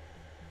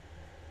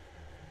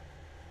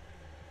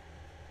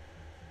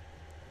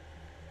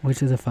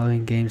 Which of the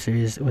following game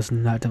series was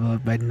not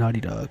developed by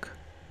Naughty Dog?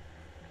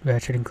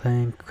 Ratchet and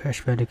Clank,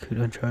 Crash Bandicoot,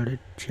 Uncharted,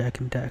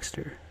 Jak and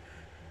Daxter.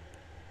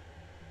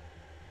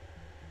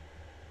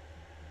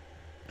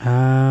 I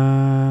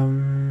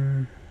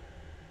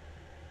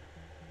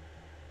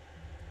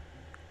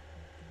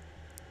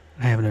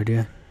have no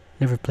idea.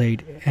 Never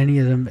played any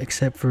of them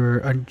except for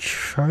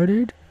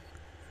Uncharted,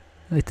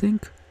 I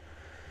think.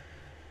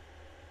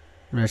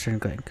 Ratchet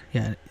and Clank.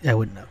 Yeah, I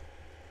wouldn't know.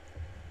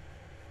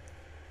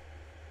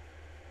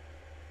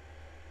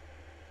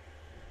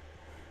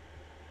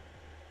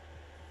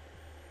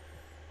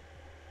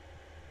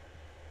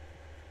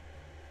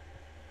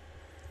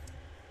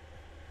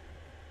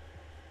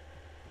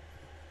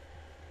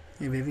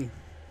 Hey, baby.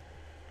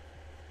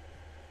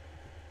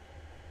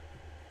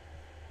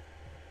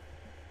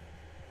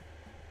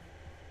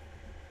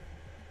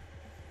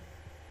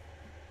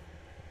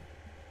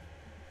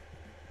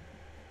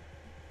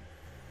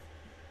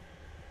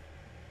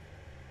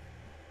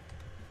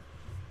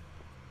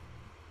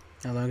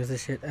 How long is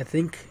this shit? I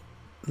think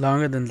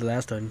longer than the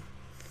last one.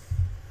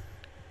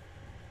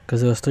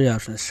 Because there was 3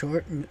 options.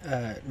 Short,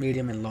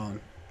 medium, and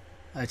long.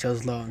 I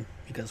chose long,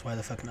 because why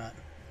the fuck not?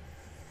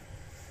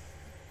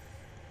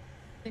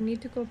 I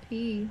need to go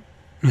pee.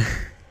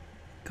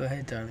 Go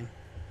ahead, darling.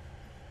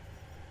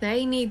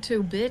 They need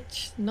to,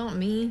 bitch, not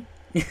me.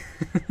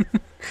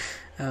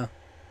 Oh.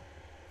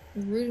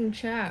 Read in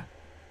chat.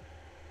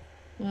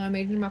 Well, I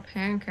made my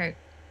pancake.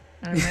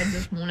 I made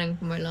this morning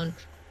for my lunch.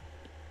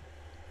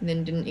 And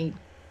then didn't eat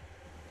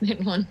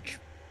at lunch.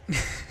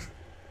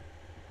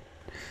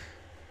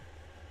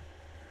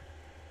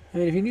 I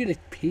mean, if you need to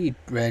pee,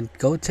 Ren,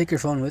 go take your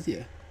phone with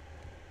you.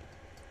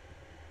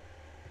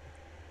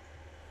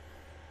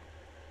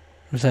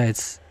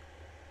 Besides,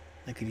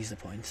 I could use the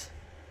points.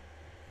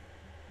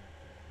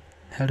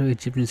 How do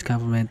Egyptians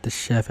compliment the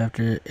chef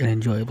after an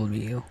enjoyable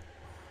meal?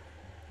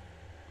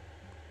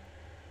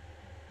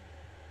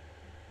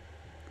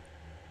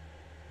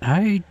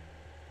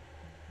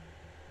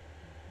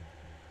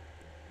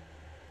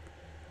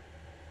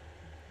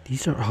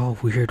 These are all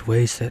weird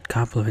ways that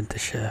compliment the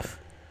chef.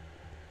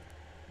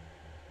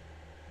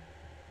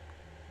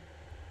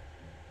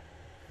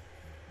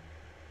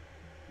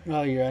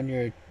 Oh, you're on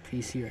your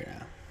PC right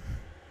now.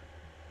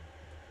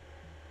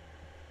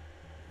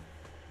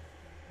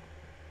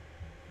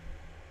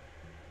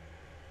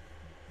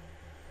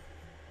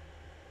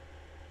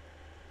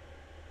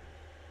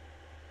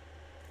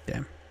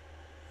 Damn.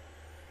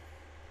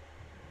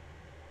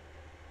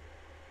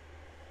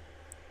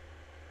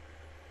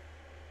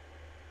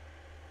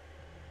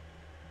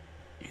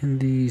 In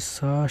the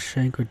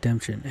Shawshank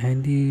Redemption,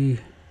 Andy,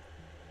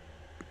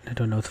 I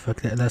don't know what the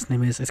fuck that last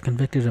name is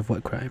convicted of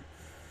what crime?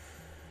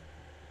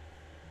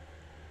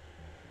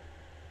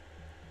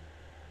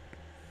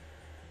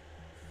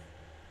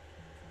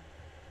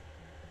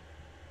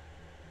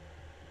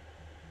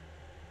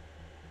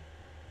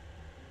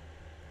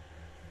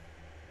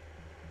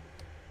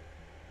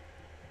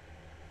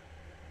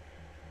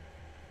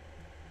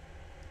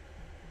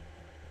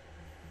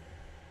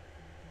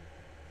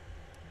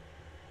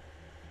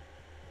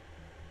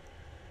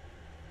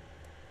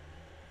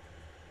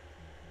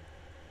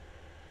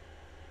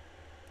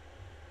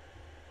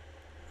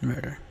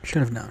 Murder. Should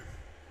have known.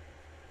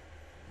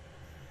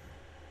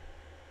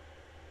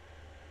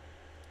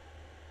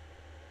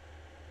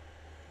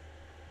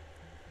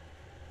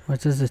 What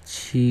does the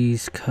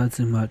cheese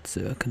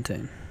Kazumatsu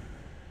contain?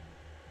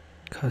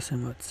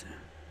 Kazumatsu.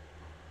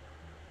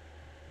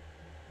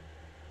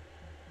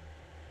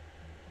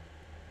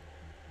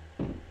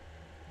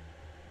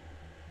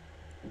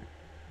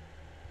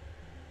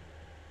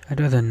 I'd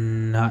rather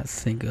not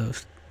think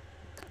of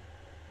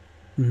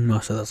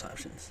most of those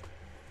options.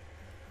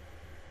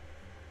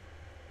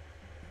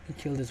 He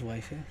killed his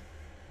wife, yeah?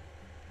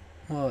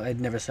 Well, I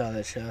never saw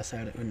that show, so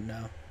I wouldn't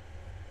know.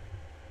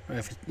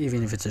 Or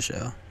even if it's a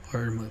show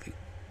or a movie.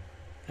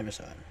 Never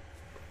saw it.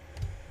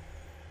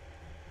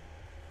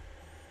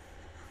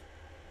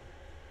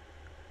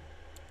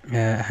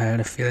 Yeah, I had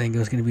a feeling it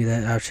was going to be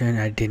that option.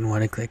 I didn't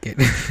want to click it.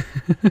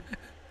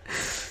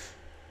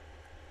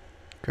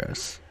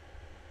 Gross.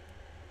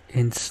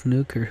 In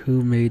snooker,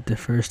 who made the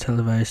first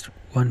televised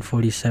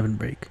 147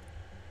 break?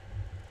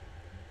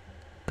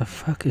 The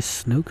fuck is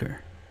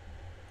snooker?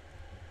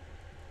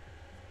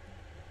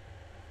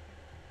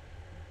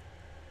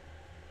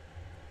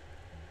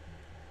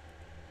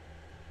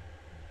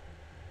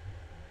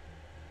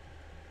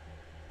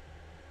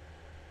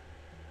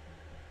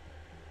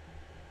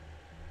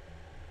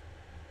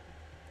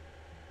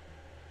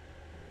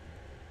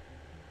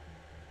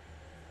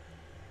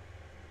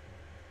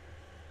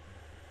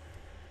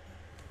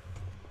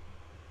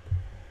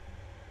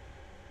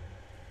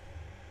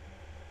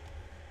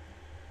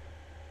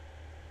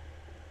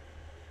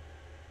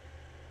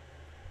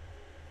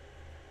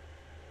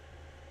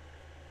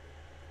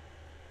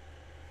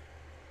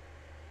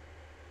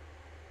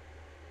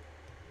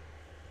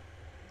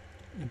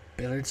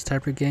 Billiards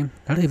type of game?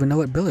 I don't even know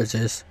what billiards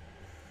is.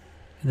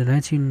 In the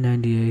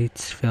 1998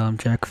 film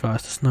Jack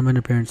Frost, the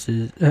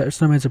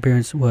Snowman's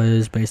appearance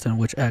was based on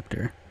which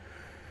actor?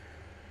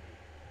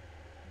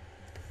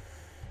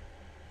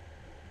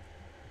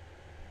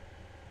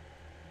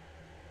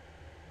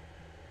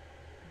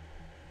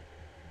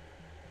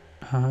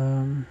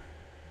 Um...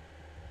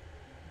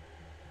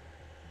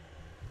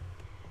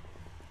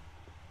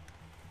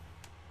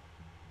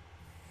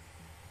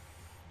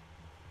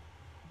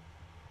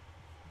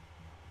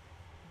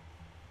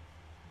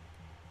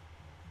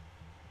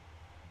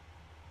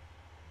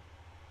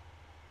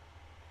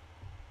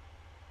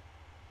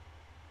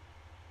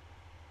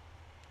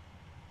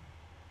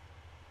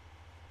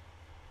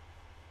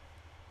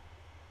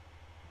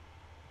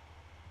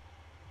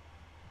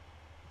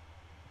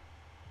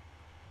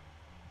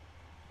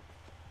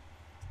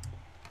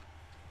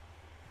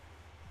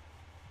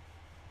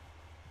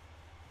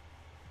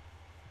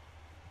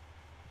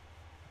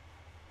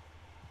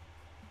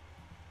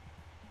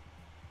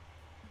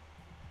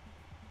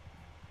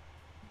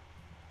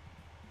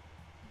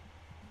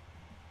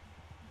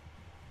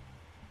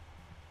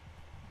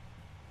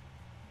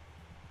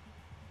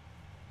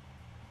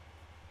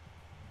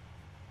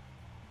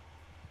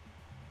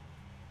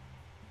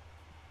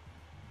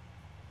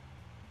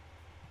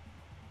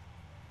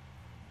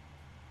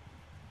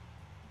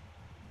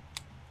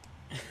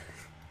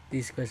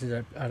 These questions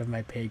are out of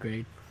my pay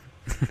grade.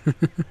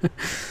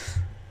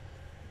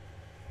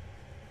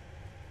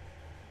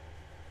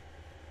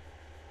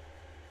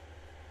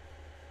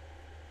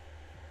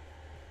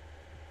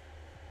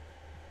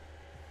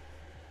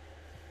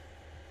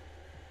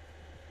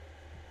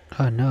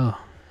 Oh no.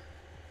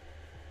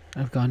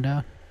 I've gone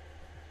down.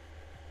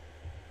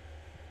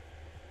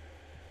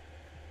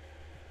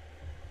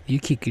 You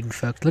keep getting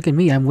fucked. Look at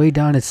me, I'm way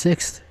down at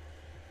 6th.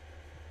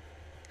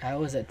 I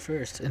was at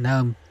 1st, and now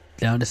I'm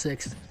down to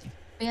 6th.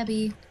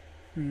 Baby.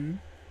 Hmm.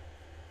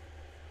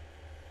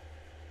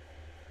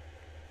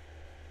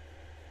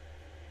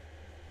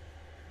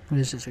 What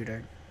is it,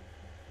 sweetheart?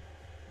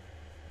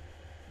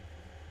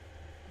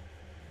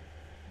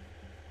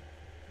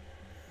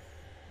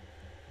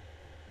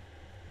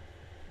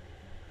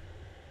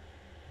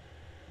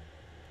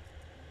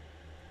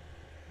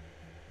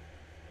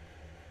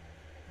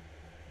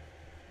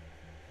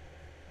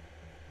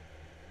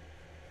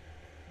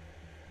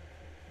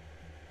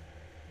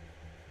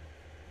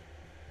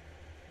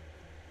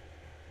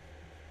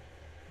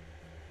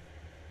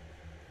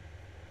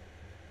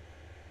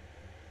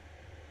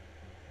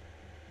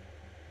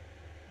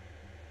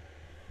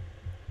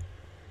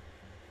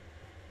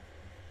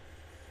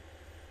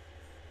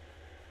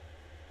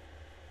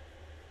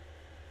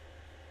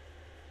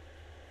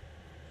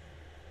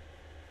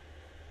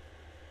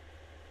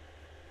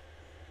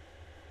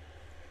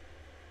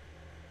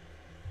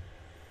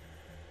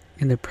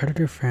 In the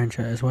Predator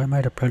franchise, why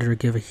might a predator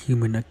give a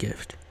human a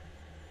gift?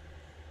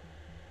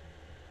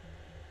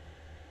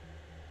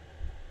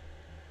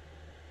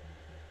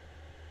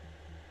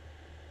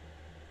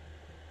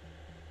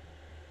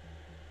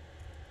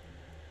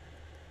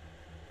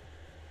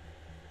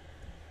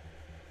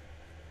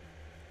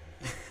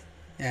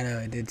 I know,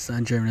 it did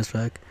sound German as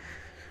fuck.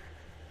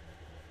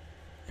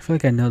 I feel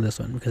like I know this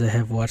one because I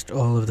have watched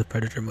all of the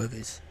Predator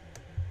movies.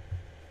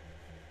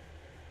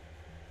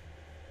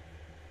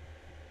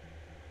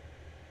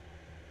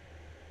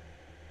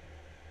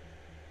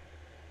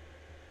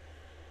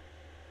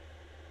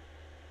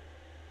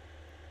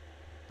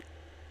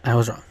 I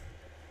was wrong.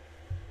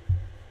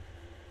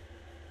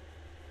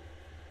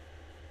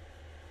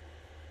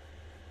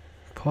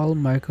 Paul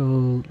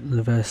Michael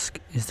Levesque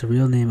is the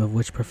real name of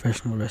which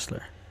professional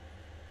wrestler?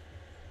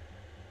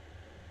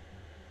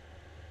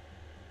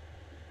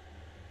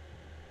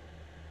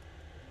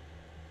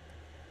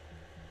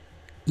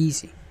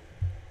 Easy.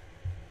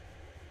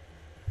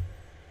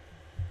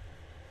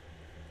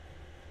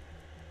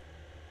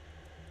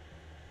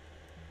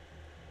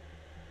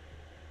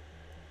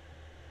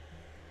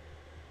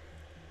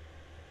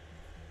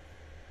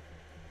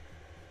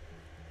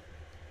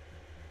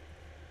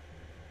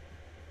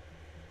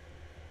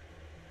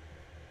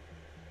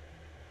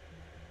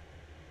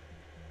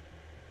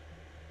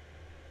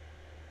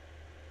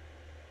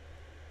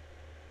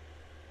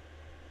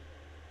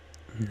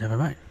 Never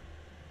mind.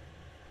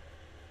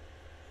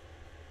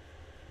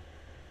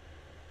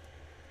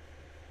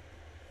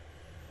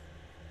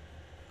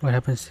 What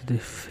happens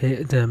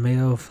to the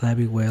male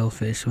flabby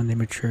whalefish when they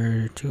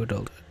mature to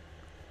adulthood?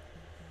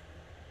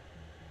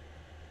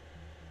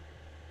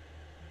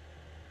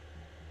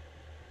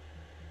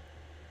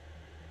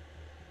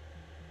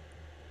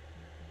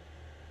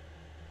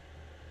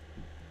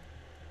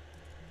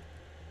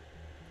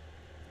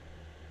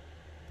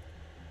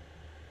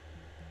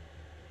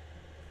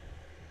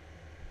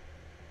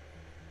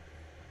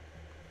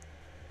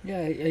 Yeah,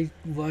 I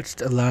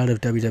watched a lot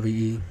of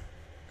WWE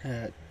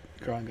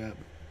growing up.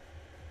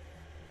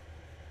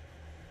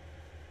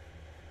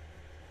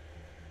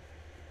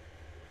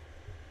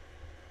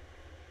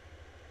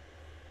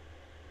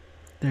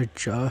 Their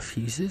jaw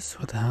fuses?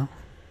 What the hell?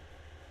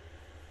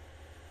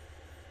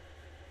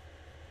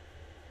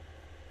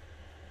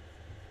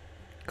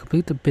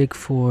 Complete the big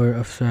four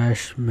of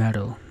thrash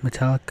metal: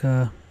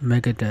 Metallica,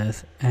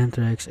 Megadeth,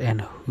 Anthrax,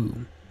 and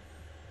Who.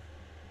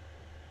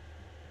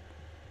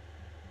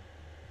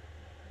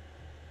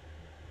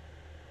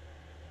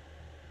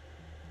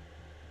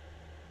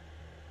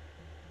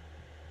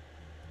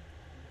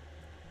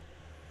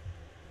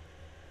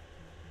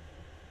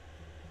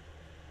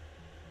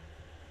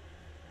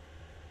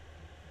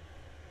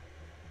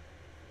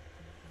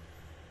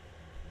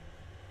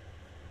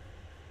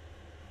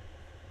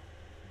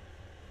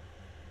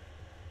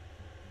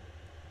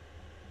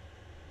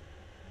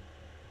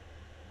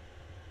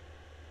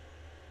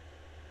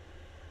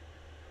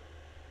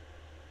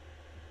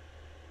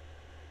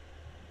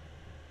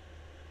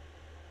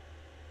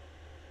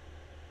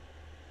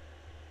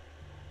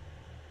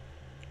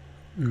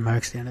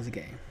 Marks the end of the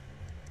game.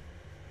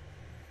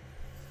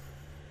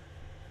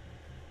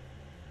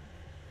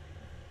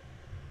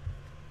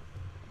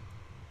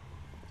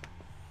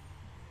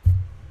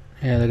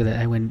 Yeah, look at that.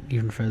 I went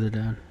even further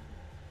down.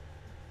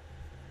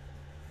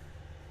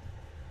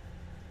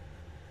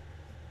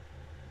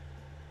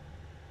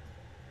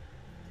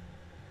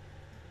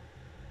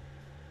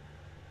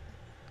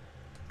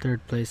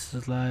 Third place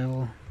is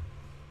Lyle.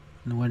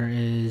 And the winner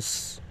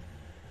is...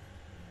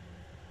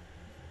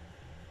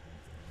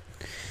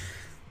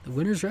 The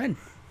winner's red.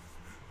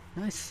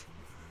 Nice.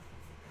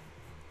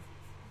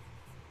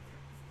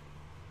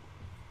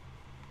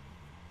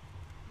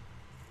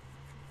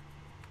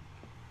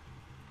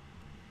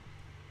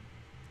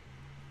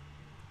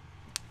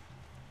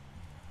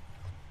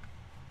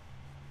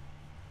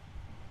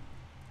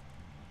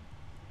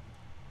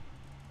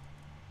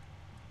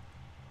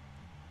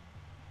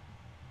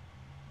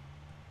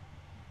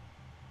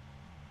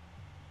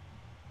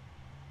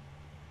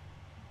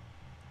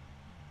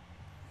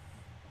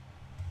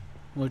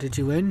 What did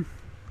you win?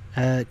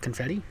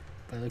 Confetti,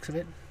 by the looks of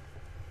it.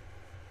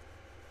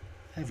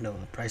 I have no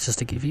prizes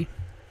to give you.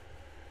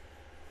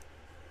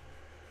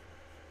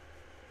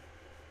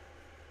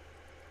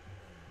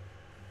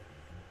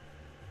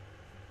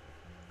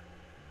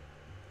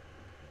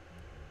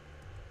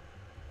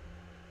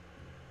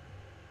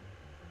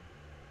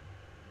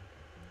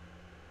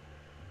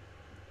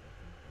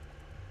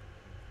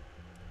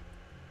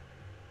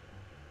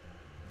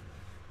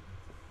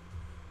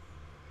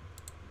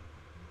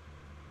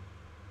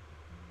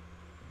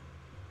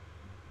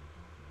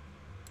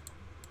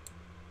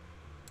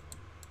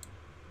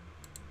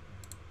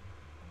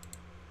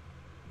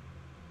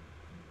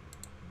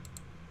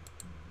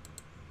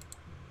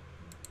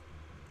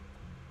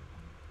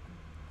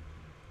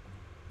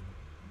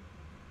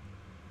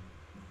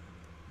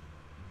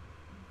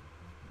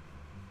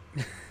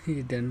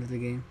 You're done with the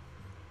game.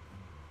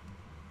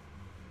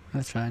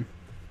 That's fine.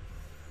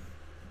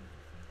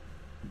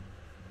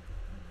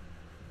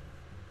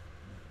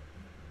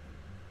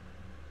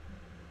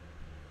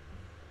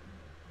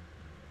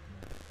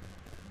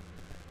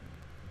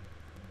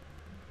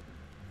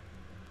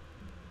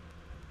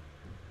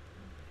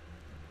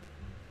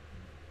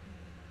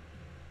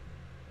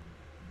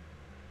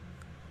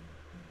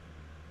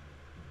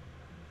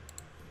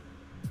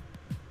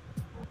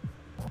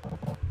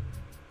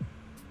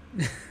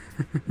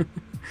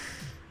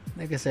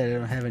 Like I said, I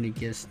don't have any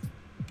gifts,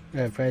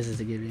 prizes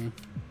to give you.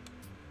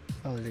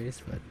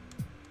 Apologies, but.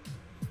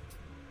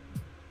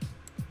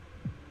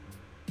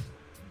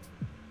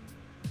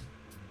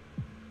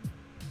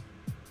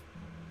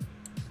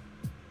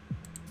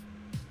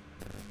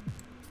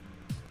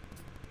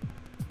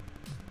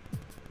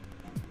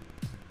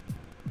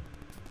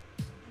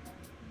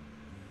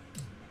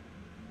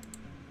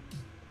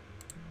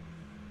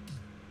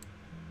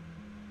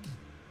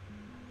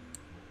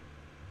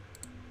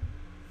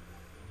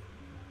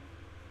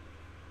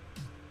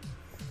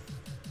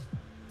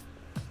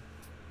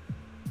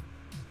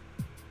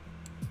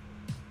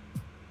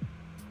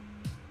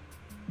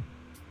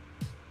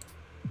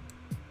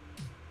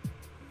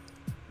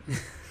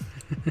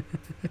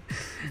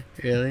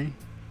 Really?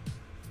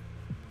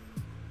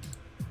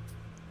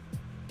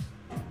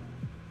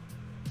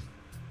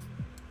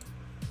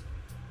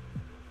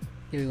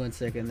 Give me 1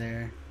 second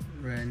there,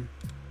 Ren.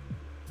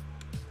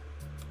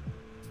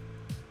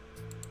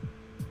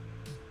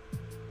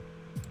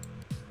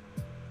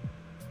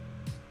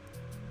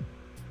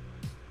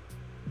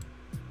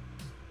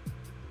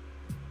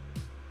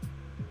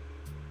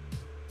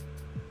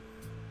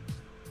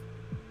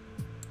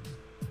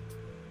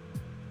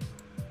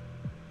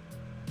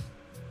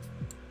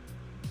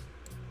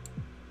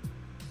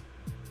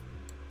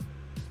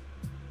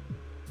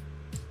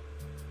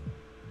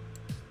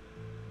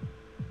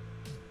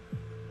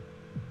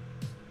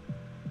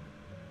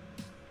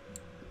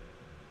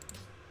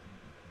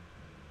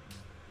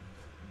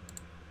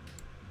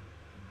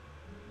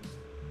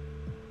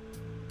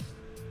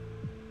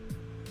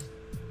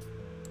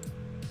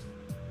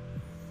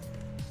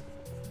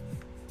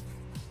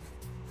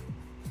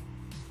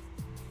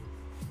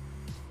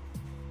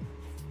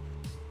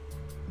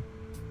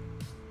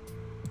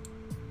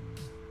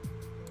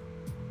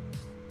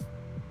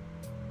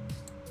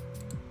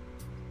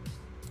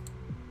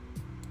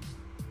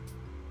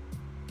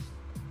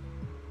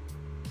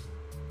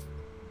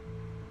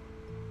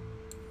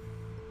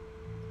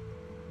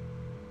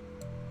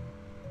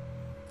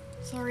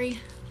 Sorry.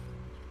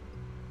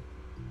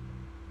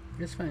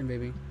 It's fine,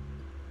 baby.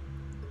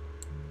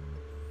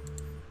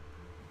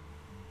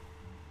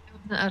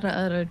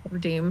 Ada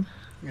redeem.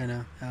 I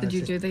know. Did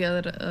you do the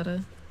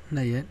Ada?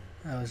 Not yet.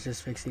 I was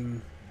just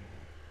fixing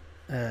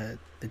the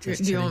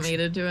just Do you want me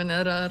to do an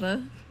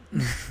Ada?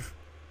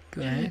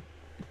 Go ahead.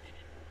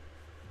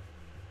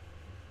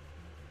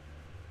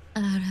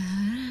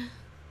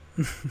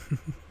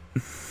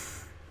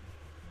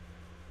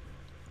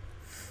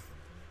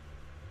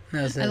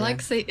 No, I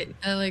like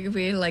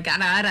being like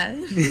Ada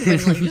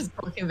when like just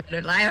talking about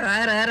it like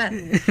Ada.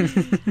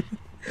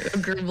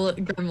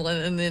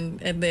 Gremlin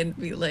and then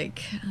be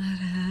like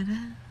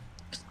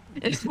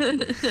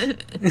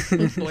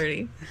it's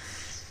flirty.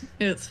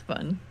 It's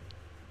fun.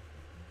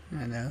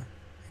 I know.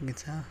 I can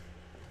tell.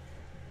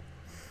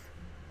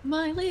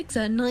 My legs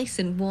are nice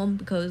and warm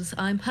because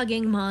I'm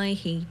hugging my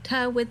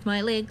heater with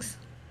my legs.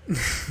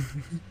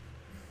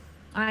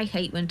 I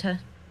hate winter,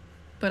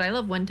 but I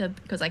love winter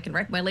because I can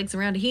wrap my legs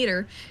around a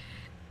heater.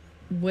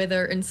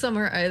 Whether in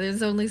summer,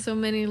 there's only so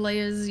many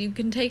layers you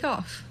can take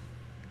off.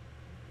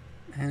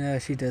 I know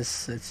she does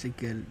such a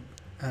good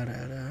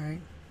alright.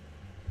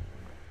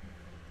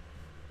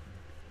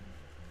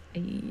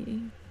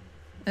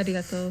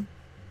 Arigato.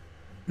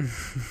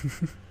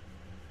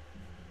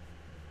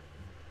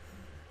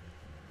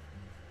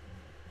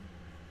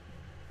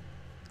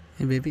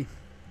 Hey, baby.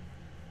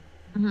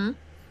 Mm-hmm.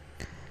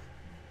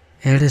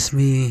 Eres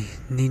mi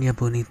niña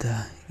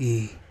bonita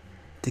y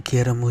te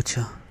quiero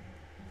mucho.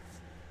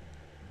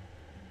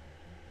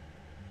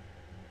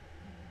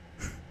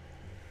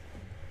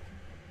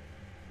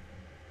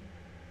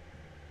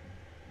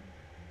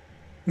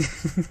 I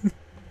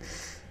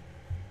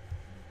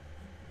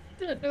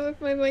don't know if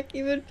my mic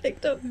even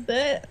picked up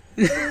that.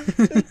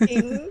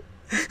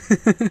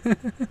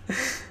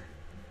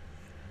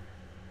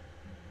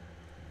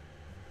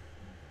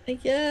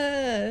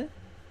 Yeah.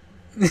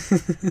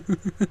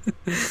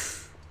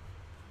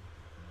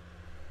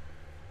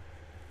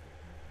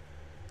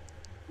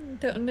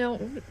 Don't know.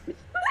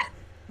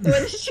 What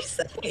did you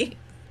say?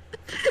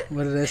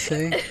 What did I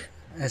say?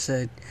 I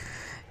said,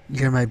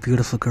 "You're my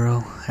beautiful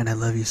girl, and I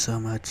love you so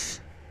much."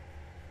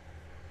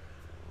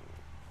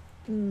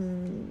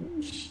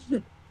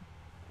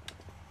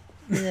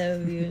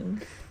 Love you.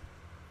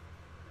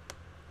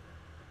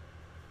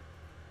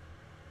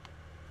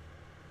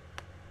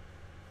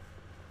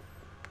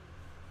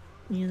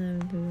 You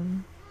love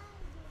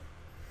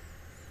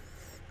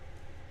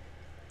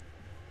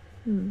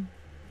you.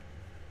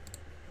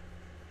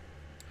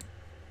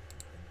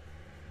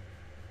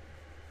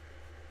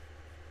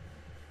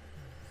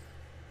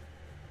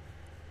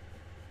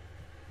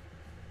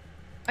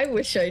 I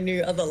wish I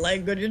knew other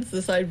languages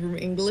aside from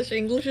English.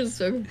 English is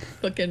so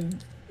fucking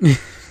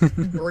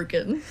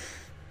broken.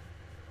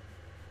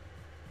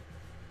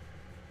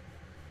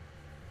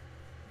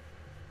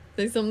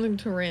 Say something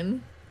to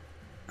Ren.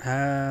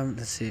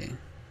 Let's see.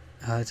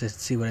 I'll just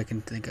see what I can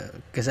think of,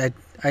 because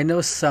I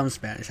know some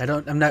Spanish.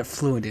 I'm not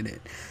fluent in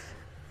it,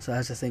 So I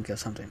have to think of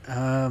something.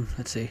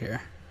 Let's see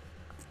here.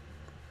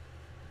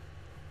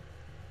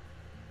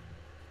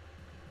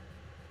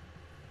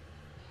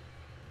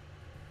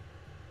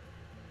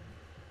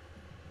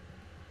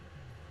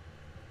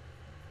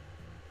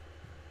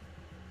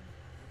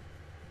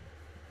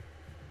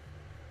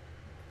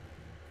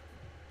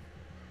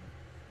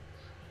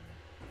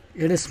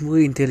 Eres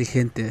muy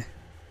inteligente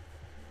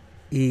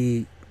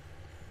y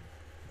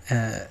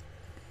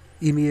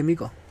mi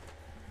amigo.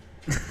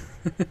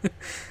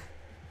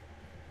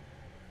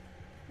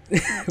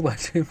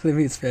 Watch him play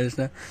me in Spanish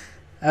now.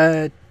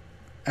 I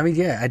mean,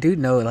 yeah, I do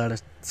know a lot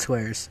of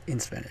swears in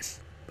Spanish,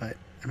 but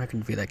I'm not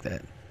going to be like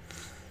that.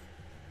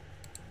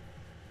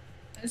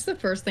 It's the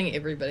first thing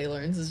everybody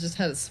learns is just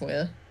how to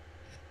swear.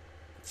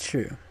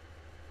 True.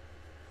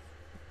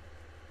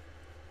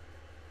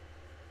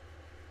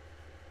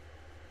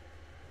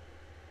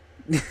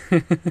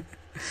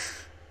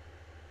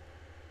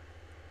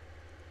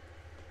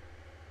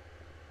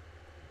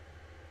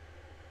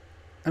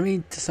 I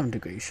mean, to some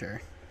degree,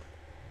 sure.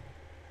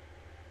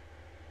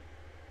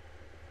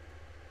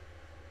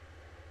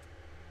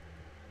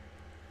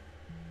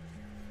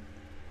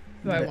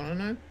 Do I want to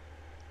know?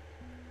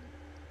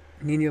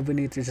 Niño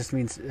bonito just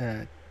means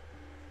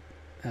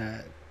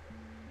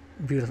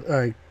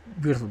beautiful,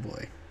 beautiful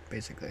boy,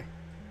 basically.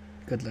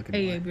 Good looking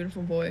Hey, boy.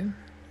 beautiful boy.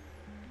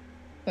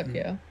 Fuck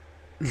yeah.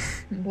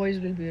 Boys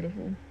be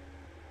beautiful.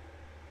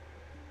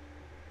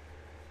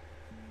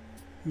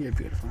 You're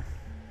beautiful.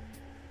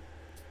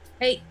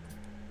 Hey.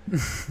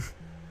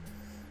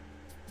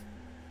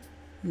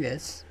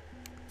 Yes.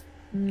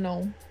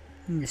 No.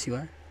 Yes, you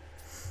are.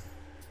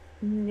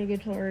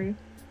 Negatory.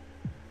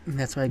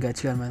 That's why I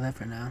got you on my lap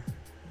right now.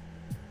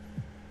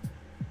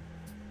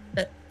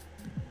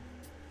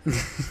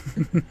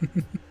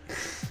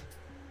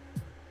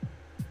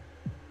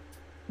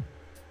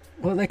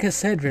 Well, like I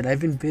said, Red, I've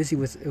been busy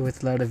with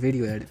a lot of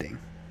video editing.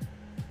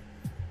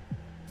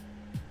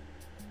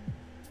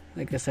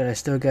 Like I said, I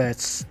still got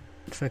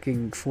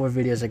fucking 4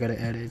 videos I gotta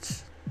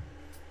edit.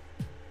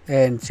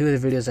 And 2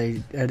 of the videos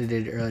I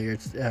edited earlier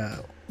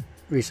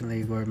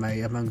recently were my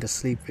Among the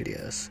Sleep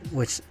videos,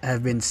 which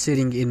have been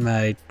sitting in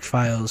my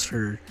files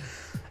for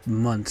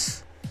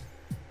months.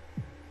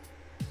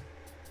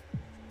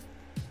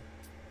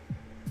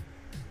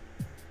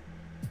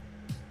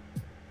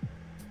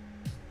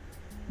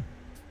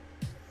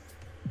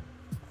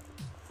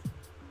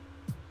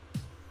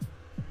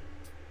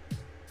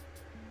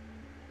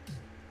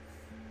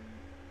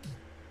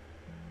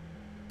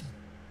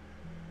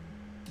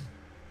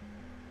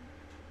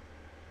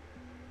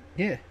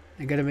 Yeah,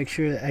 I gotta make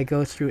sure that I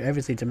go through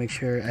everything to make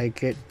sure I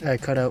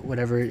cut out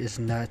whatever is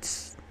not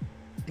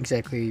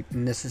exactly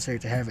necessary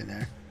to have in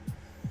there.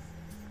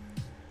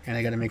 And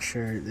I gotta make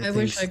sure that I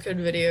wish I could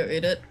video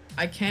edit.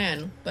 I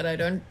can, but I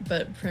don't.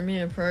 But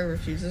Premiere Pro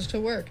refuses to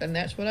work, and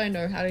that's what I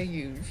know how to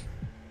use.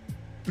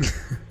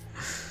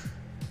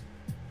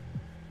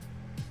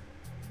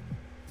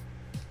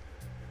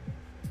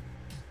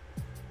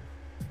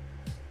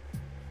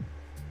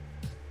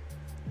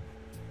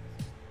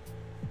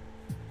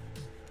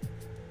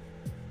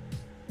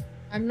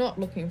 I'm not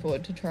looking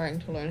forward to trying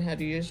to learn how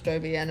to use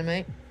Adobe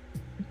Animate.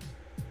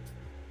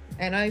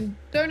 And I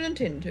don't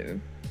intend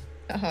to.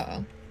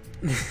 Haha.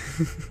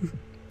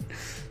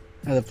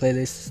 Are the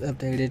playlists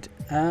updated?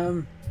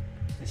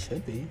 It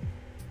should be.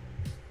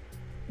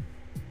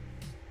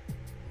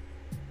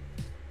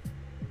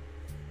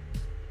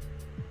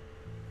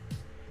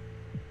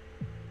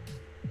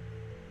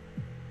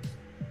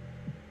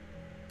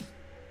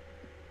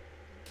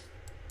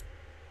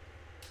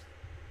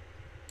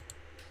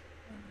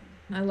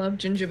 I love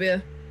ginger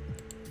beer.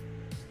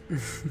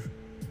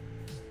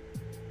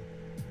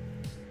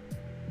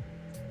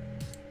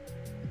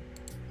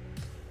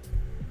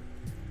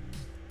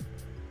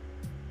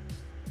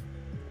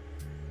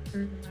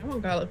 I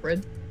want garlic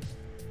bread.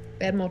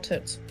 Add more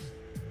tits.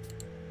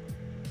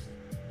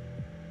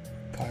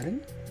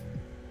 Pardon?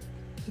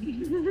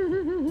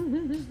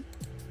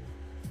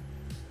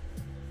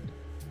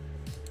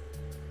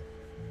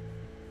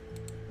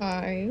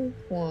 I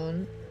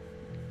want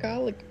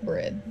garlic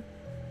bread.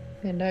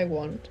 And I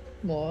want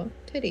more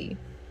titty.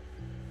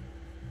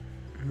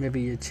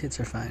 Maybe your tits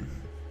are fine.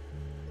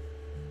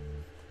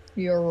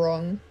 You're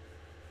wrong.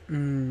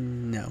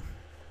 No.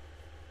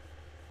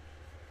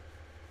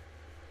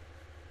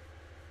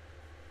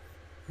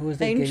 What was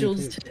that game you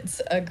Angel's played?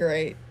 tits are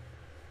great.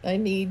 I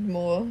need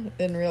more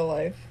in real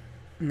life.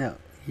 No,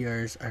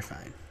 yours are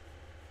fine.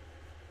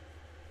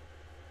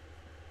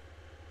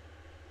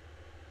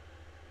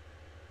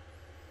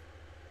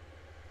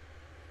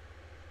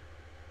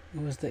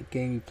 What was that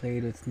game you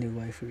played with new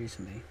wife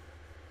recently?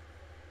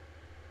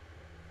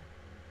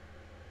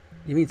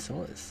 You mean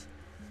Soulless?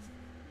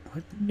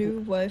 What?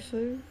 New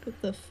waifu?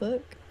 What the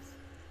fuck?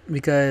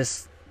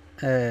 Because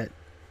I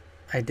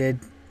did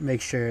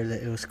make sure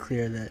that it was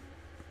clear that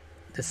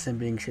the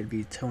simping should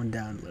be toned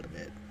down a little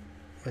bit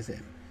with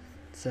him.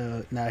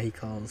 So now he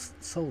calls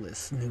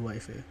Soulless new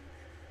waifu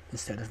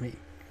instead of me.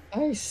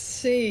 I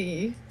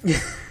see.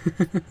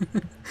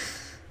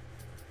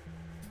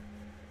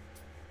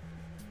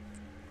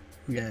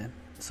 Yeah.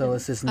 So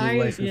it's this new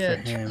life for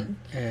him.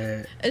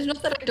 It's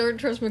not that I don't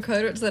trust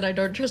Makoto, it's that I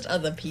don't trust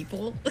other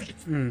people.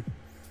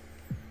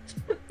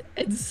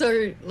 And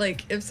so,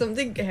 like, if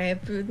something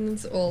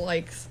happens, or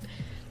like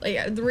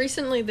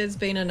recently there's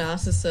been a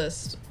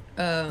narcissist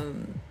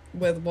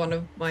with one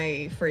of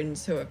my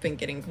friends who I've been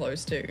getting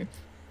close to,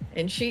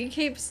 and she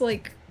keeps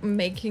like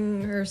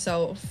making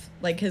herself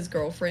like his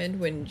girlfriend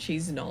when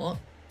she's not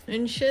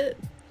and shit,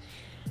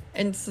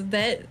 and so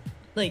that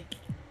like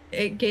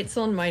it gets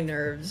on my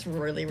nerves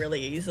really,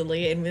 really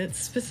easily, and it's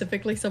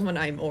specifically someone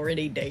I'm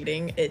already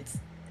dating.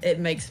 It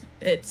makes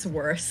it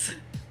worse.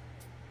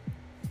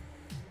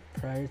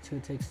 Prior to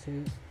It Takes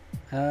Two,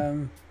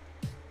 I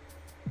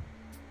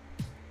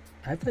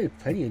played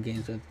plenty of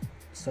games with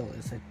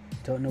Soulless. I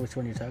don't know which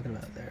one you're talking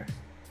about there.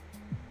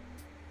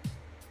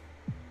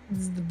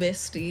 It's the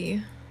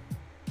bestie.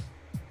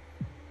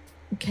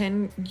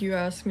 Can you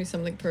ask me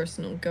something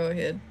personal? Go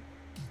ahead.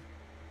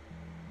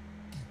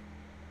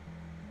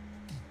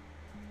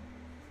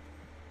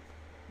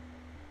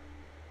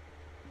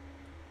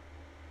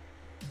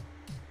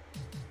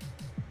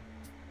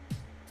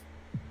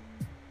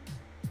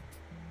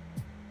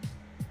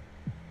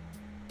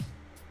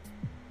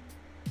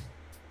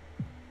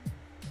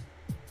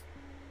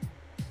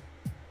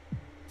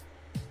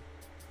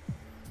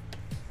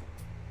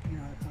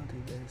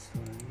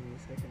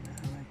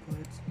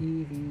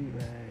 Evie,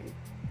 right?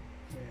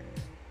 Yeah.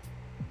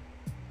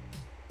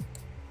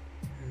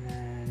 And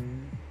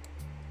then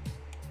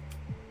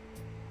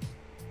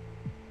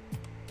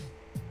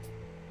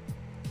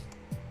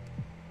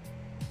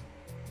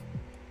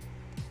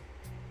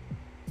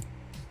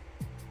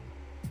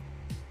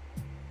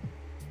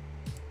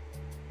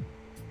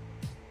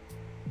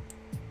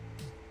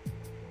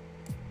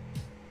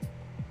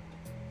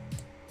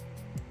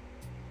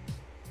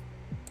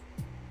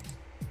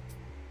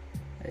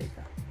there you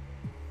go.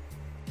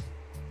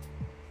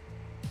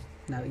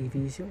 Now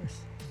Evie is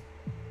yours.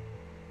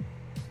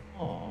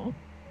 Aww.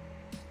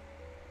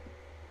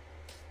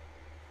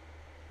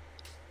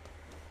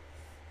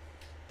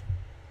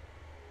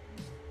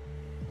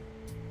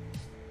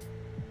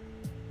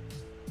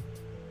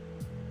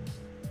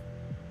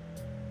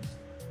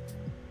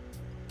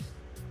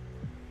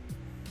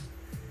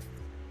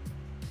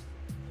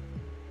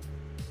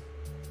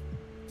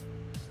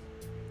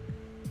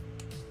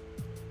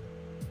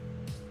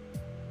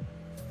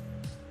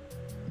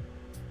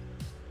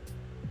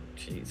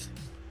 Jeez.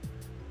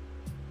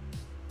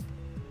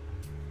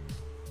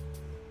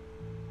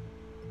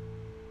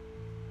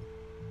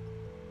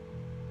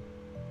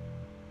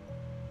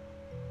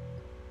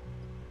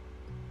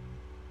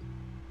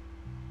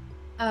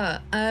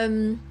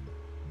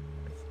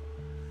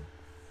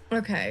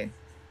 Okay.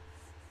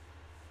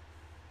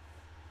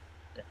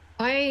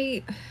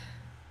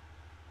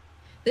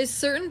 There's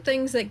certain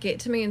things that get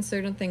to me and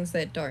certain things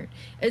that don't.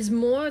 It's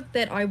more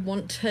that I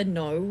want to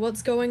know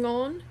what's going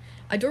on.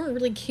 I don't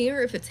really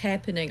care if it's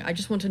happening. I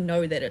just want to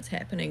know that it's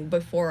happening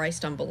before I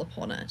stumble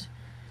upon it.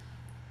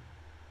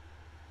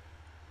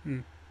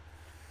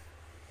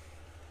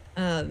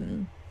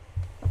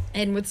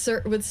 And with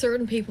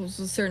certain people,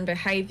 with certain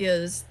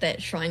behaviors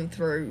that shine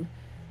through,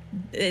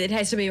 it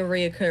has to be a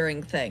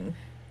reoccurring thing.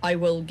 I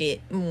will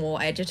get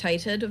more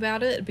agitated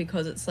about it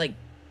because it's like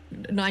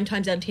 9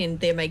 times out of 10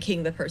 they're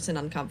making the person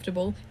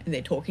uncomfortable and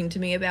they're talking to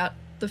me about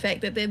the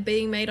fact that they're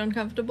being made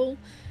uncomfortable,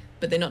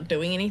 but they're not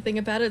doing anything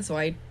about it. So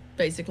I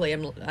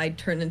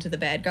turn into the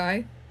bad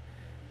guy.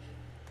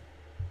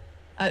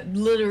 I've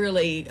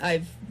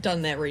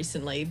done that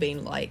recently,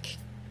 being like,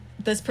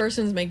 this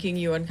person's making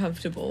you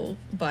uncomfortable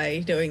by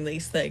doing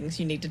these things.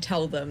 You need to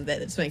tell them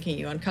that it's making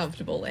you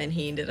uncomfortable. And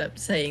he ended up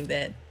saying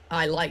that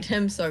I liked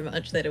him so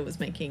much that it was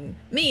making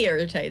me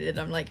irritated.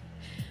 I'm like,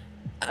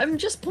 I'm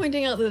just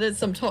pointing out that there's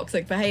some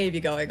toxic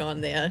behavior going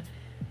on there.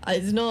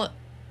 It's not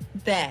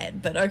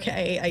bad, but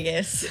okay, I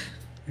guess.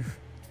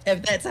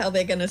 If that's how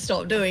they're gonna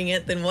stop doing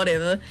it, then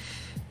whatever.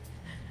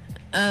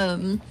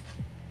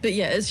 But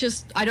yeah, it's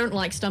just, I don't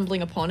like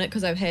stumbling upon it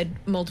because I've had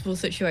multiple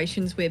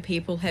situations where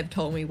people have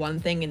told me one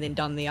thing and then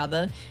done the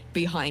other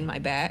behind my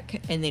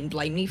back and then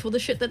blame me for the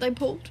shit that they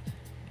pulled.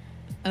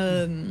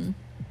 And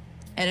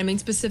I mean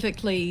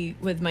specifically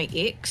with my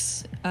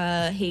ex,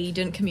 he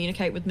didn't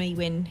communicate with me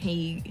when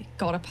he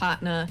got a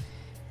partner,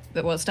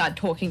 started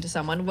talking to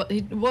someone.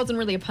 It wasn't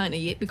really a partner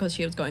yet because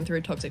she was going through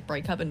a toxic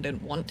breakup and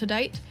didn't want to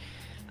date,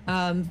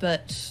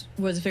 but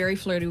was very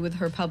flirty with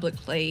her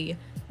publicly,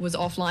 was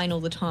offline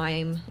all the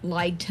time,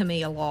 lied to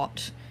me a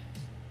lot,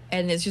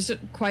 and there's just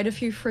quite a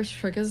few fresh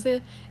triggers there.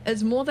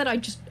 It's more that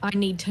I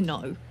need to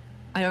know.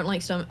 I don't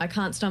like I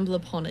can't stumble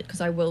upon it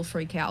because I will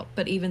freak out,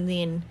 but even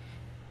then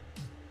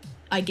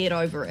I get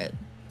over it.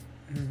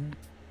 Mm-hmm.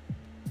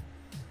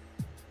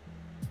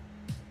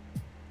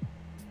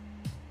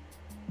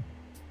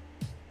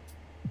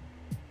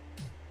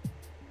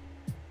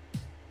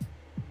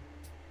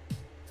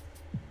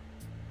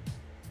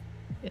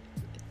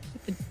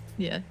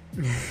 Yeah.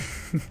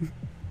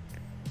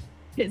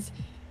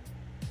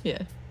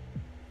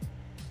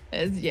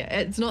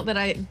 It's not that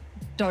I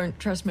don't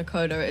trust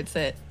Makoto, it's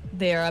that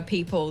there are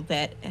people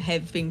that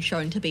have been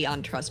shown to be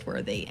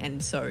untrustworthy,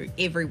 and so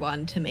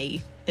everyone to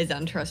me is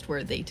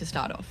untrustworthy to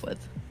start off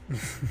with.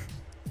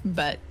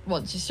 But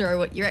once you show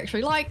what you're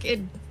actually like,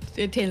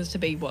 it tends to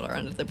be water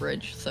under the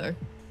bridge. So.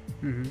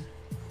 Mm-hmm.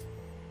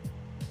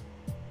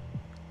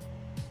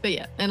 But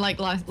yeah, and like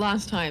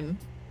last time,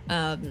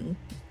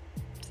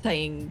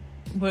 saying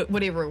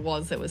whatever it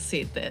was that was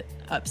said that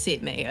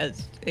upset me,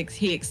 as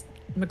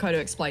Makoto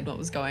explained what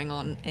was going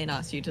on and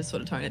asked you to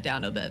sort of tone it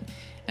down a bit,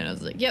 and I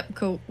was like, "Yep,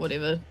 cool,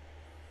 whatever."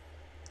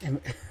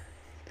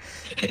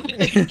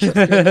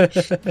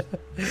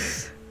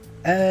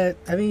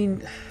 I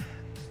mean,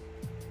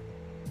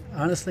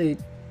 honestly,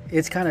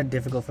 it's kind of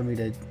difficult for me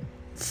to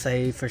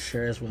say for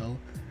sure as well.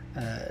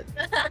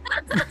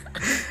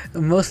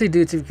 Mostly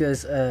due to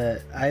because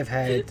I've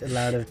had a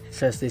lot of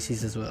trust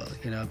issues as well.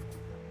 You know,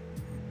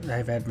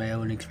 I've had my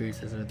own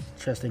experiences with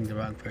trusting the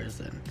wrong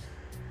person.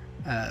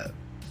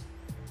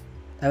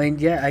 I mean,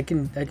 yeah, I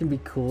can be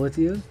cool with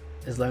you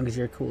as long as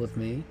you're cool with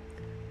me.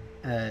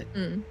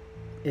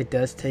 It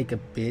does take a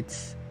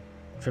bit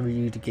for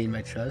you to gain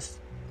my trust,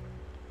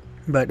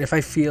 but if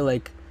I feel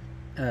like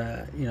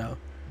you know,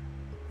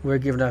 we're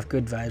giving off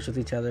good vibes with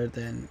each other,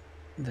 then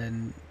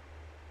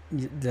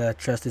the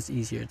trust is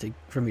easier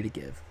for me to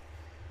give.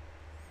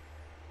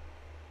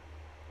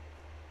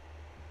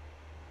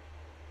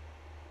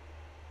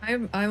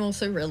 I'm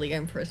also really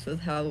impressed with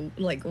how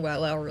like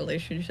well our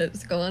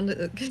relationship's gone,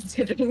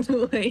 considering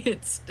the way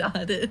it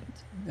started.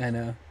 I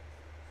know.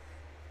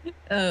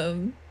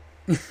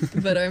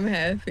 But I'm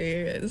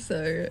happy,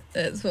 so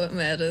that's what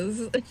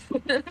matters.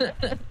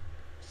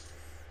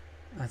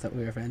 I thought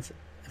we were friends.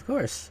 Of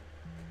course.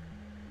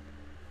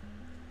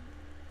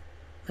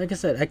 Like I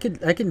said, I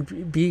can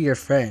be your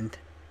friend.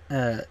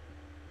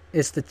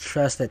 It's the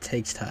trust that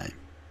takes time.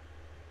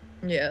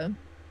 Yeah.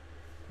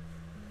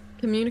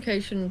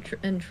 Communication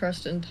and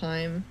trust and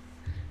time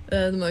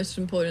are the most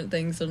important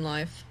things in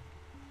life.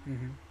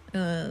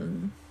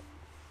 Mm-hmm.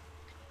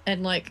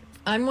 And like,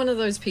 I'm one of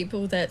those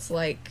people that's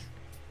like,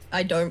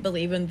 I don't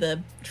believe in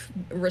the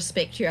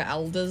respect your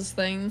elders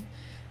thing.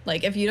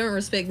 Like, if you don't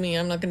respect me,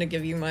 I'm not going to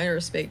give you my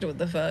respect. What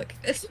the fuck?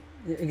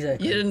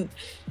 Exactly. You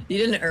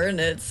didn't earn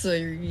it, so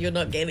you're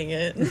not getting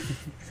it.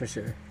 For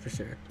sure.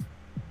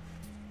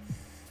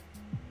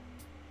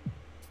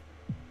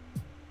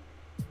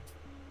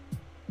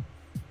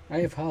 I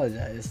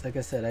apologize. Like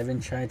I said, I've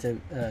been trying to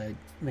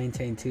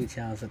maintain 2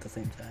 channels at the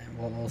same time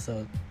while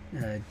also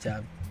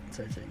job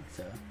searching.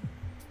 So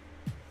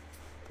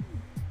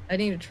I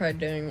need to try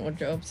doing more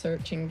job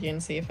searching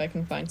again, see if I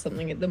can find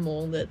something at the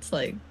mall that's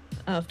like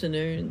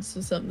afternoons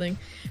or something.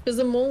 Because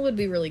the mall would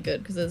be really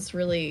good because it's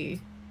really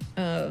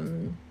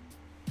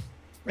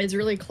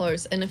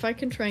close. And if I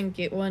can try and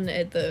get one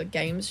at the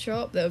games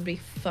shop, that would be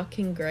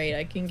fucking great.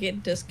 I can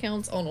get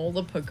discounts on all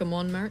the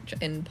Pokemon merch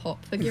and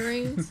pop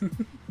figurines.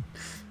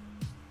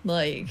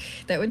 Like,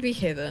 that would be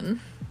heaven.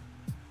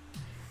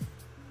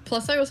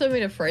 Plus, I also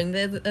made a friend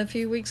there a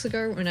few weeks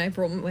ago when I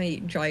brought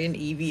my giant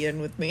Eevee in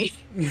with me.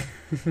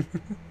 I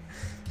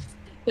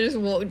just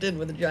walked in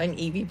with a giant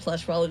Eevee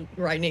plush while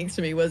right next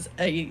to me was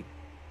a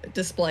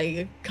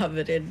display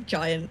covered in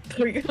giant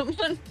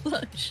Pokemon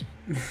plush.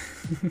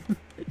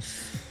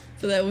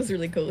 So that was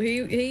really cool.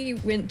 He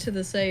went to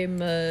the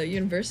same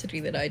university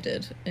that I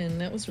did,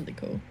 and that was really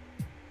cool.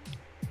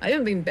 I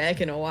haven't been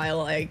back in a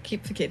while. I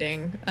keep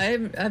forgetting.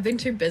 I've been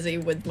too busy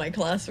with my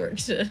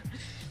classwork to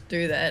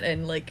do that,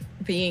 and like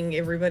being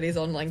everybody's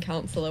online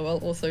counselor while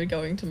also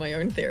going to my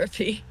own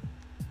therapy.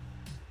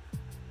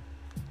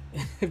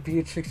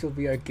 Beatrix will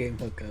be our game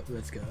hookup.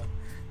 Let's go.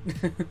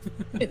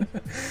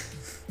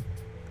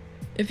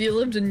 If you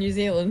lived in New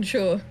Zealand,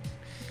 sure.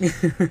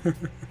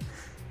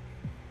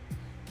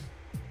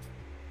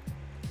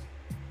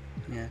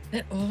 Yeah.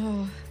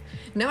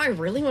 Now I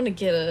really want to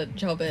get a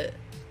job at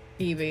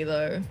EV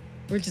though,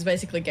 which is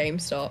basically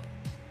GameStop,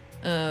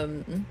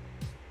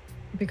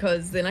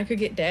 because then I could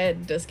get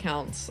dad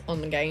discounts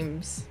on the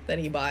games that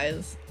he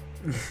buys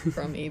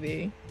from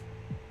EV.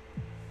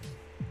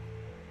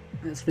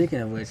 Speaking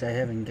of which, I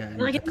haven't gotten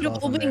Like, a it would call all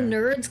from be there.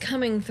 nerds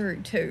coming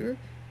through too,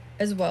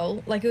 as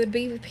well. Like, it would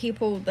be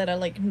people that are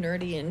like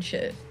nerdy and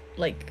shit,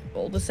 like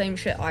all the same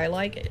shit I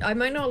like. I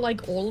might not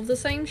like all of the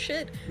same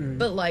shit,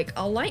 but like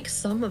I'll like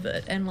some of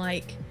it, and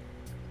like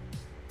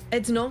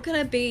it's not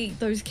gonna be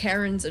those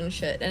Karens and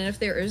shit. And if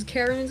there is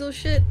Karens or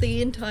shit,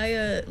 the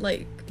entire,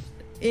 like,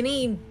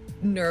 any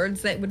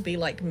nerds that would be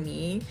like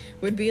me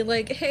would be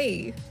like,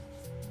 hey,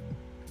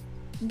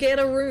 get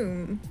a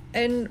room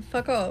and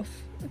fuck off.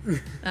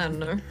 I don't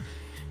know.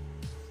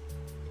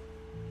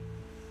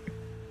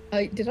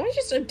 Did I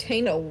just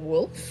obtain a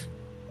wolf?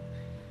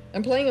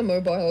 I'm playing a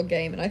mobile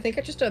game and I think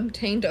I just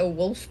obtained a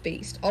wolf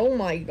beast. Oh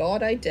my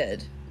god, I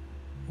did.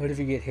 What if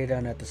you get hit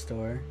on at the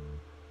store?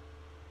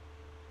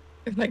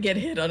 If I get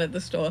hit on at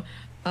the store,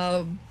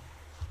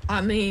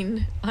 I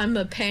mean, I'm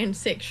a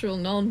pansexual,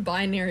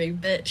 non-binary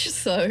bitch,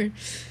 so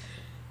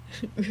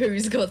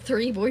who's got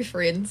 3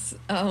 boyfriends?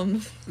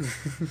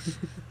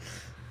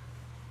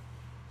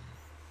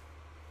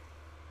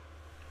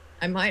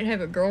 I might have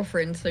a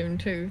girlfriend soon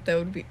too.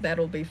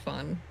 That'll be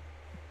fun.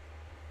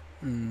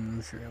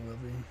 I'm sure it will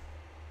be.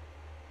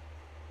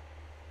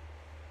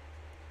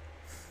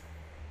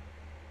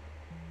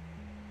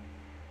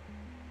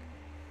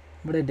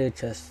 But I do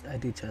trust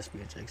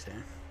Beatrix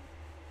there.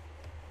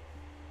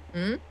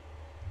 Hmm?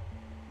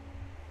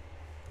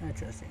 I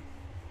trust you.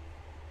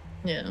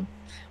 Yeah.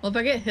 Well, if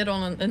I get hit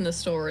on in the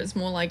store, it's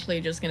more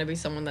likely just going to be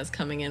someone that's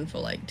coming in for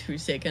like 2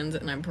 seconds,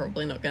 and I'm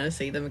probably not going to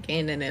see them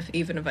again. And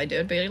even if I do,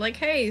 I'd be like,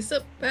 "Hey,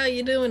 sup, how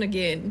you doing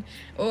again?"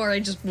 Or I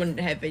just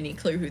wouldn't have any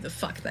clue who the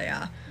fuck they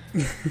are.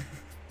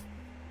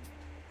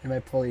 Am I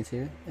poly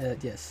too?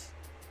 Yes.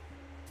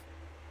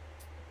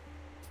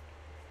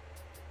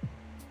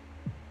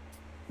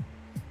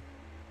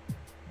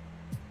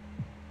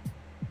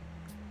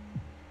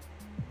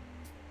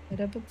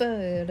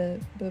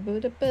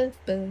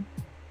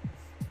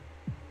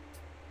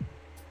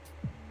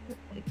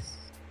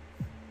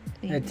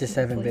 I just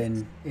haven't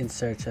been in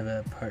search of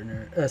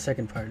a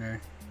second partner.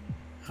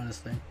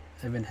 Honestly,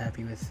 I've been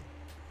happy with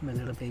my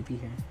little baby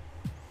here.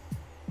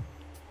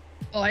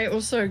 Well, I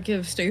also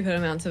give stupid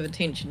amounts of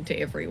attention to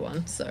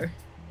everyone, so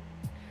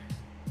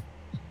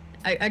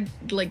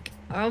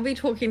I'll be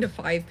talking to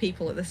 5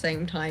 people at the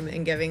same time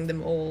and giving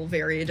them all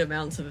varied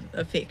amounts of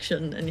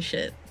affection and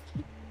shit.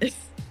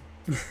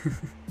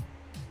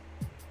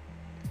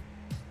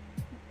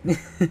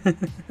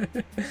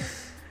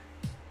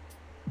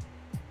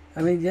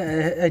 I mean,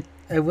 yeah,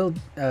 I will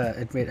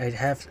admit I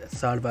have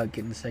thought about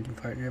getting a second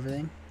partner and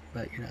everything,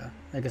 but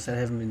like I said, I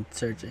haven't been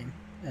searching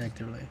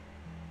actively.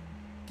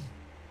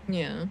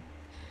 Yeah.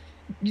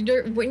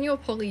 When you're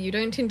poly, you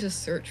don't tend to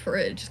search for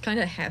it. It just kind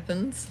of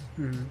happens.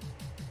 Mm-hmm.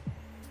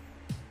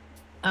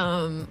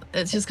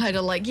 It's just kind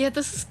of like, yeah,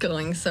 this is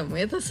going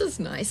somewhere. This is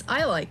nice.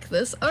 I like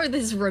this. Oh,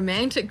 there's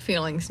romantic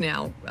feelings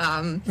now.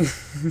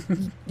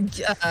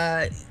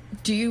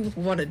 Do you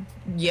want to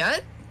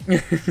yet?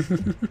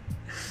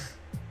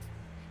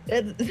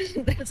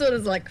 That's what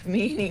it's like for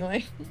me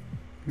anyway.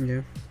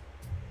 Yeah.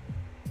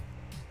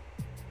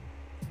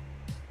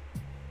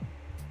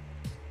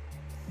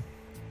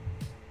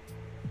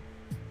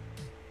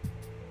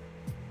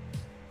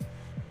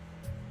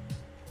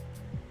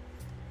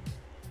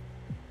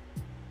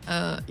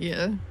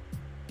 Yeah.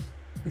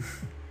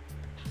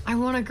 I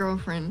want a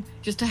girlfriend,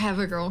 just to have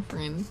a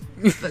girlfriend.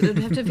 But it'd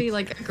have to be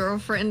like a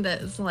girlfriend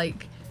that's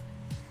like,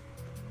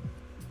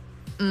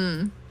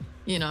 the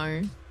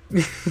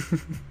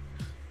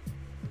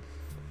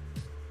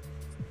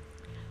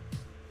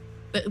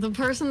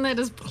person that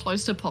is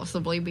close to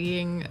possibly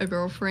being a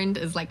girlfriend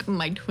is like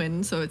my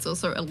twin, so it's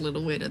also a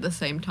little weird at the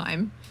same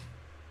time.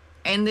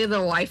 And they're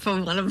the wife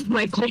of one of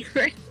my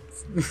boyfriends.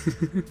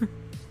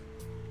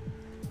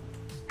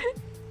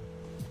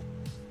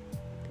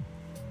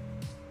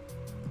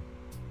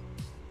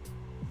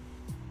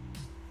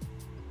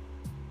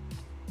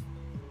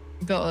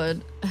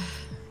 God.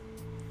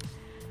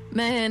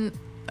 Man,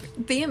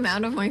 the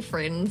amount of my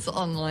friends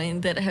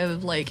online that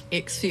have like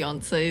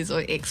ex-fiancés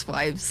or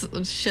ex-wives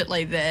or shit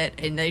like that,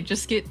 and they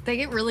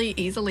get really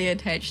easily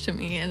attached to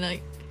me, and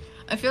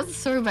I feel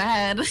so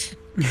bad.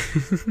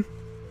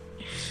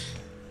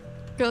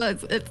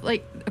 God, it's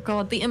like,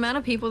 God, the amount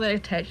of people that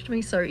attach to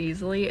me so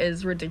easily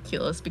is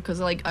ridiculous,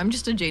 because like I'm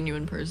just a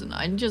genuine person.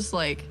 I just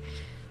like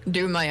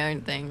do my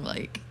own thing.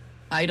 Like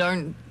I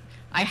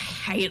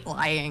hate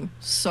lying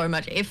so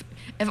much. If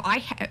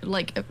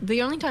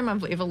the only time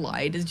I've ever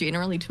lied is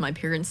generally to my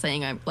parents,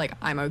 saying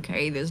I'm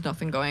okay, there's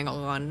nothing going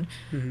on,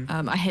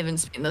 I haven't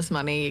spent this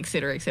money,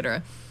 etc.,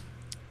 etc.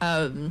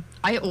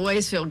 I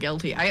always feel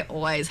guilty. I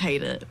always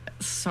hate it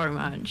so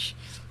much.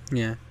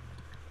 Yeah.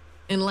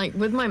 And like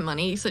with my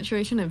money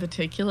situation in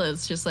particular,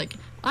 it's just like,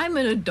 I'm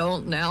an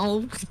adult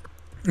now.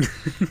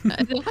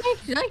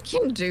 I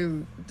can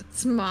do,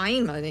 it's my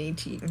money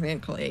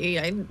technically.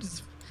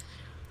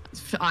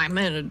 I'm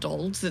an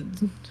adult. It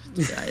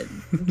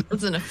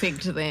doesn't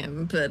affect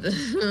them, but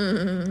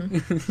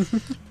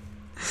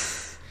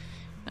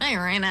I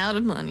ran out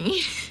of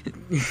money.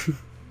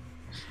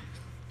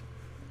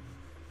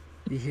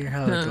 You hear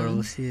how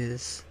adorable she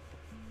is.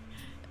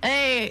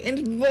 Hey,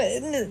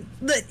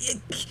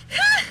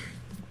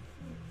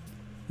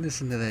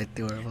 Listen to that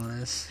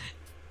adorableness.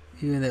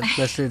 Even that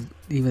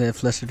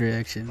flustered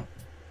reaction.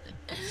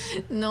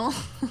 No.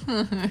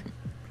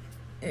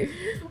 Where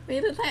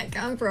did that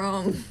come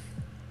from?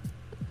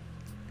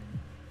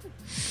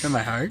 From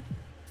my heart.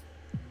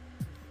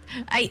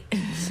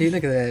 See,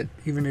 look at that.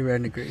 Even the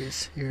red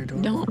agrees. You're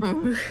adorable.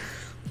 No.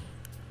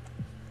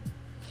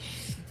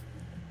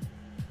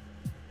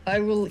 I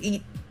will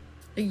eat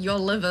your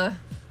liver.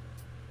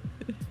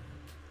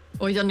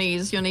 Or your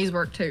knees. Your knees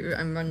work too.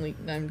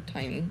 I'm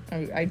tiny.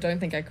 I don't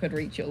think I could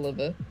reach your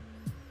liver.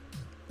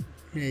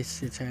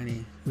 Yes, you're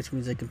tiny, which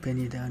means I can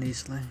pin you down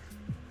easily.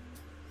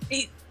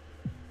 Eat.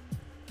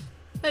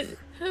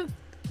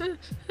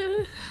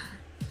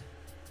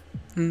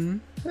 Hmm.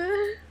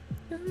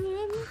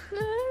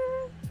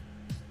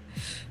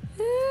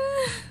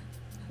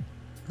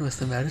 What's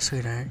the matter,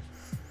 sweetheart?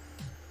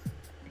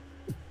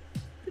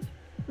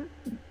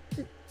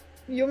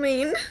 You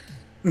mean?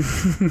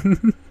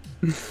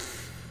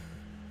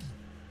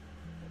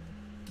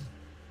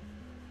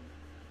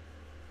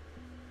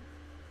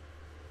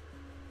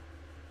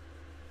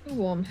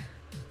 Warm.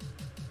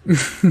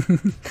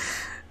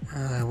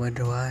 I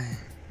wonder why.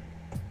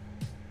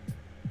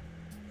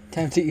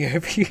 Time to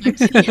ERP.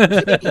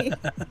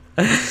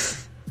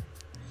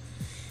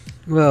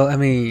 Well, I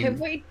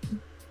mean...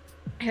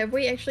 Have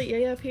we actually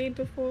ERP'd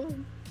before?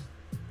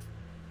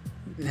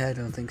 Yeah, I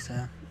don't think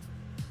so.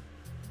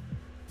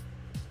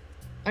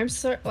 I'm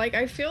so, like,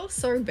 I feel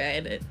so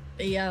bad at,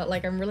 yeah,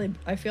 like,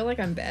 I feel like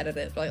I'm bad at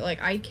it.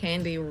 Like, I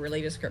can be really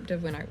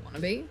descriptive when I want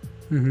to be.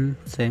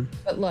 Same.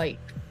 But, like,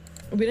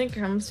 when it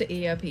comes to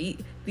ERP,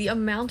 the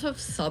amount of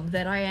sub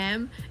that I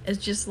am is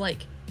just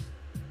like,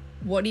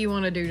 what do you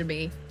want to do to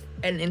me?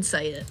 And then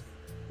say it.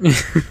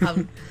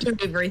 I'll do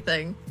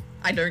everything.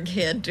 I don't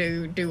care.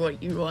 Do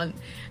what you want.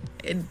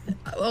 And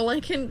all I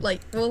can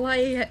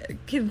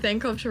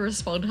think of to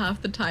respond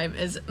half the time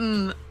is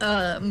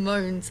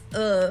moans.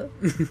 And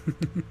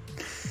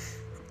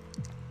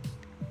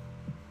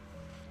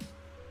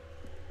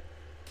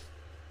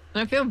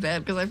I feel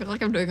bad because I feel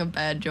like I'm doing a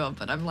bad job,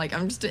 but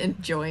I'm just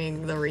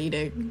enjoying the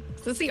reading.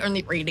 This is the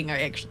only reading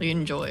I actually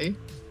enjoy.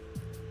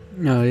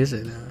 No, is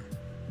it? No.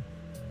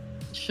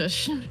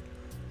 Shush.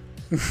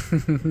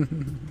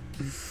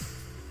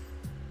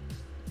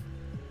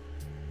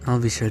 I'll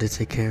be sure to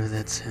take care of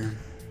that soon.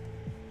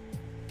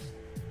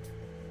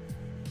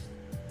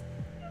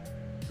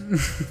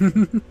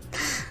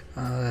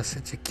 Oh, that's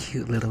such a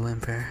cute little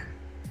whimper.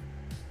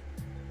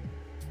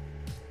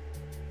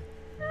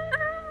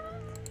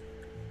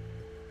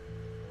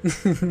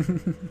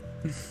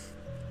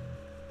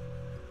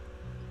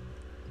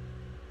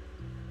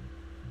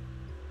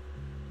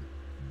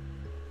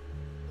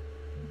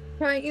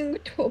 Trying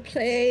to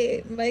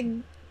play my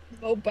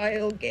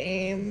mobile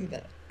game.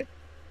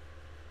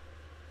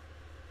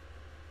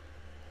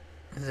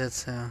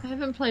 That's I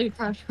haven't played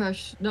not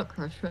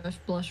Crash Crash,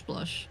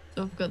 Blush.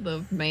 I've got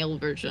the male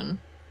version,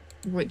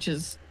 which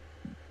is,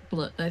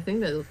 I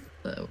think the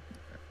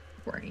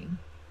brain.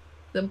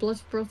 The Blush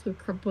Broth with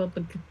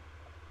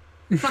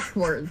fuck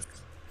words.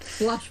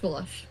 Blush.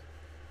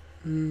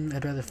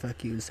 I'd rather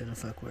fuck you instead of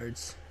fuck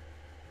words.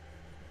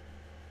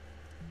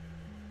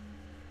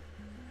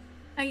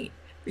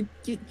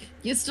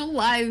 You're still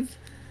alive.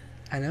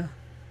 I know.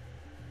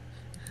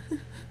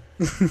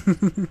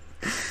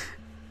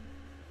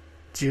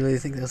 Do you really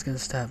think that's gonna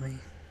stop me?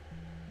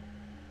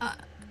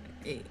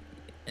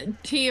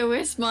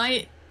 TOS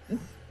might.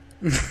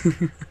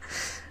 I'm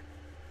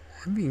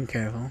being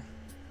careful.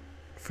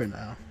 For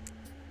now.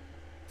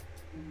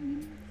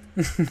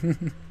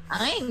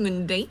 I'm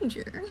in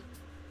danger.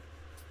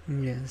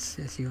 Yes,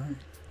 you are.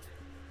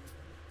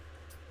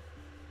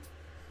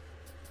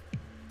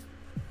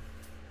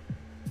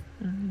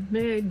 I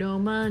made no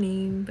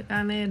money, but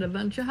I made a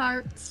bunch of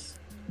hearts.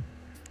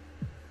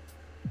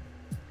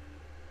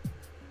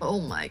 Oh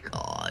my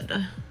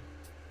god.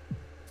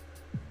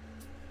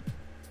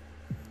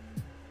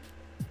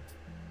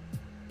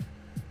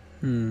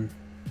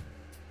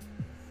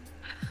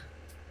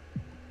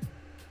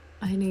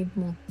 I need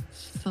more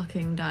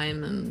fucking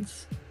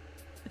diamonds.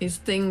 These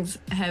things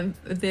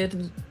have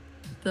the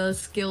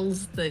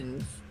skills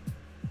things.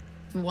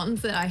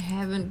 Ones that I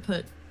haven't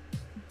put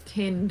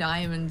 10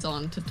 diamonds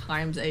on to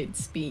 ×8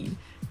 speed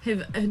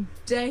have a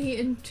day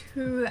and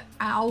 2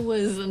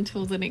 hours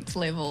until the next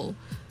level.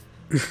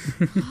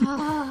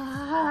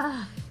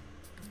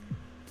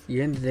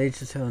 You're in the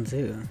danger zone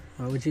too.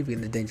 Why would you be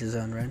in the danger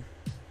zone, right?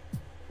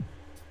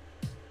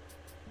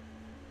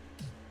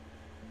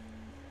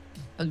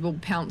 I will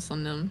pounce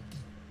on them.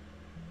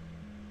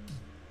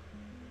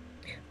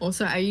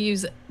 Also, I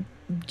use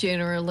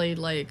generally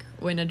like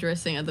when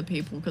addressing other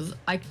people because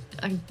I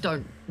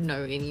don't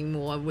know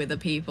anymore whether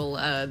people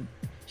are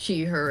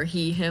she, her,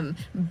 he, him,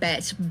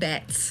 bat,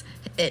 bats,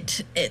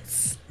 it,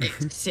 it's,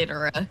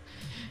 etc.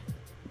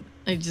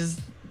 I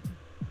just...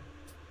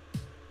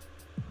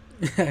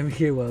 I'm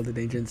here while the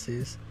danger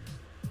ensues.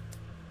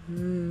 I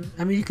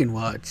mean, you can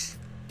watch.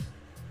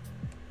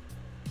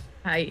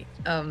 You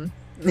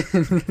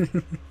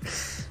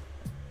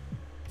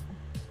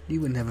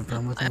wouldn't have a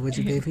problem with that, would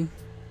you, baby?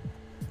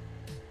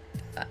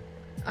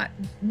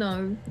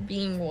 No,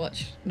 being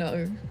watched,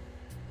 no.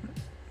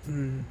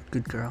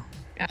 Good girl.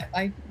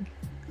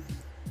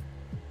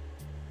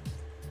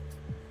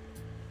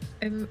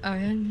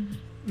 I'm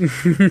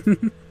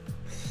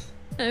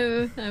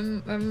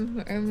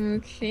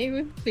okay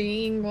with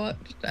being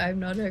watched. I'm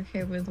not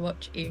okay with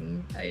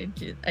watching. I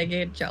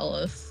get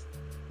jealous.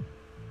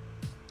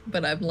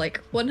 But I'm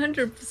like,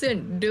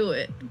 100% do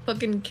it.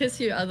 Fucking kiss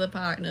your other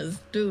partners,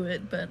 do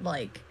it. But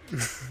like,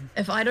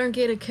 if I don't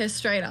get a kiss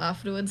straight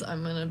afterwards,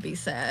 I'm gonna be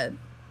sad.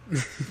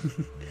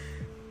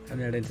 I'm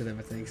not into them,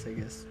 thanks, I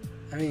guess.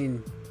 I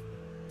mean,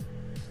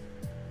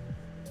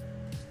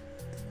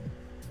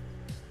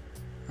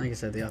 like I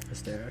said, the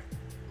office there.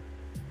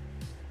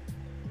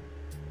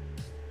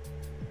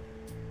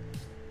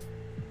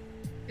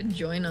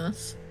 Join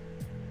us.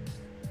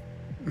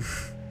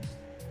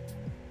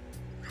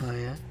 Oh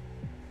yeah?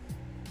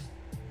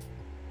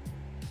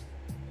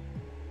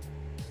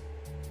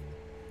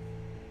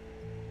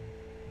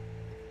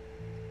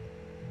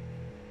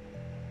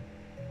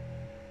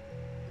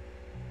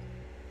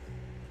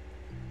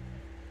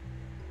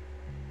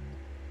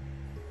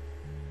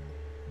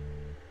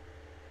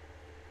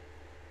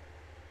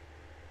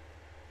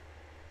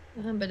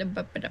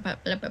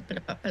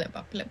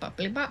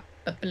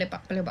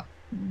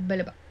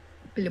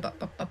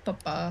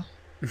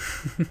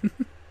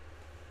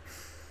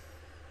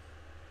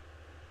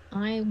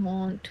 I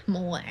want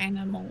more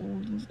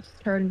animals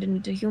turned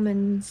into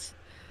humans.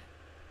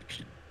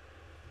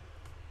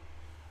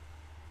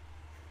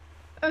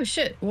 Oh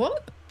shit,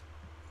 what?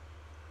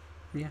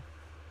 Yeah.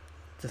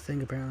 It's a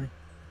thing, apparently.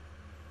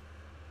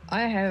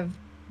 I have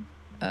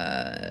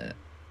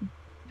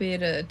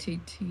beta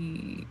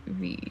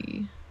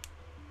TTV.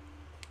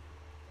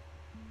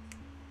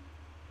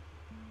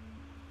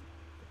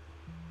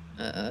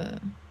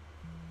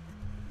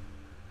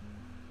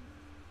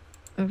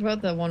 I've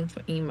got the one for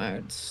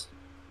emotes.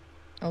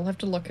 I'll have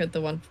to look at the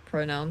one for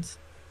pronouns.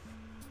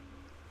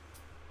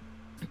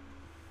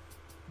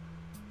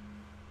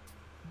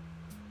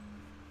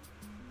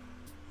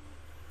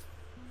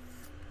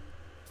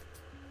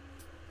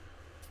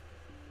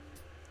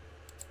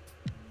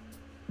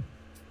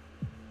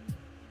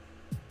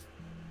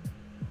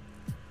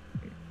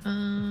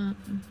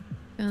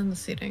 Down the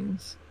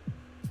settings.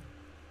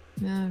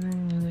 Now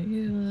the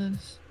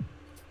useless.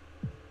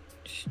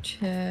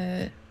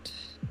 Chat.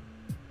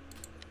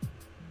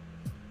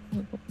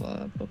 Blah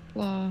blah blah blah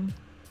blah.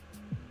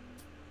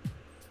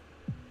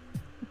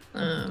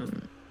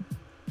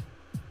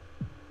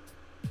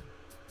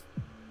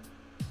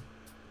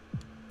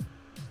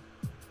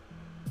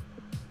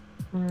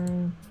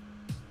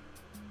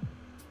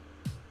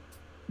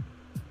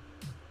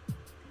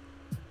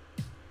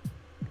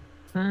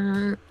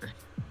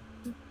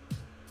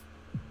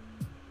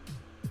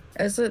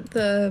 Is it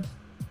the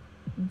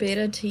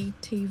beta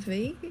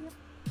TTV?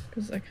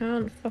 Because I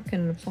can't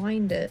fucking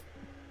find it.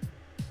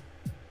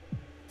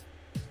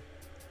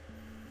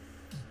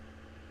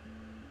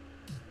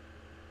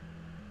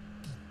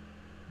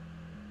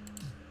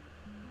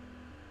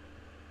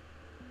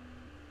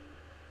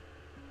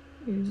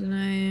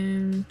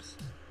 Usernames.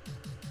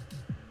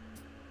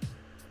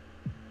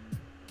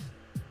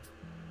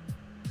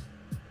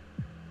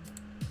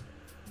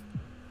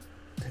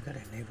 I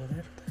gotta enable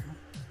that. What the hell?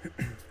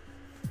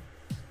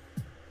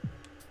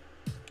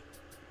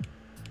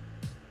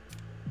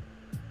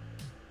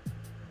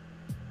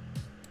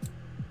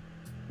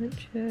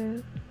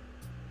 Chat.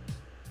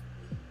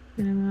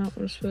 And that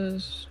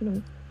was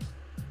no.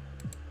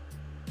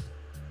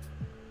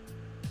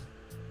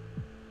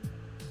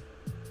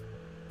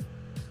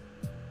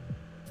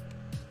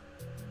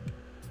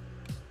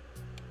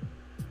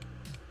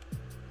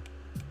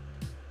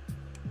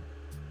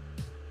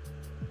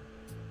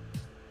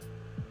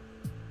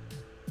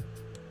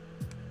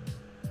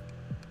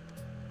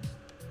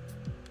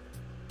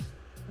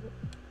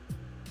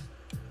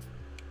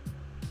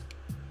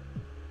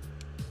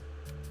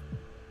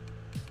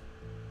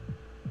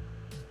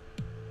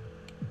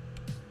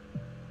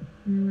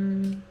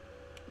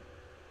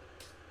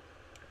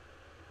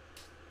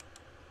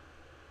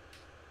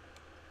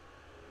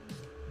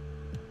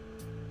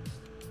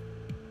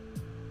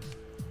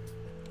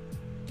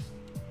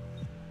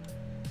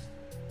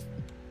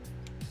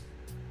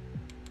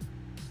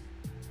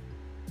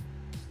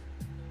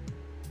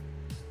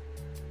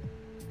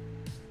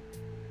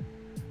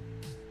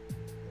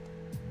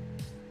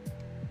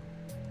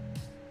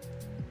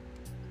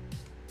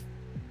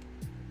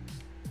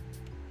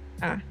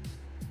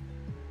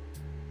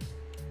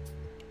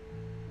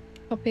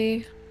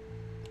 Copy.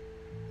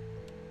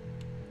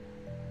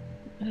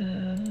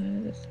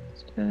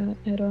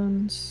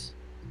 Add-ons.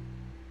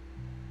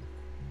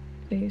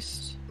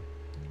 Paste.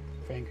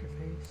 Finger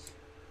face.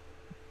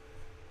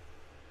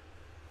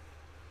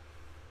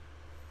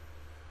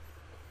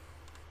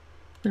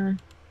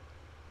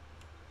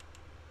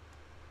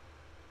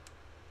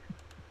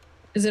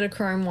 Is it a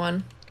Chrome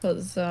one?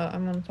 Because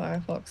I'm on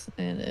Firefox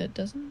and it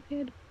doesn't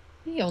appear to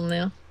be on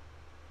there.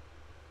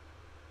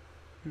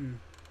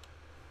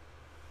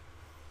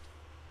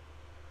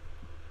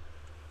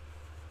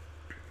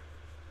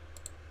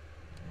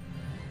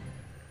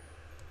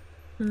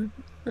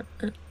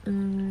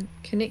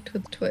 Connect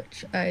with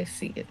Twitch. I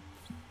see it.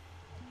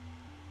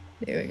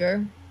 There we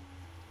go.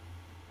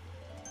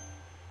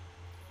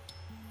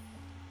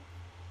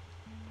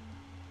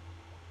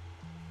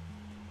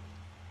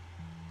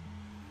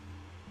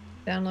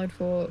 Download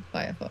for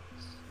Firefox.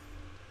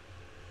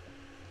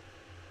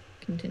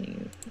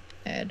 Continue.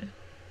 Add.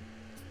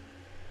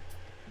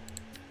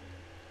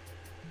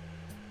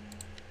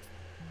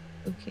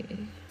 Okay.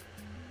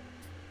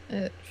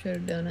 That should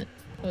have done it.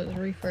 Let's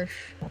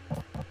refresh.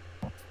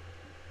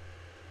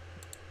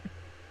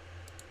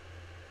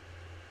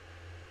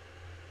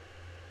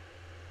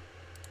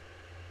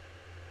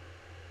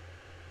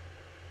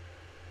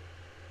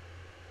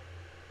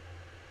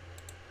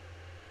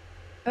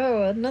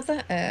 Oh,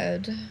 another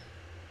ad.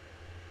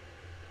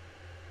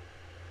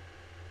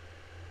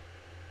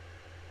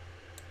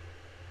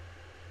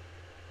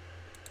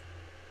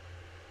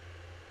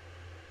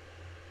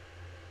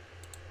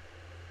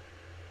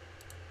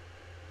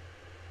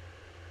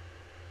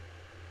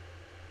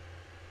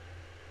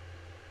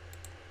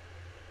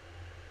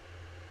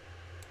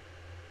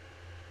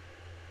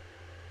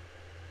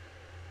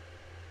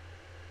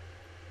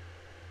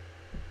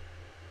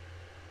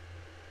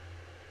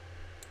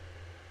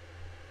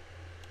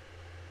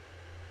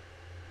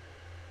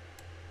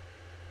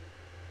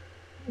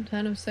 The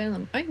town of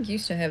Salem. I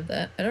used to have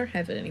that. I don't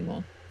have it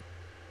anymore.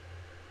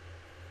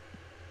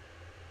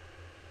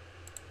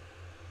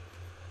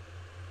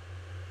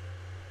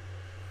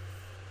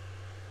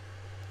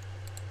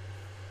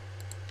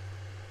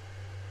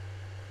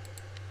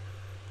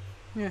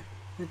 Yeah,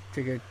 I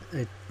figured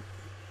I'd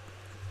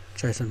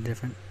try something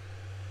different.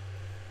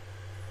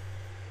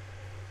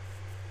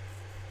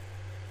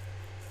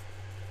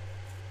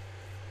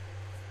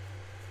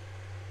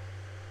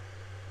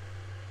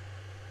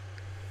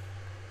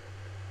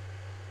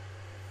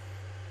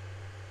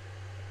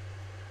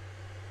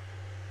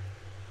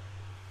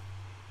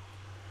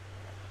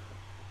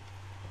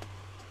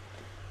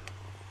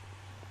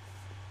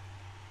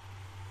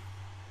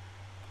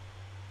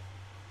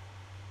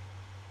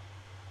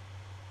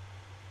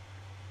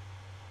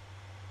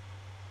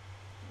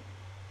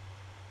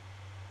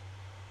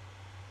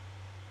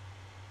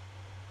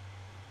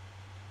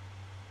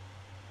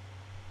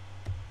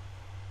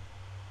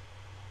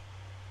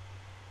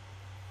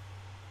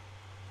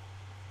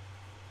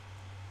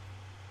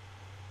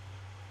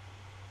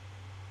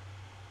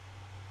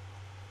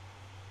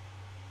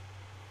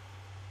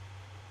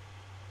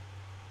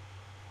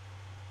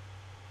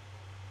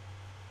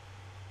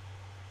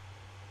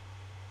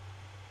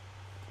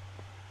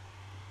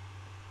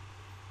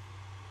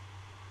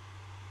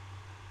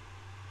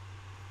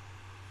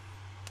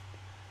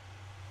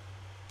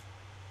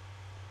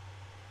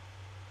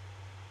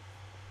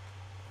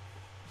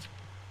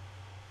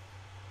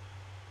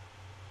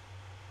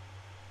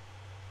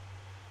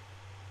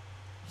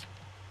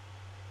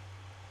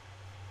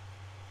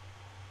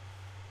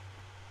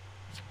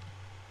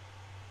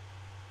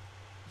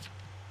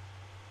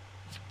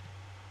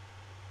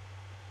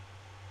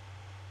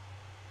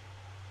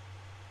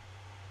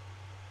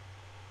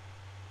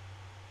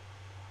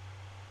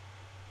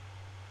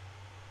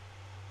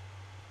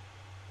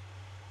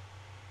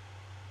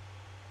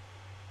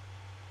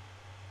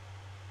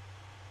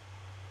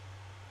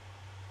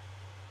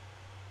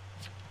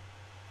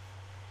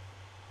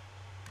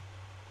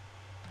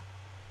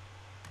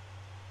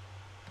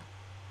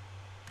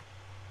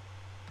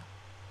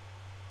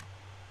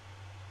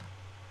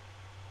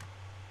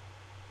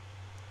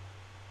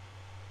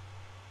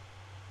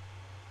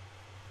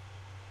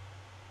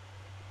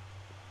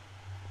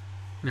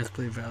 Let's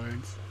play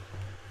Valorant.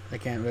 I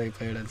can't really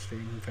play it on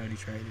stream. I've already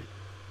tried it.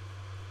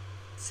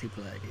 It's super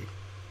laggy.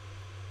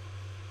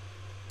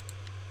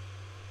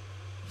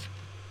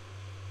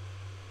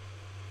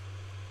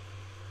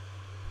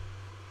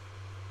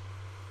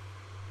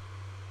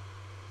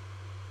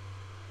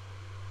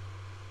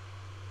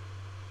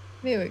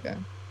 There we go.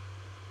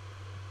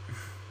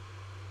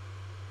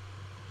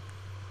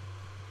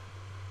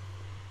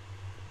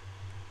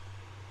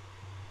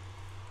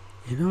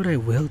 You know what I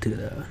will do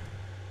though?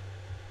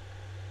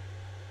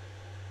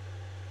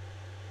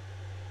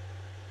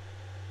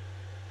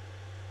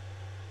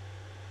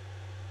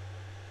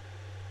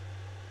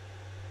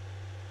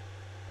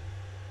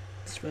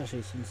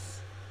 Especially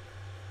since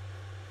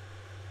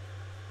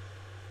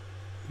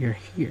you're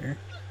here.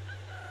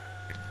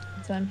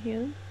 Since I'm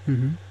here.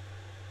 Mm-hmm.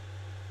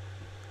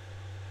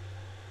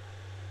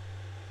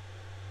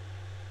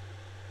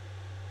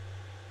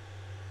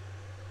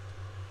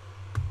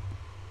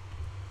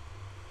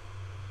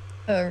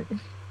 Oh.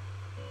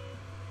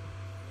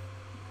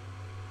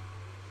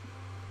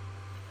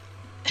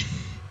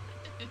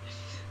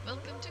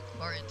 Welcome to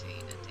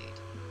quarantine, indeed.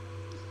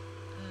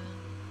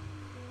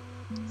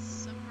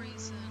 Some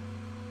reason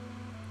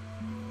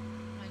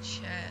my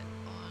chat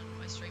on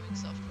my streaming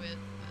software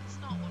does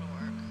not want to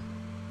work.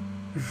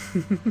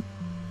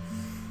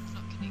 It's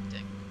not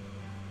connecting.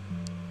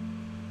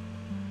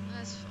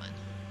 That's fine.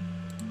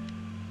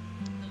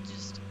 I'll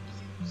just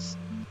use.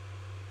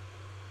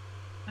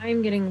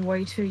 I'm getting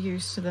way too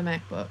used to the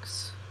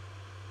MacBooks.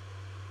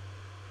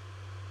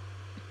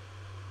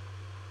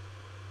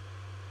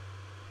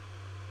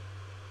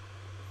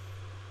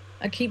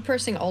 I keep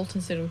pressing Alt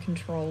instead of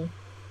Control.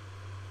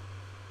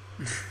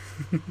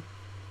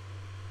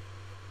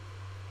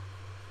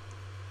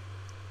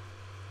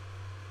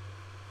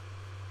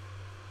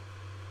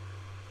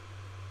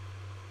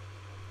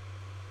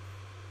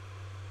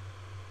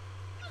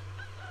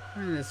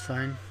 That's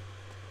fine.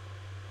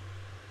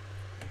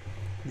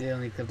 The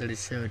only clip that it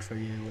showed for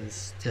you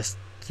was just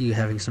you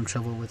having some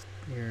trouble with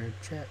your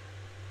chat.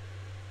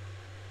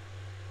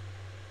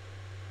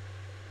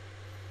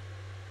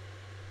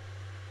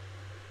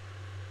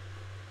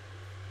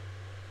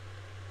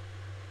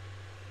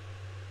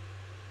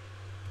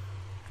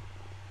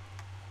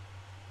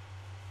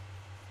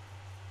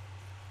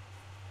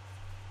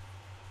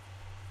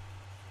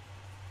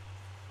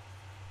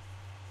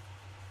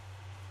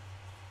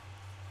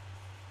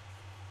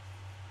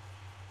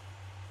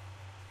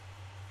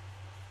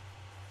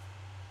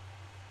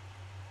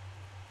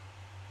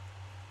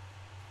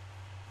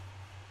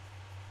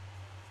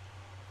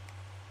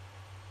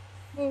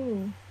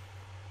 Oh.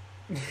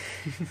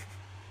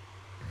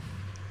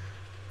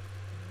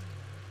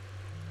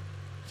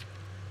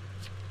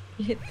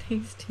 Get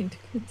these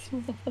tentacles,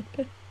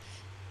 motherfucker.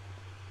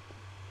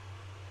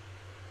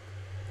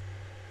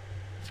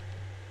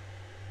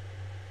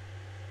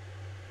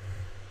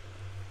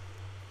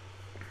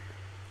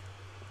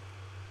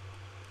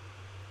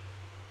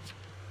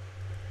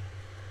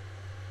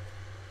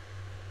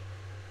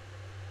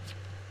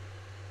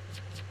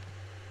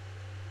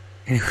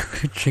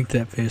 Drink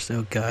that piss.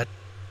 Oh god.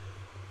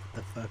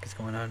 What the fuck is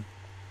going on?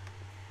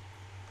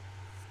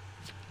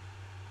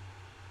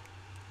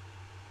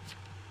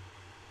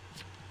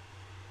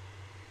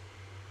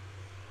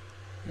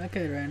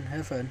 Okay, Ren,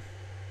 have fun.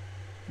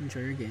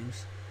 Enjoy your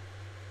games.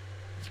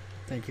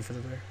 Thank you for the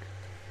lurk.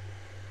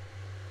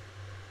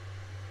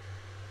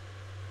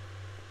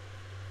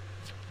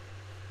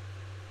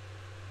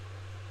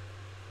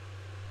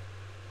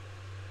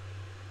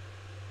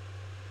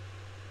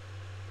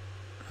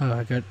 Oh,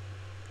 I got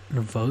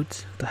a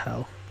vote? What the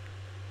hell?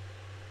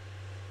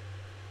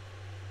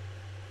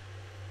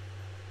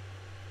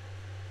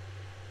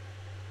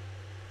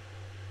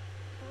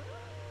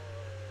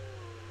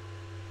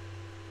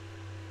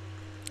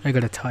 I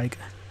got a tiger.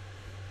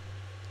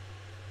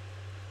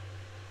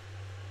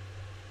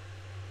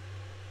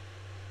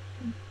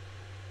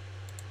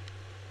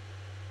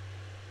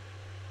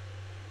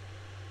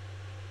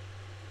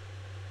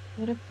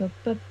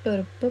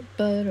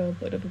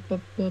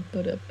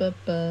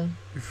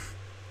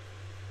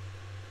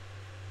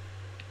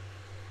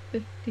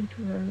 $50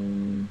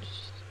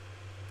 drones.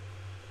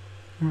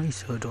 Why are you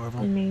so adorable?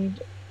 I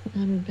need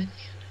 1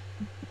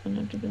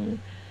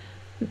 billion.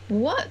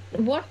 What?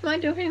 What am I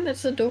doing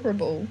that's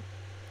adorable?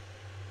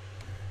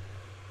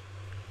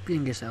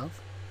 Being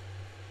yourself.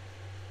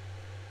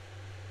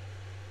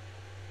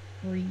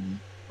 Free.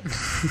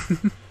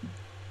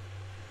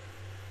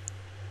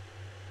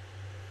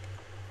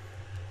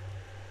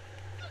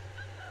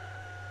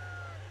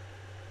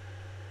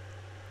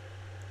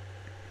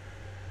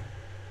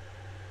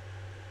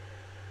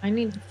 I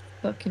need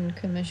fucking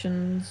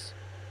commissions.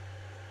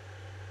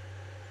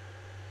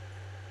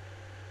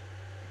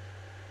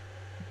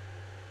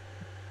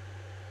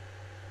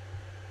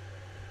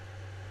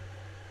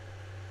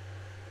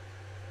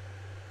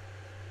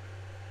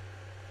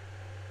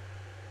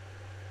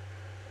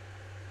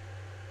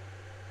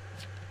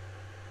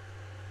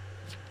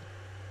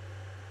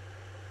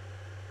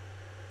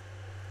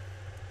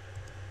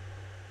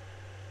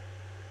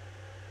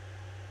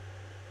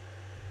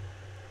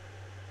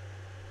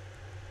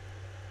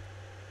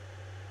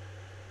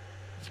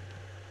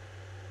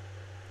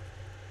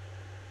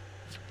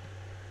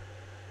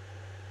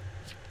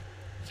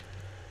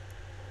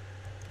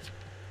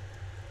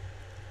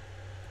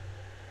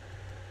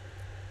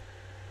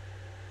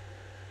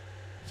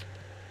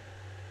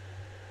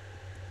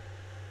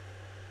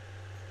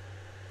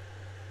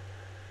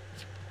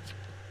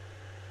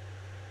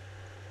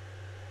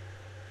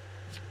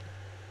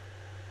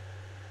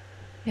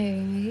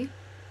 Hey,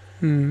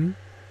 Hmm.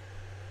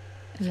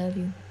 I love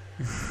you.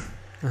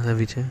 I love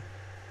you too.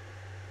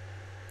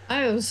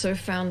 I also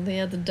found the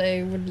other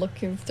day when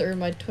looking through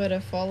my Twitter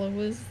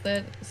followers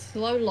that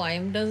Slow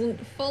Lime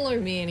doesn't follow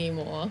me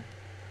anymore.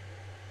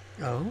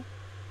 Oh?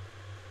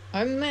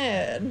 I'm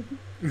mad.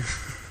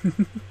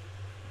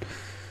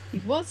 He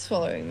was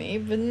following me,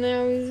 but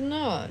now he's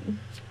not.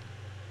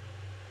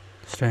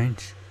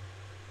 Strange.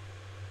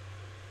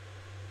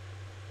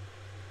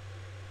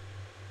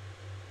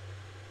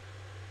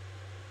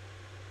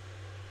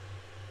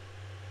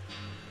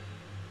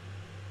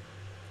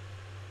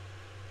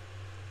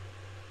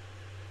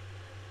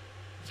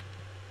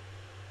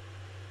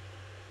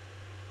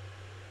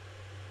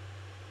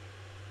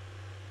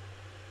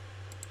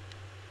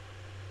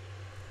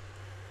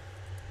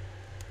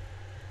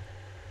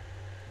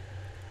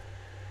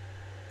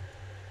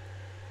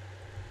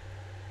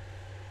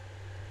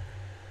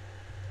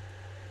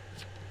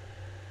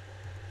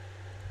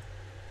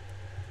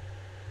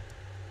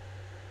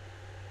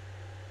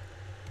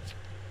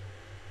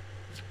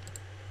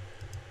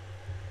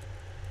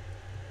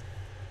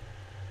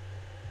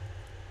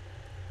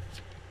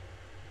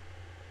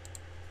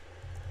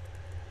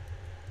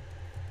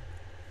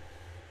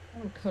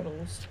 Oh,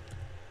 cuddles.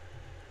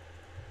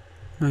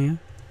 Oh yeah?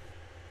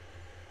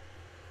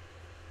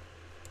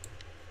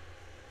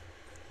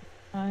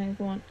 I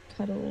want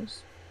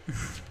cuddles.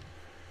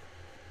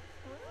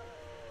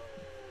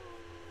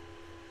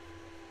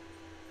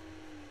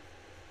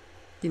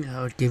 You know,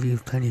 I would give you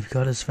plenty of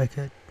goddess if I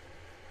could.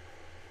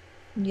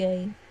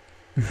 Yay.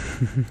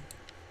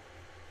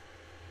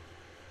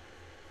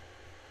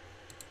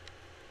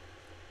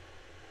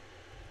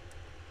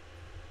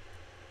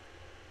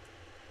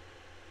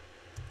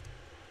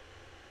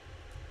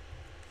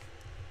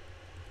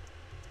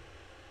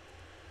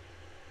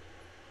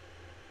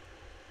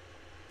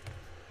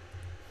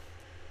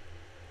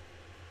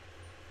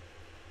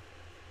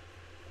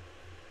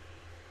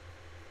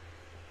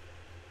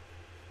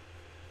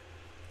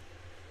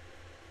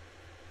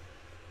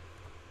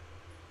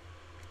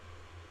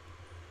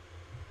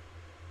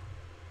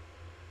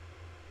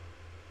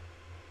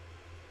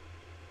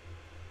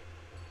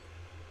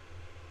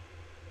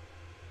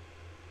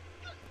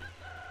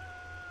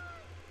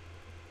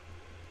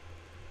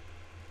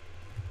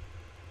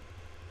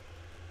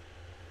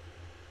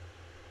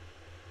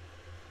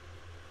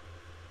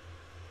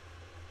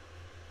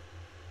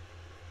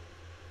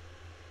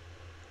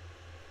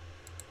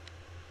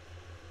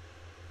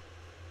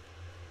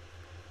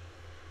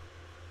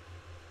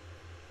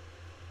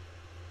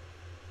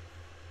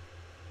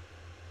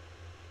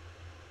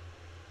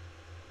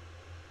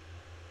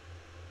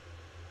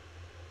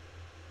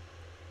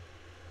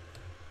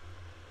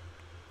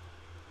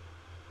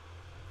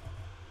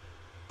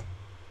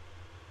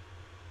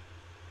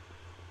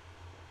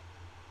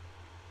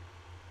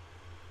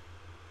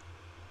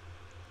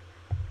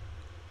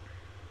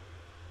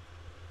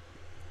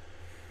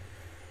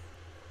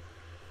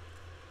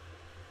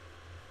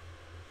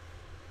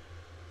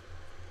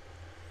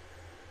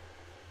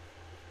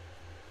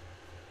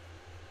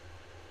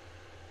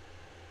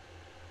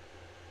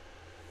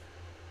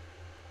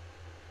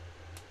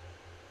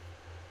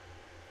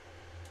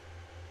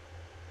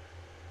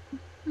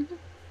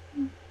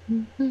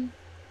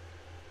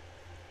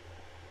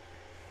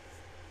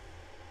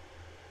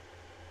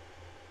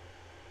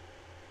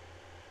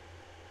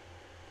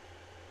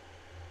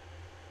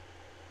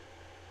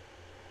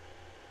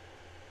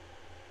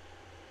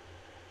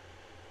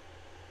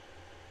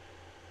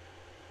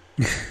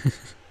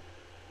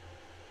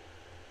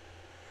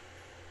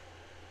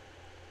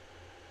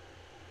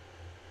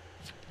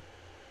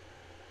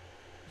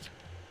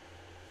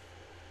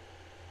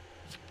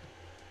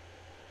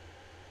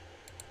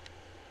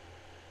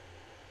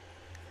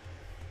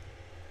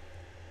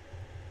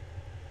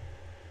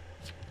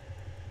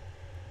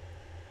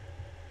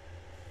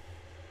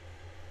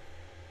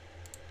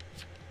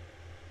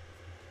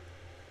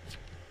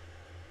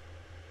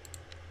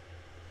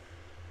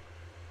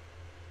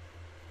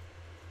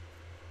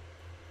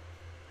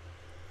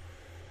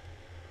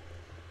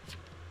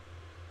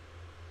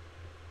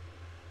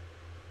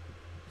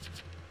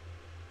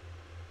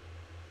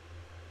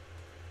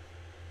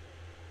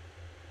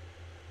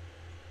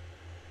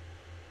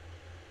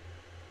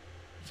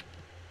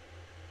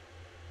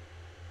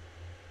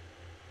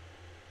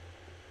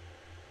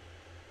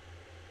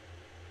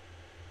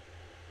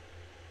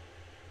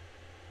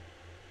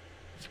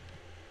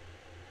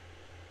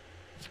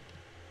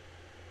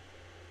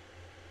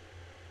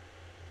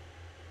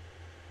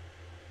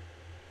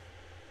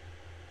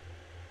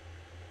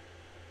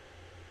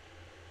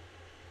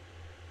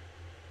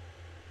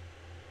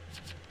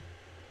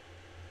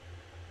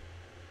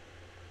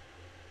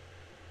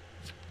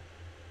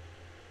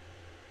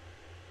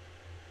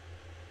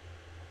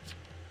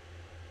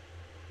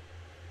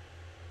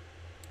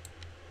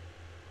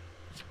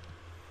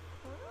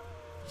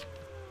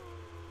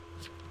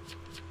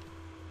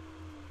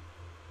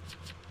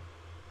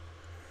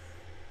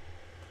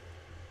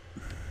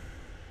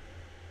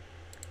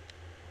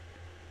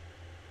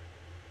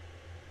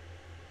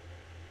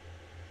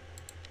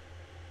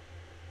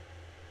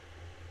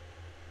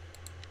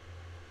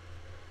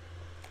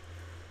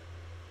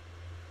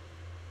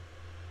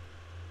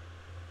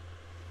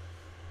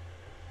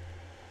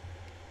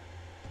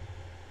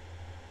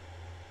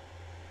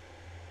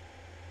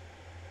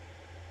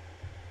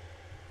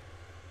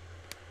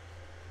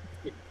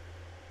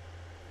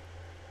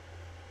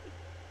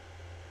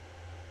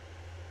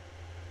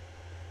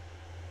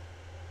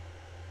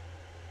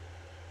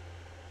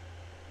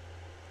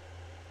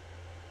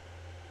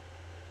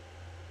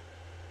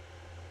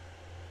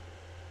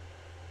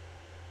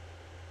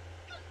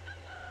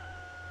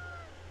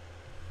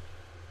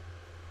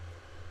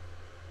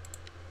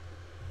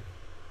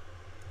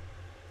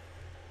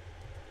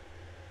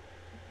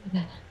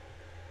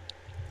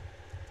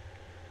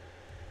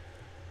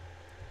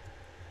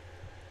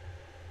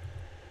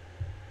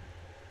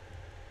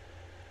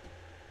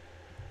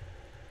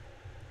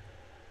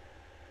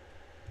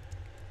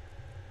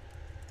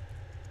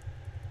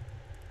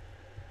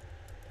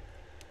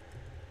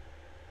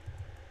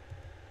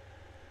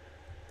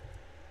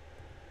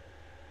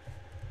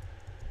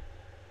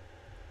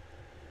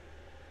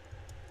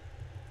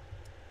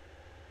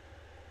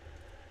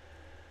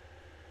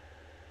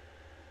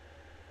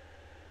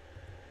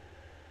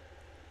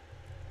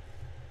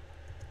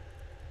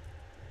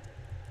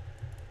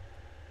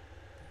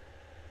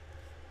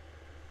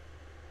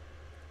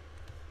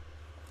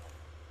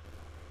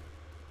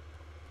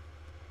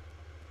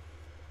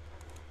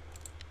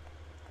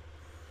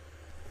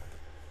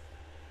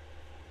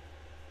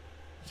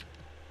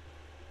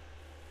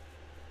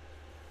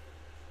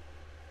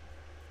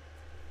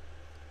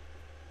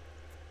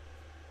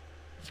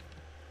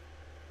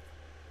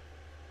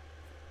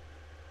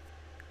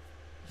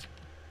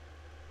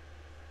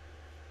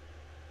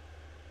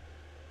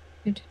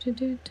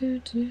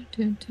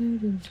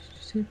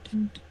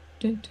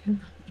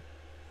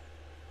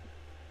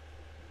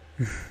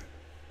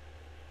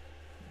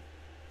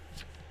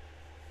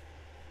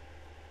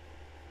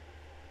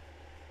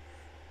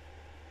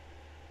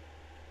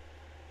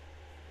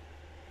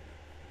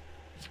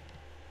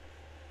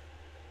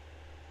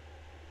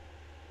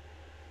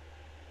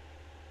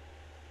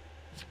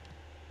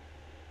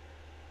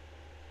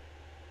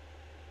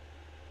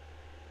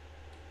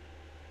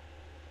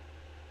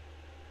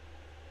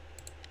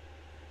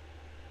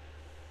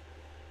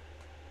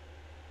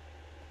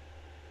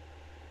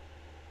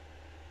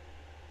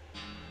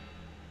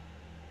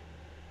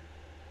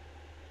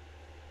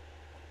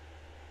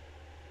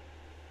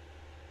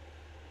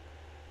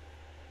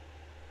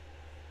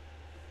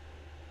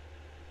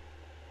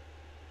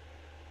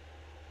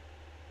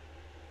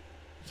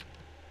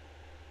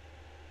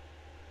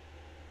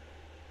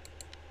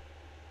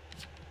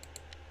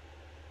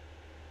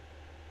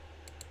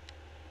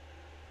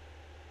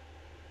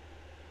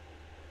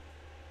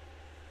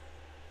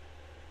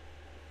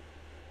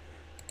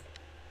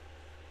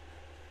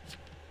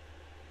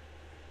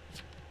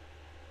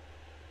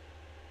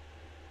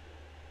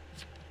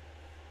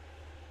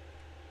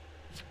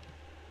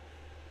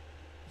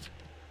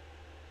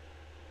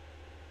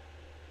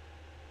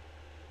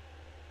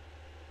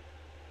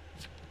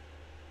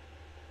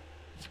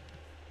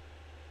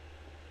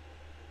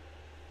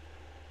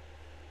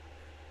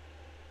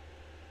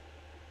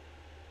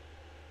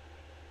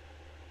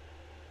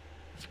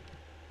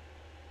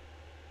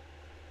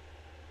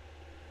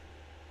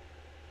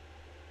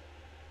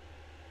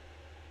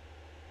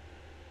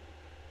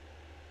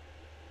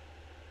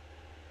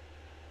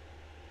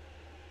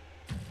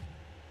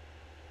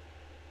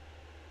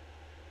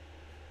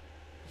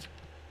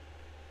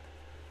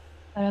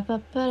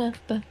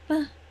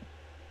 Ba-da-ba-ba-da-ba-ba.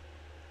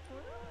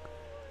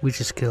 We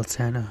just killed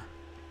Santa.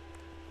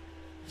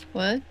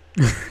 What?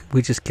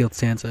 We just killed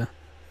Santa.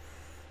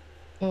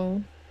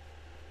 Oh.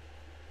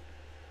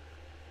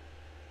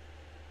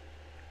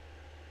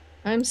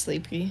 I'm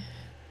sleepy.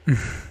 You're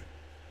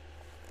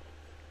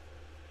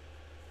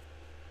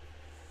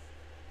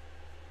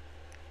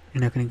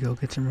not gonna go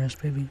get some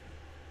rest, baby?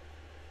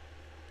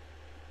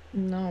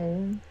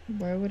 No.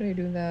 Why would I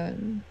do that?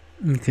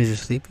 Because you're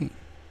sleepy.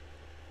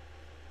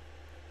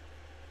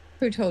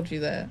 Who told you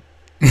that?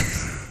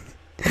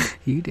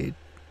 You did.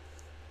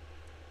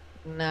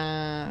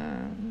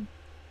 Nah.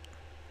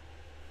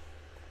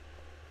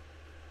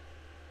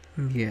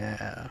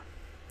 Yeah.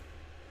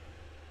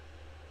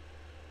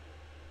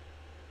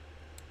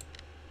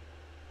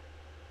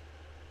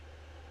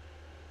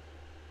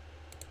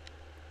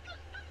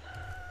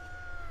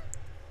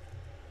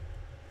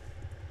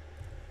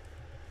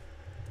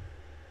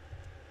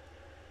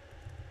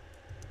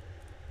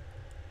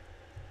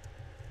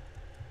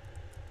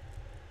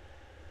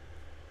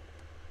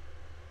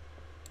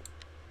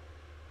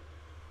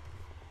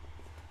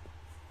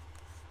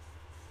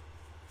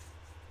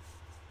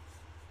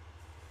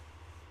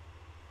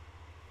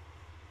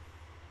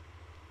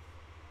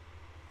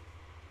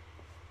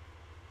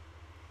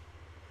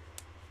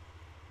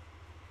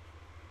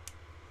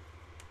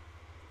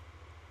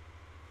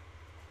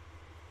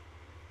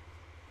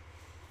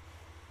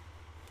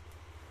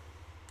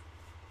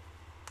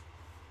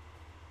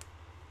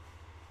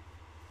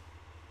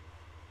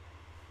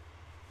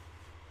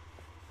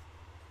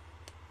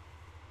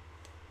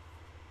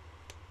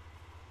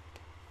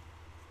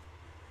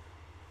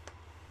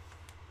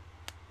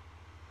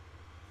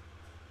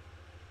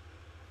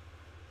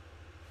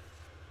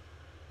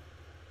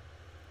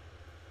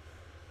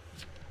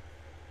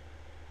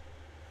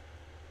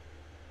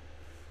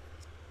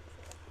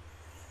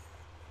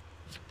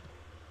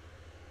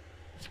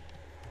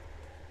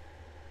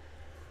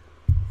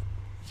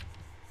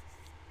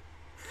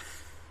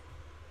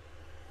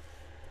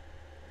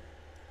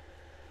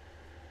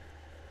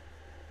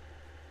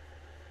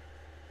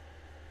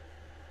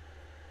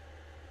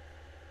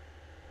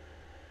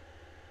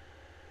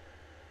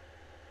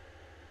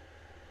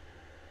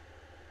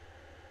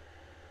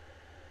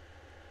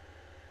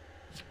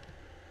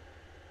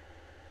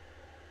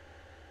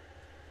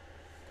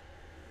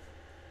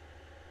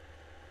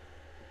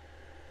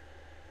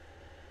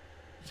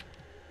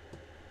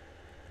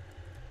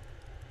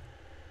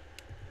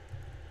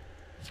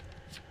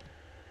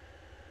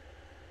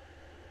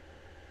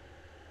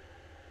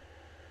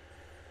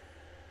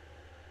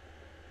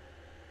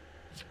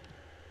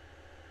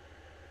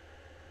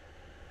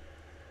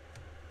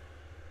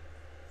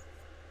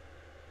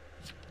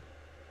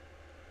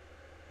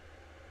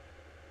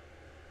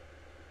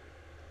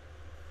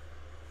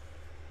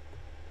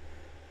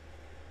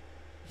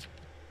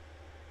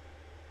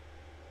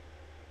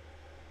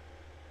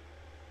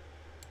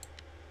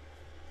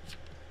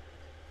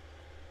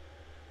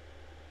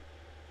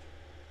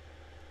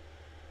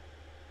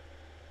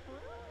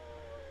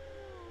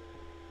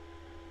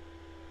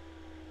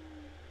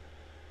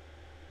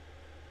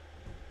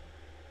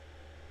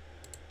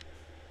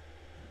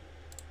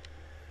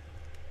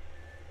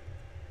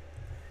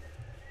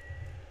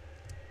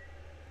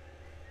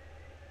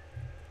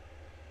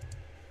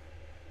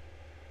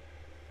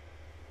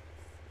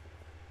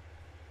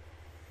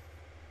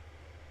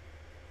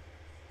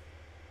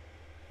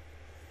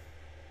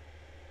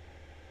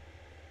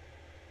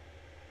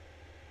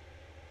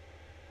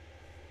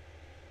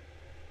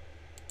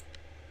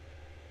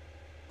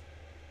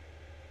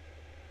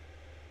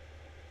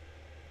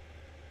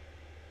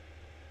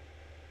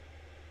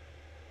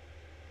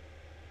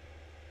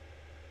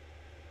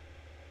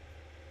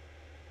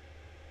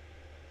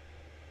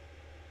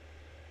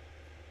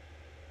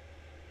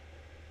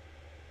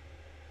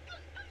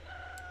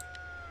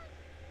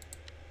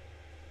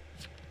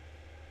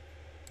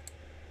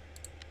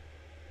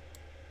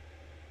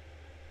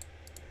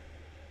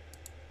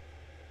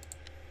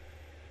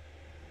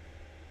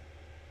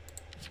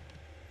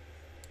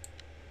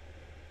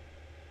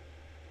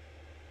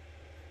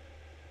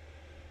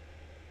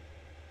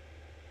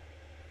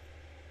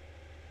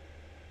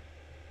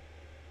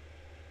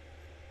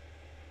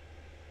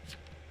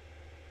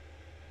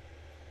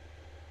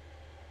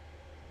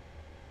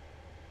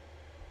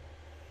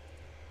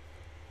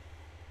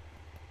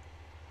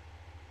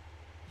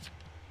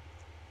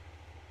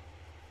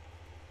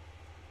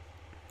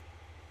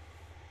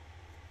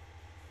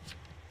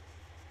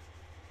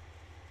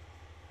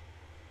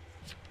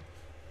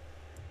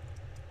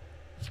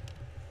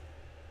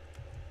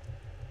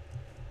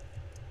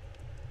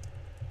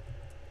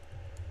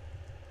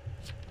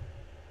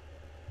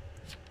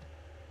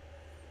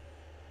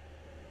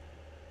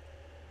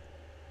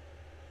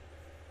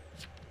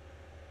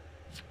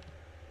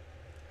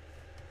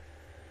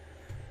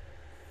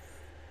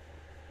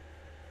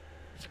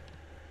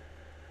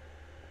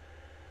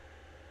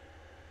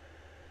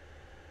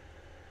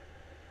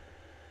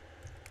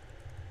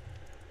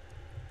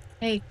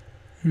 Hey,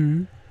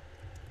 Hmm?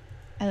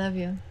 I love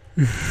you.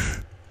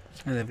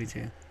 I love you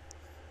too.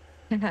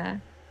 Haha.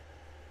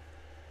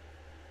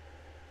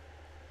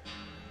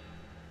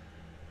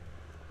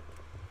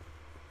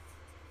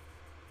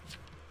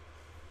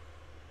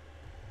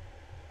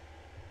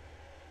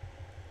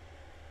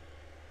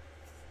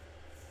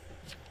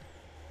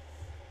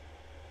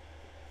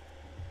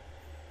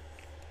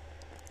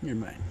 You're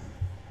mine.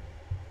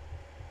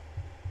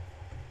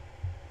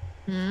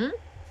 Hmm?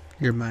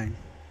 You're mine.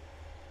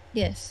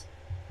 Yes.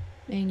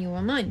 And you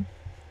are mine.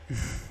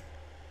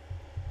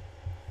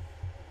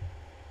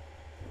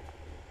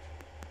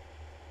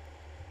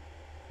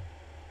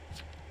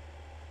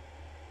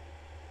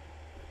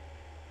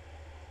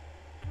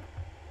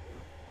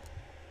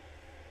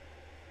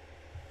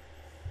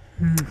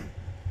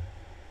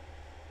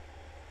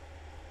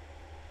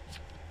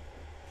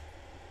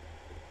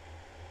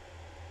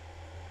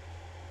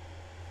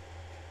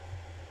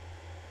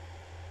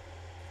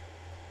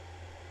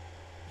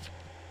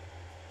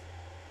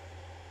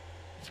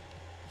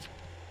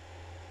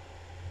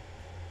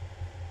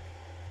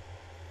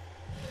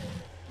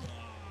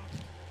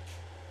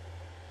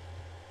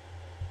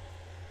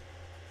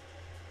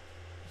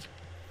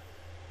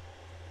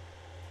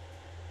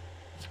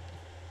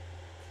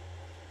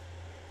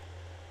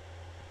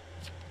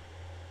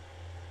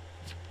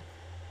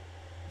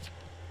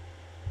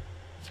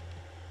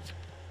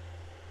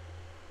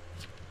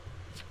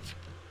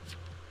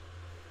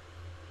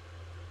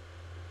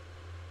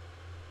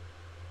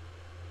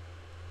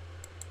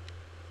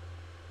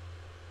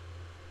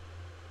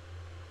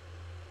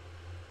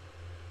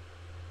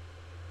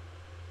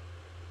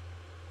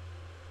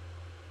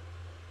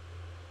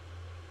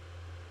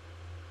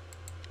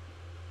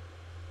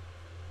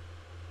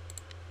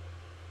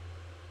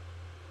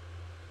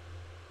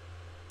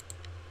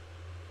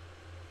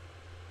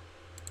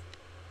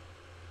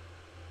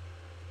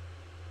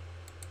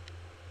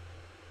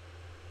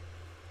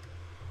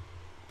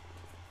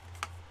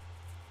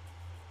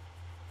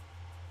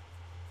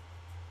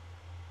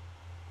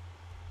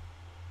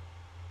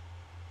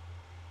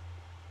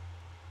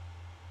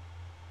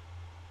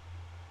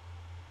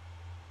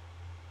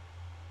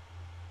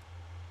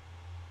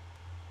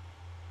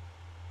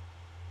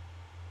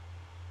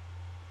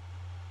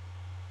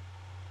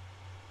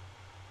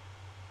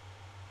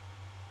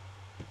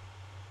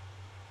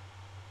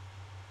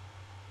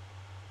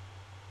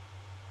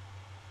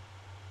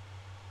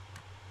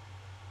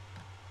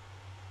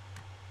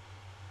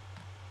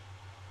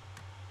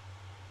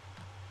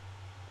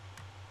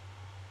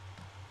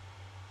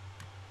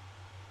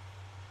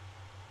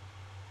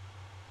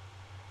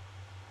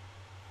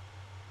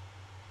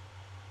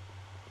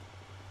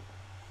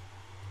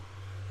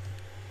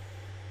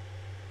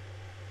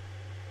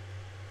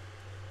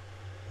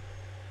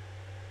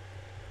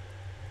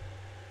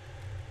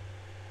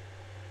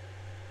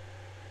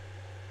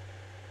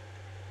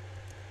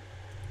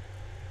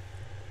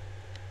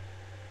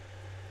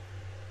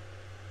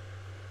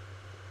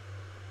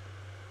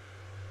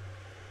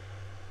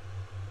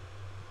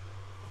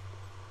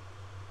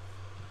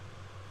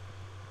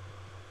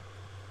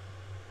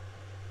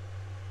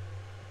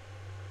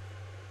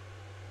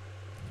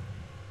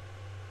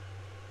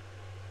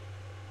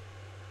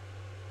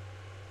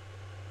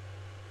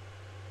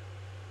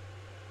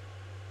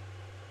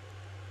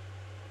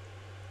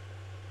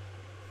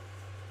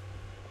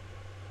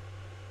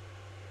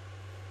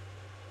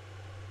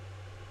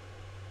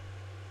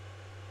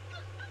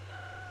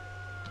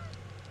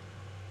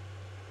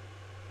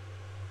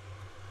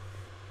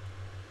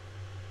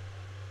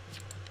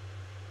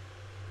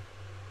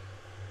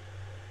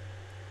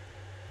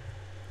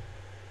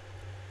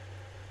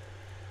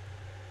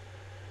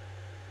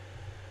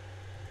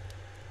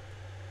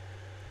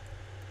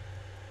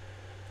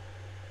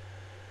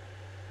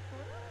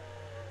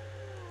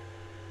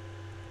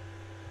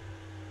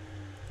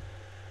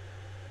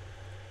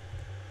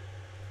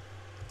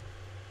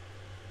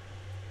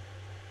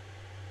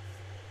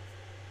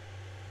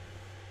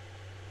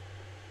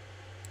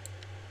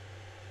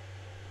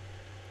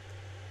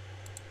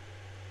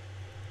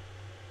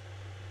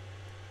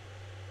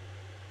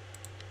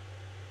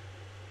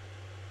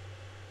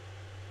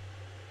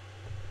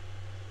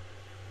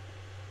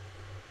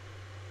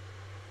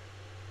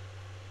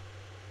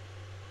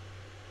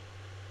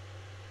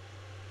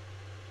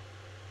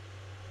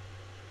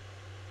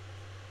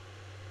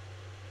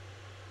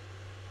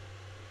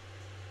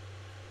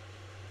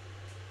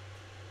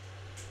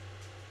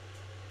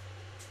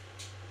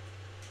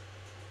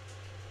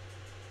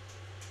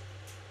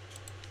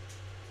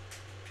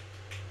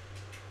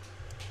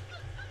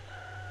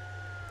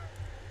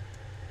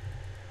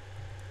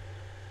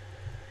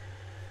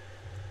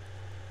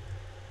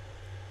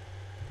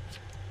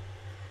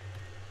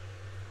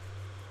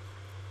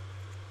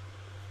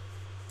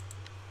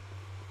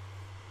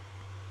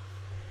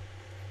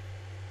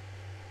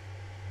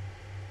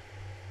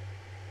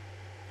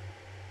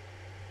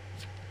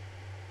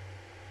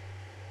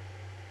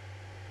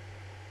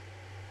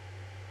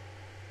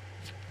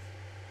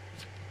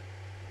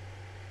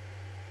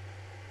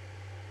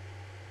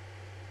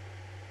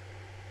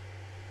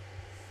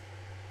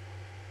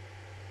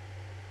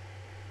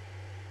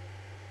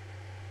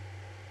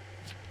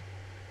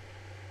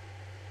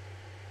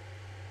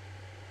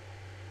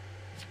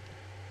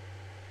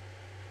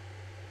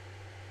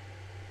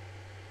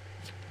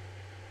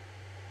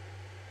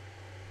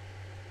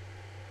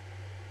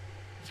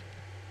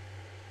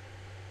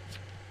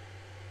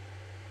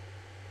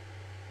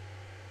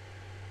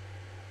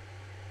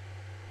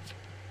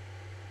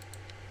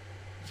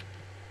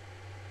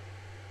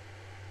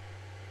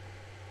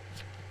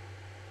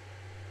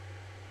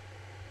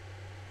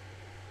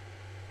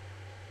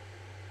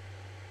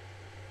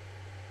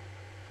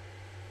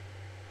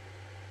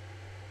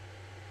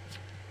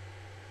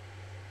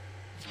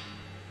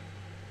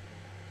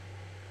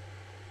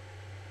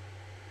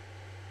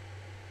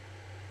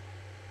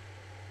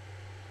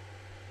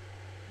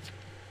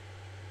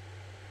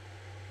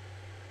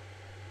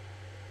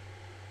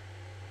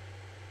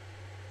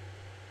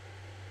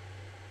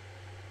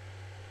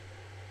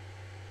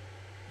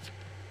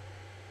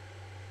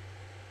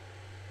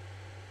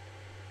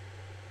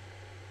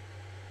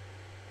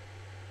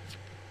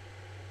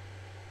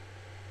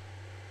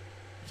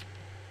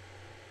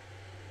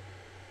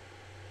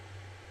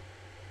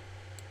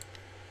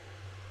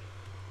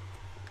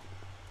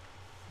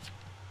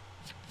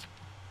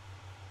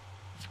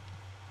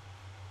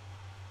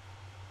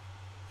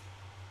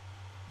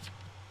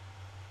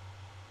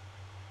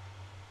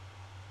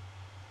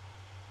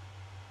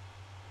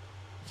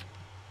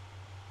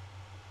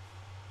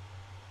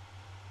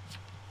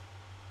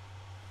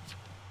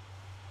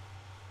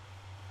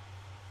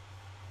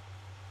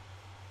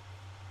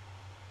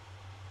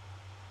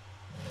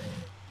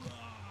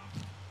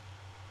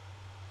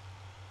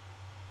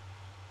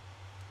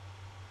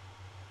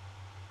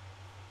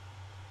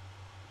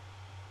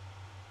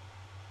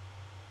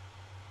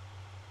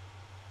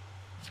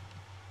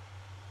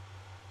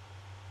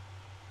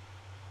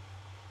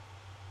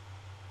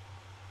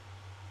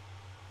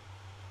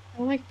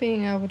 I like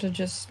being able to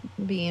just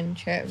be in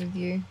chat with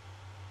you.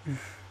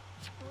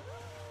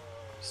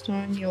 Just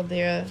knowing you're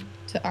there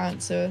to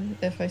answer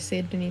if I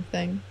said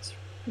anything. It's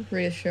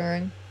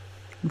reassuring.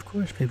 Of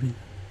course, baby.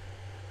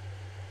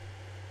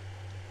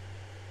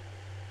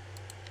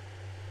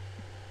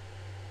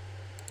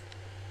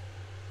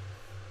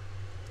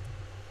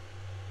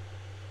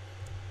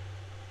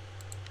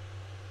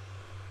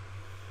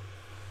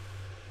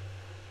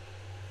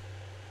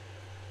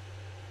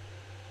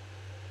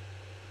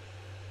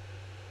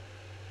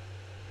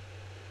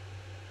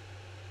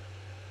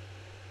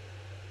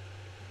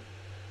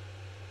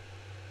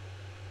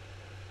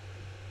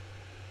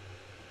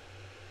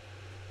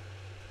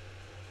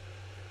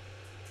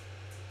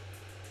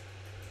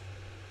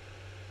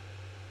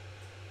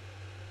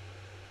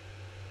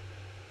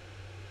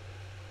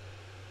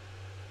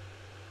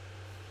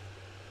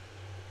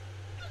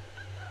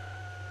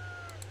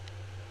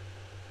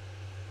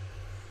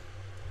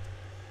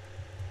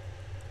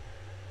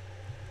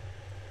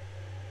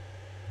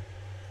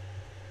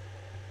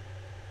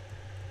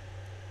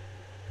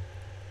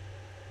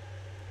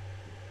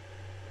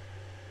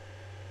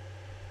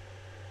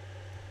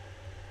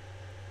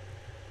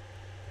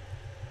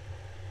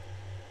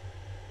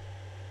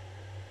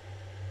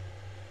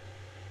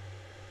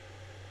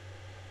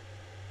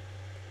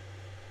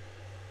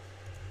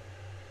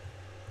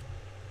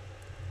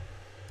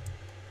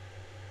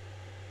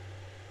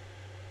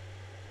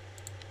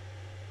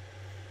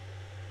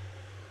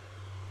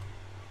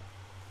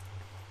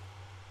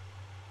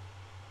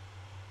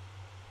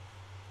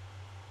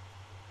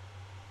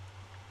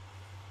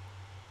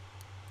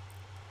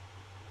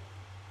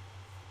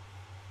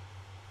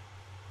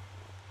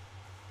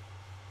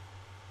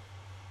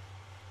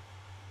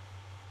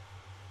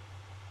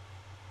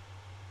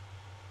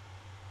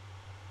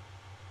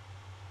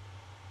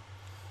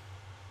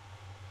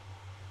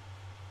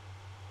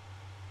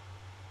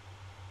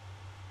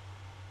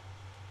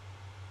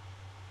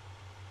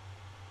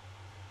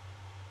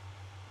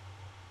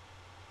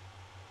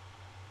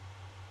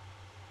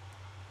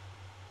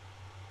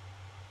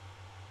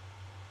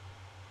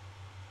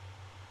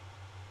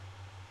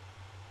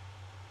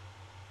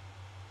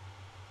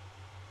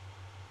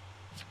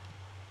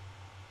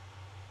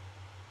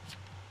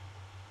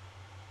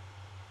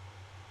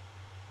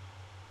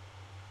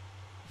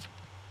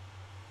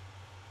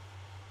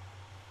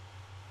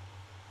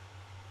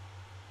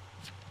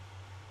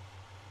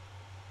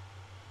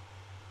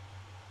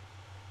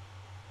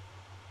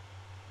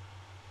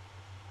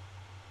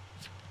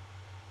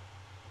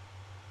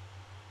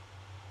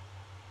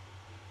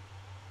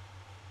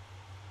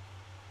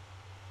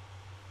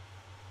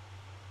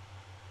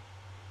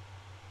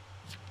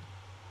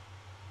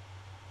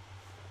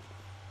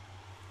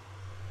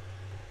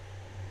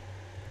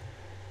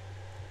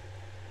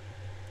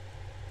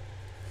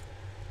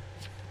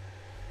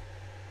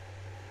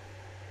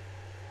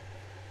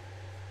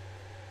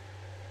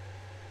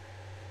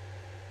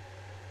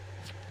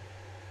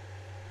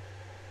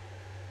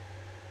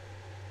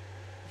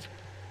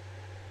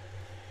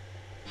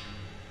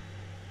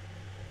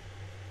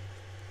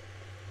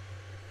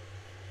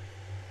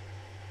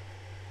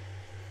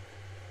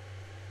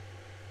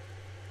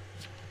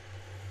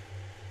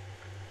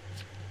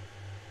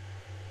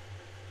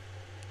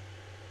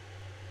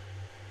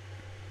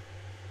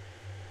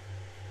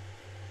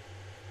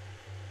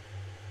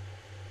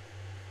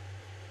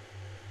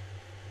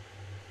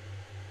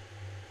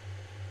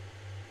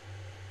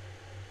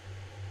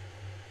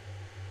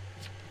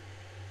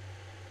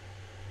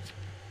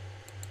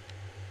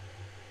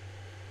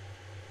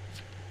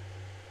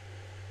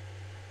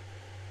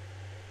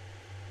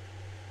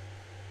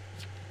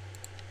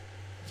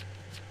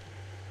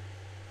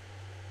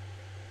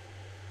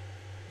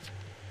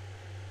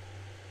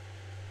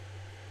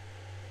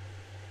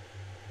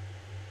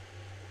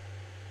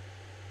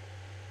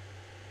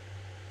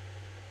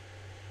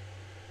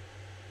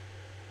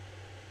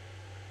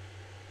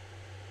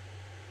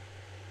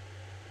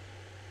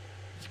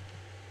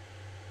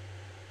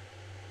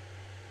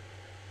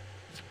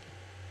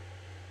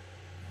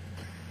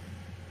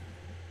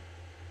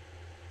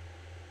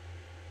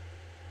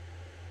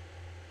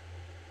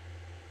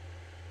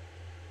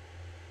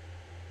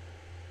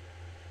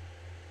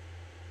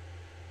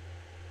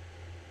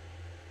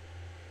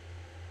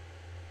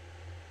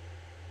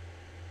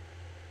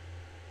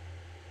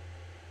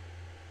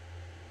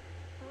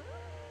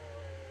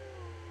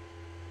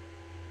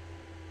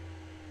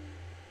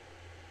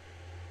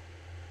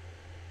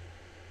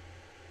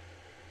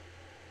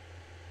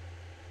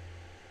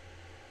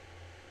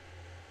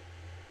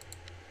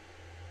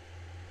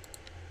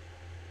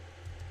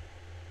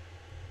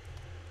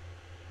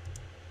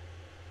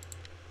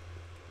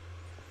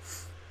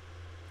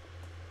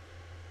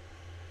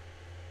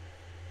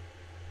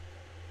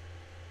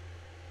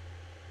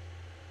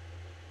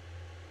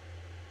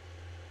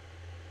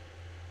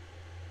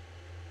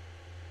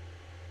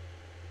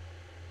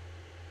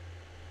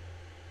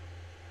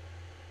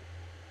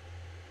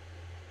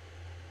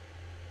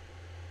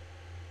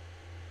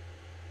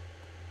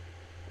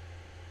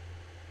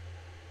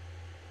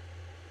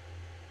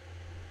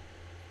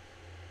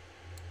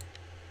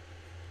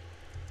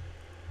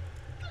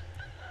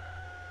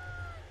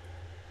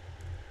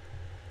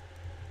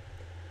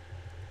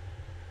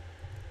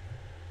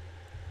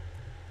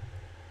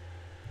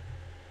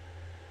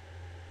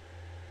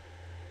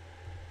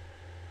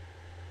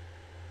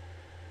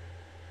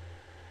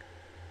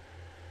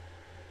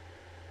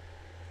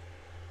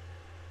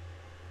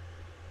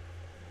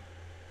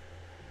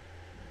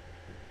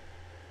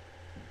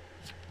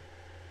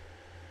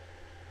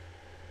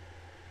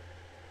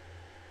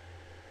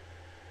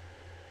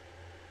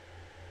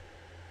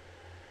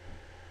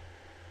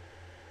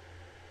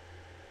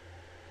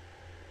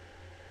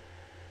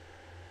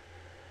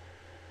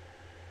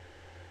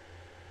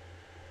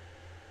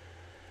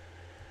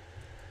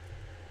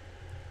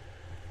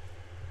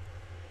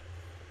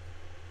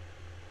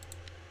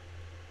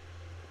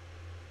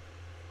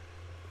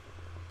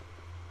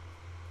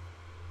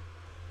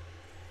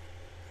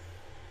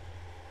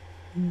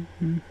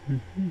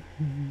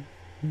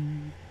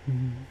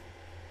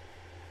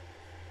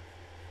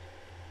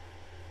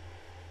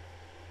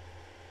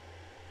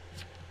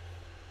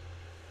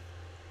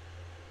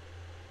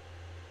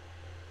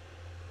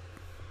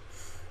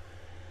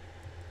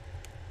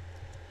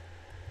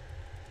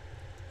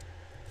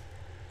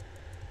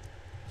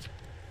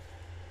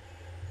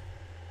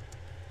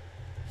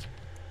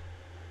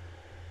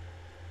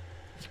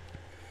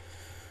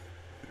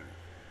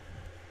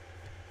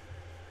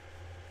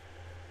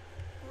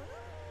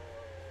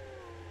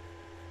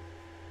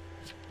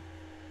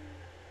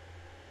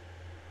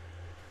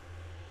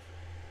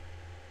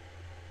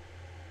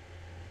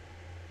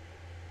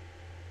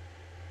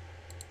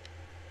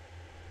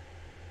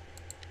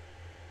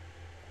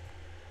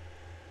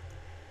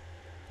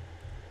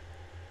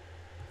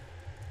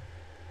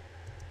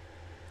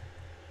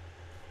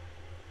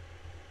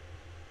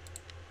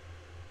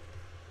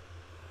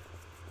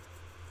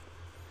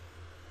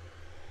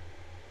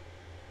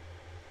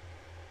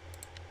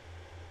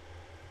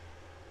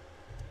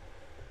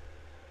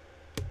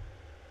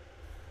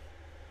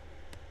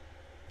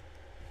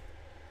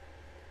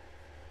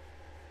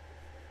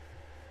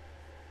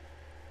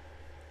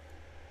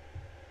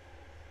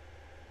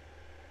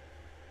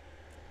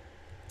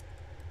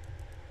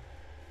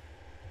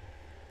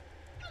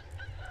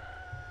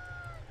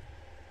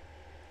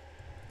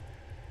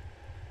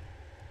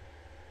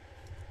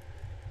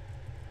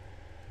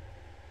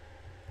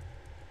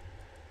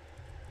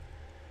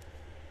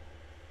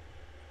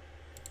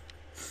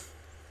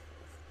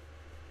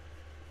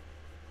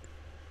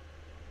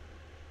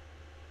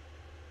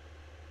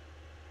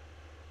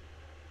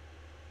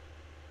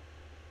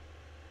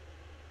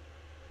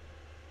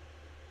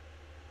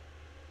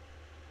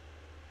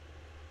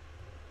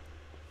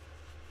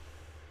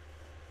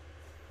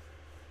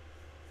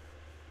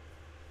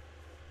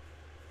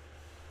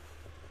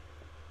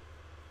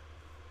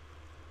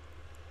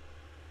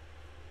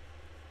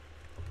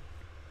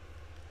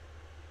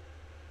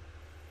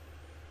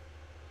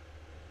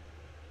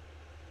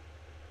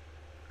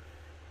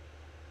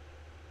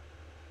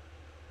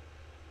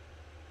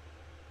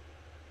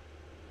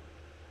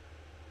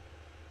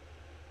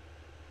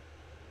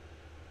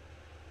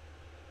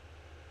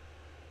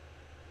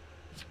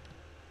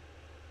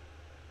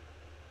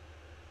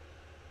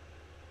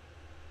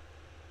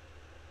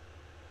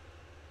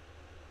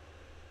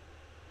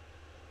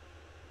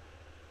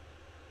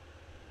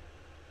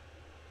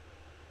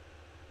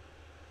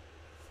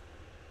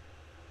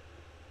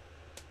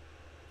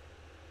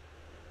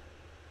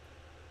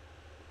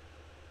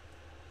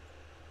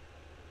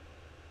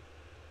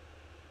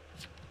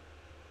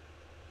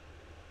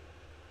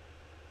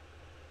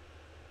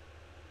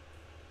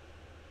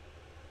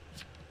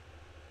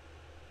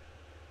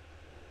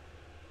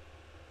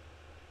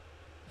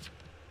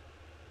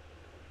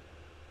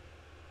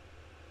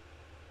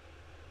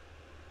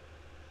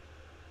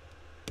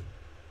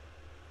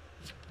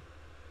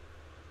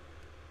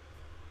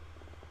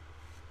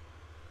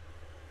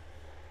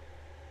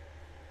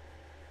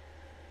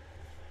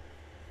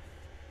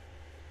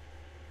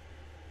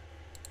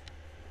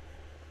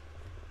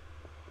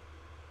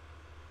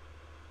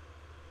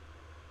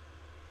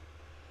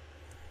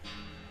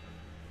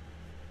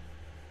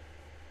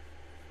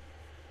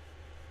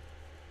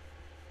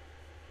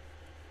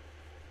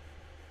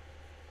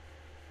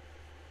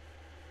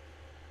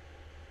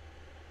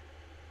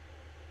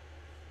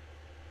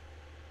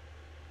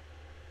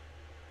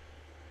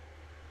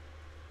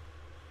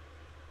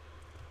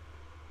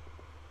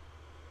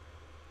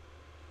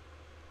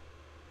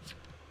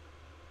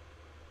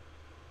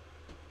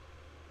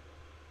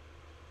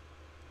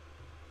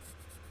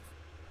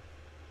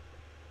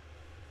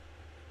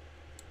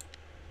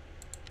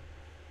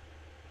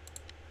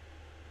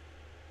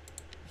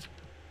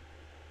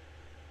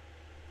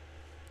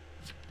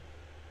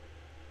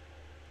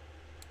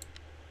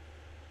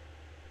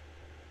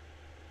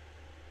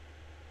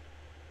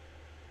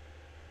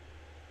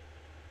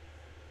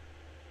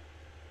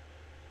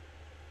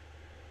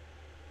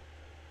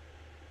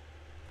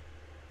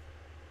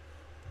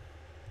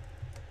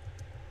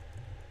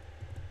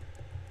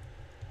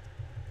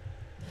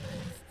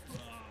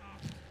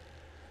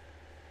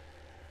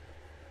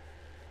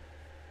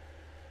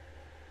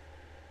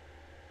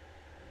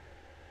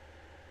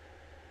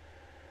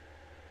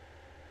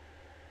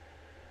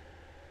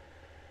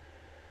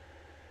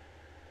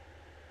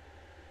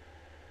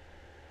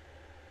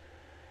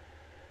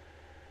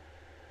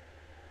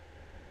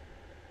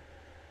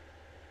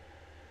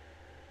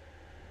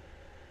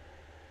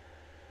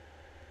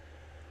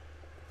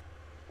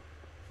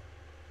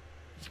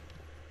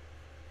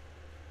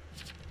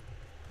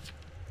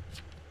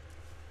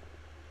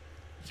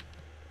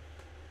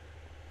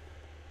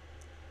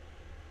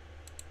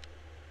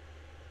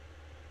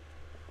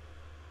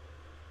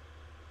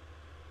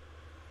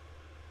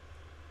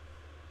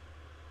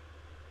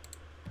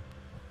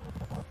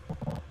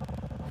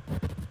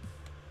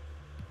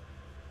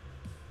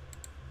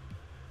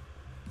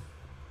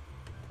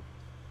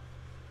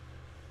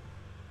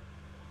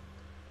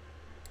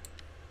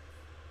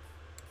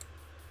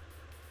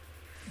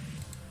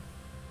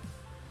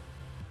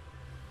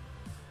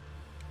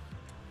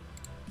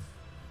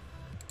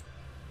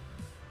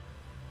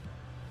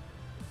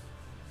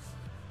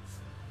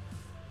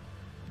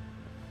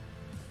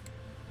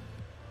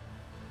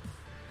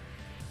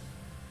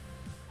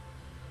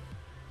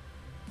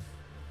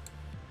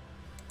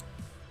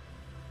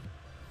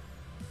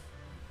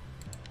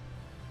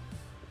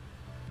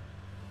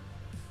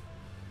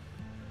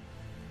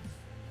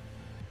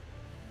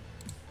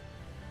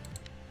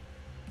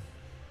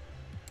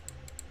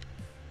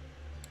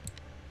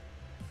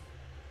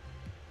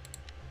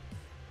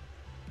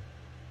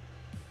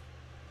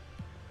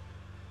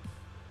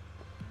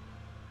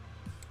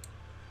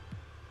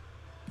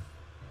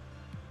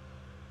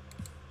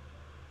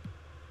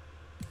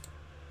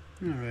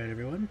 Alright,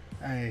 everyone.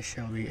 I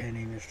shall be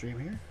ending the stream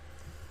here.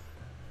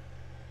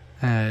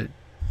 It's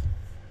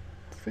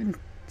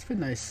been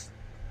nice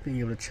being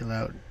able to chill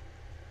out.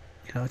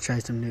 You know, try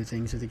some new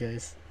things with you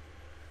guys.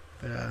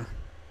 But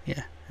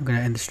yeah, I'm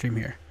gonna end the stream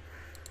here.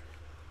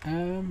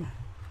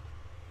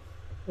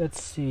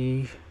 Let's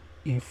see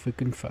if we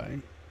can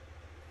find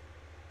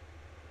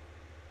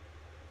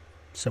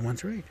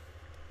someone's raid.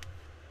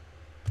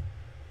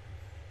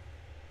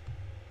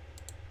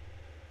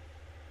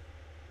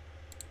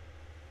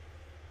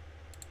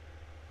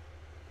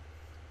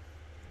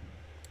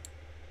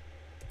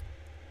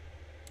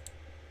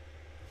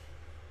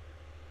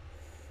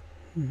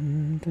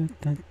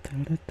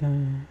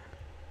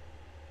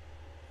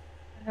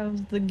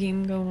 How's the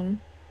game going?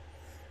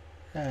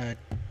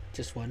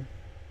 Just one.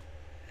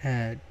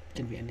 Gonna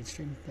be ending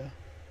stream though.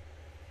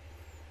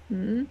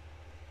 Hmm?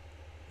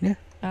 Yeah.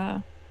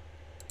 Ah.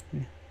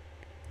 Yeah.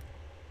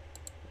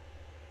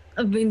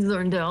 I've been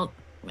zoned out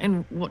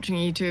and watching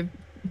YouTube,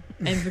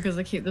 and because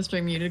I keep the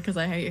stream muted because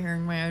I hate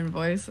hearing my own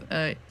voice,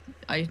 I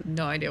had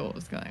no idea what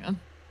was going on.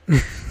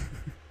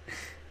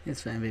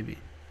 It's fine, baby.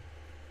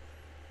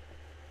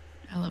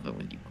 I love it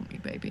when you call me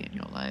baby in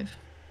your life.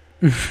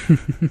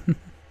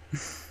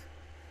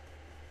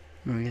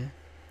 Oh yeah.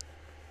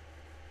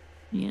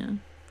 Yeah.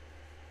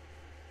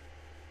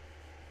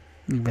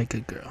 You're my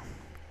good girl.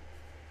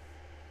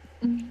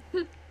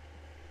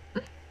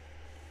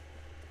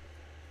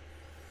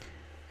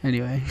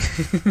 Anyway.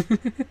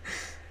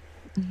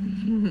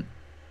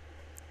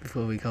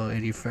 Before we go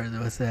any further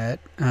with that,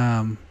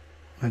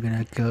 we're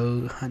gonna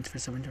go hunt for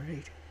someone to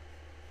raid.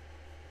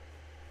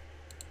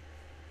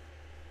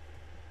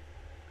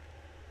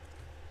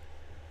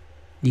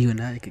 You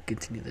and I could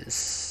continue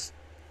this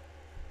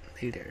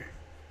later.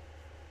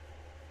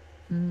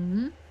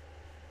 Mm-hmm.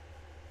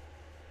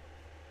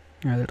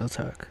 Our little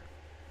talk.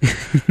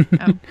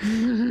 Oh.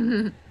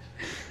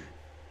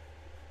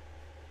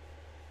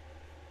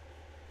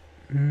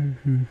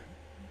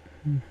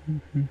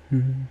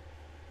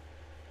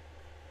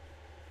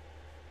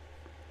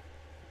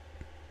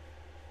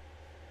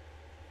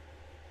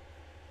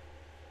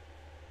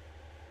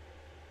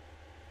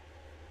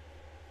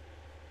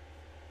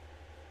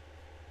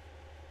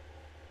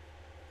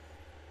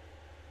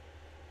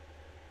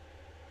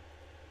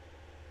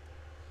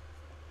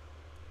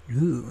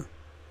 Ooh,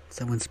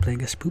 someone's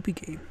playing a spoopy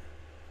game.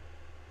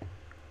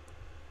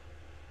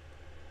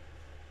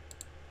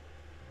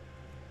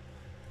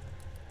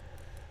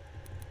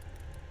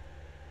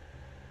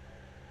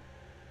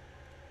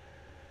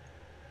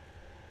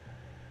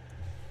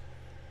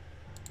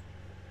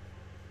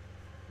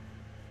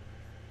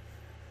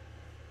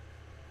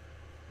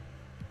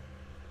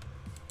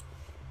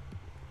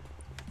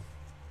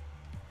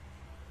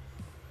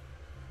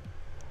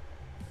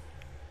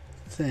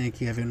 Thank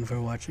you everyone for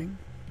watching.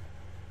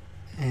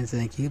 And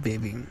thank you,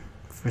 baby,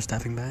 for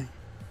stopping by.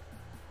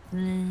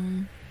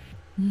 Me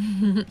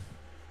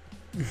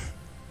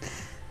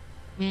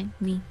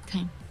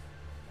time.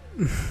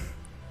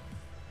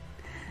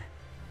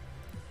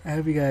 I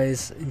hope you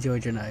guys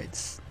enjoyed your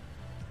nights.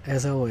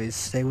 As always,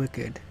 stay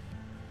wicked.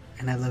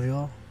 And I love you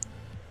all.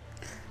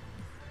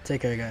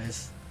 Take care,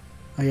 guys.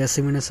 Oh yeah,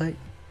 see you in a sight.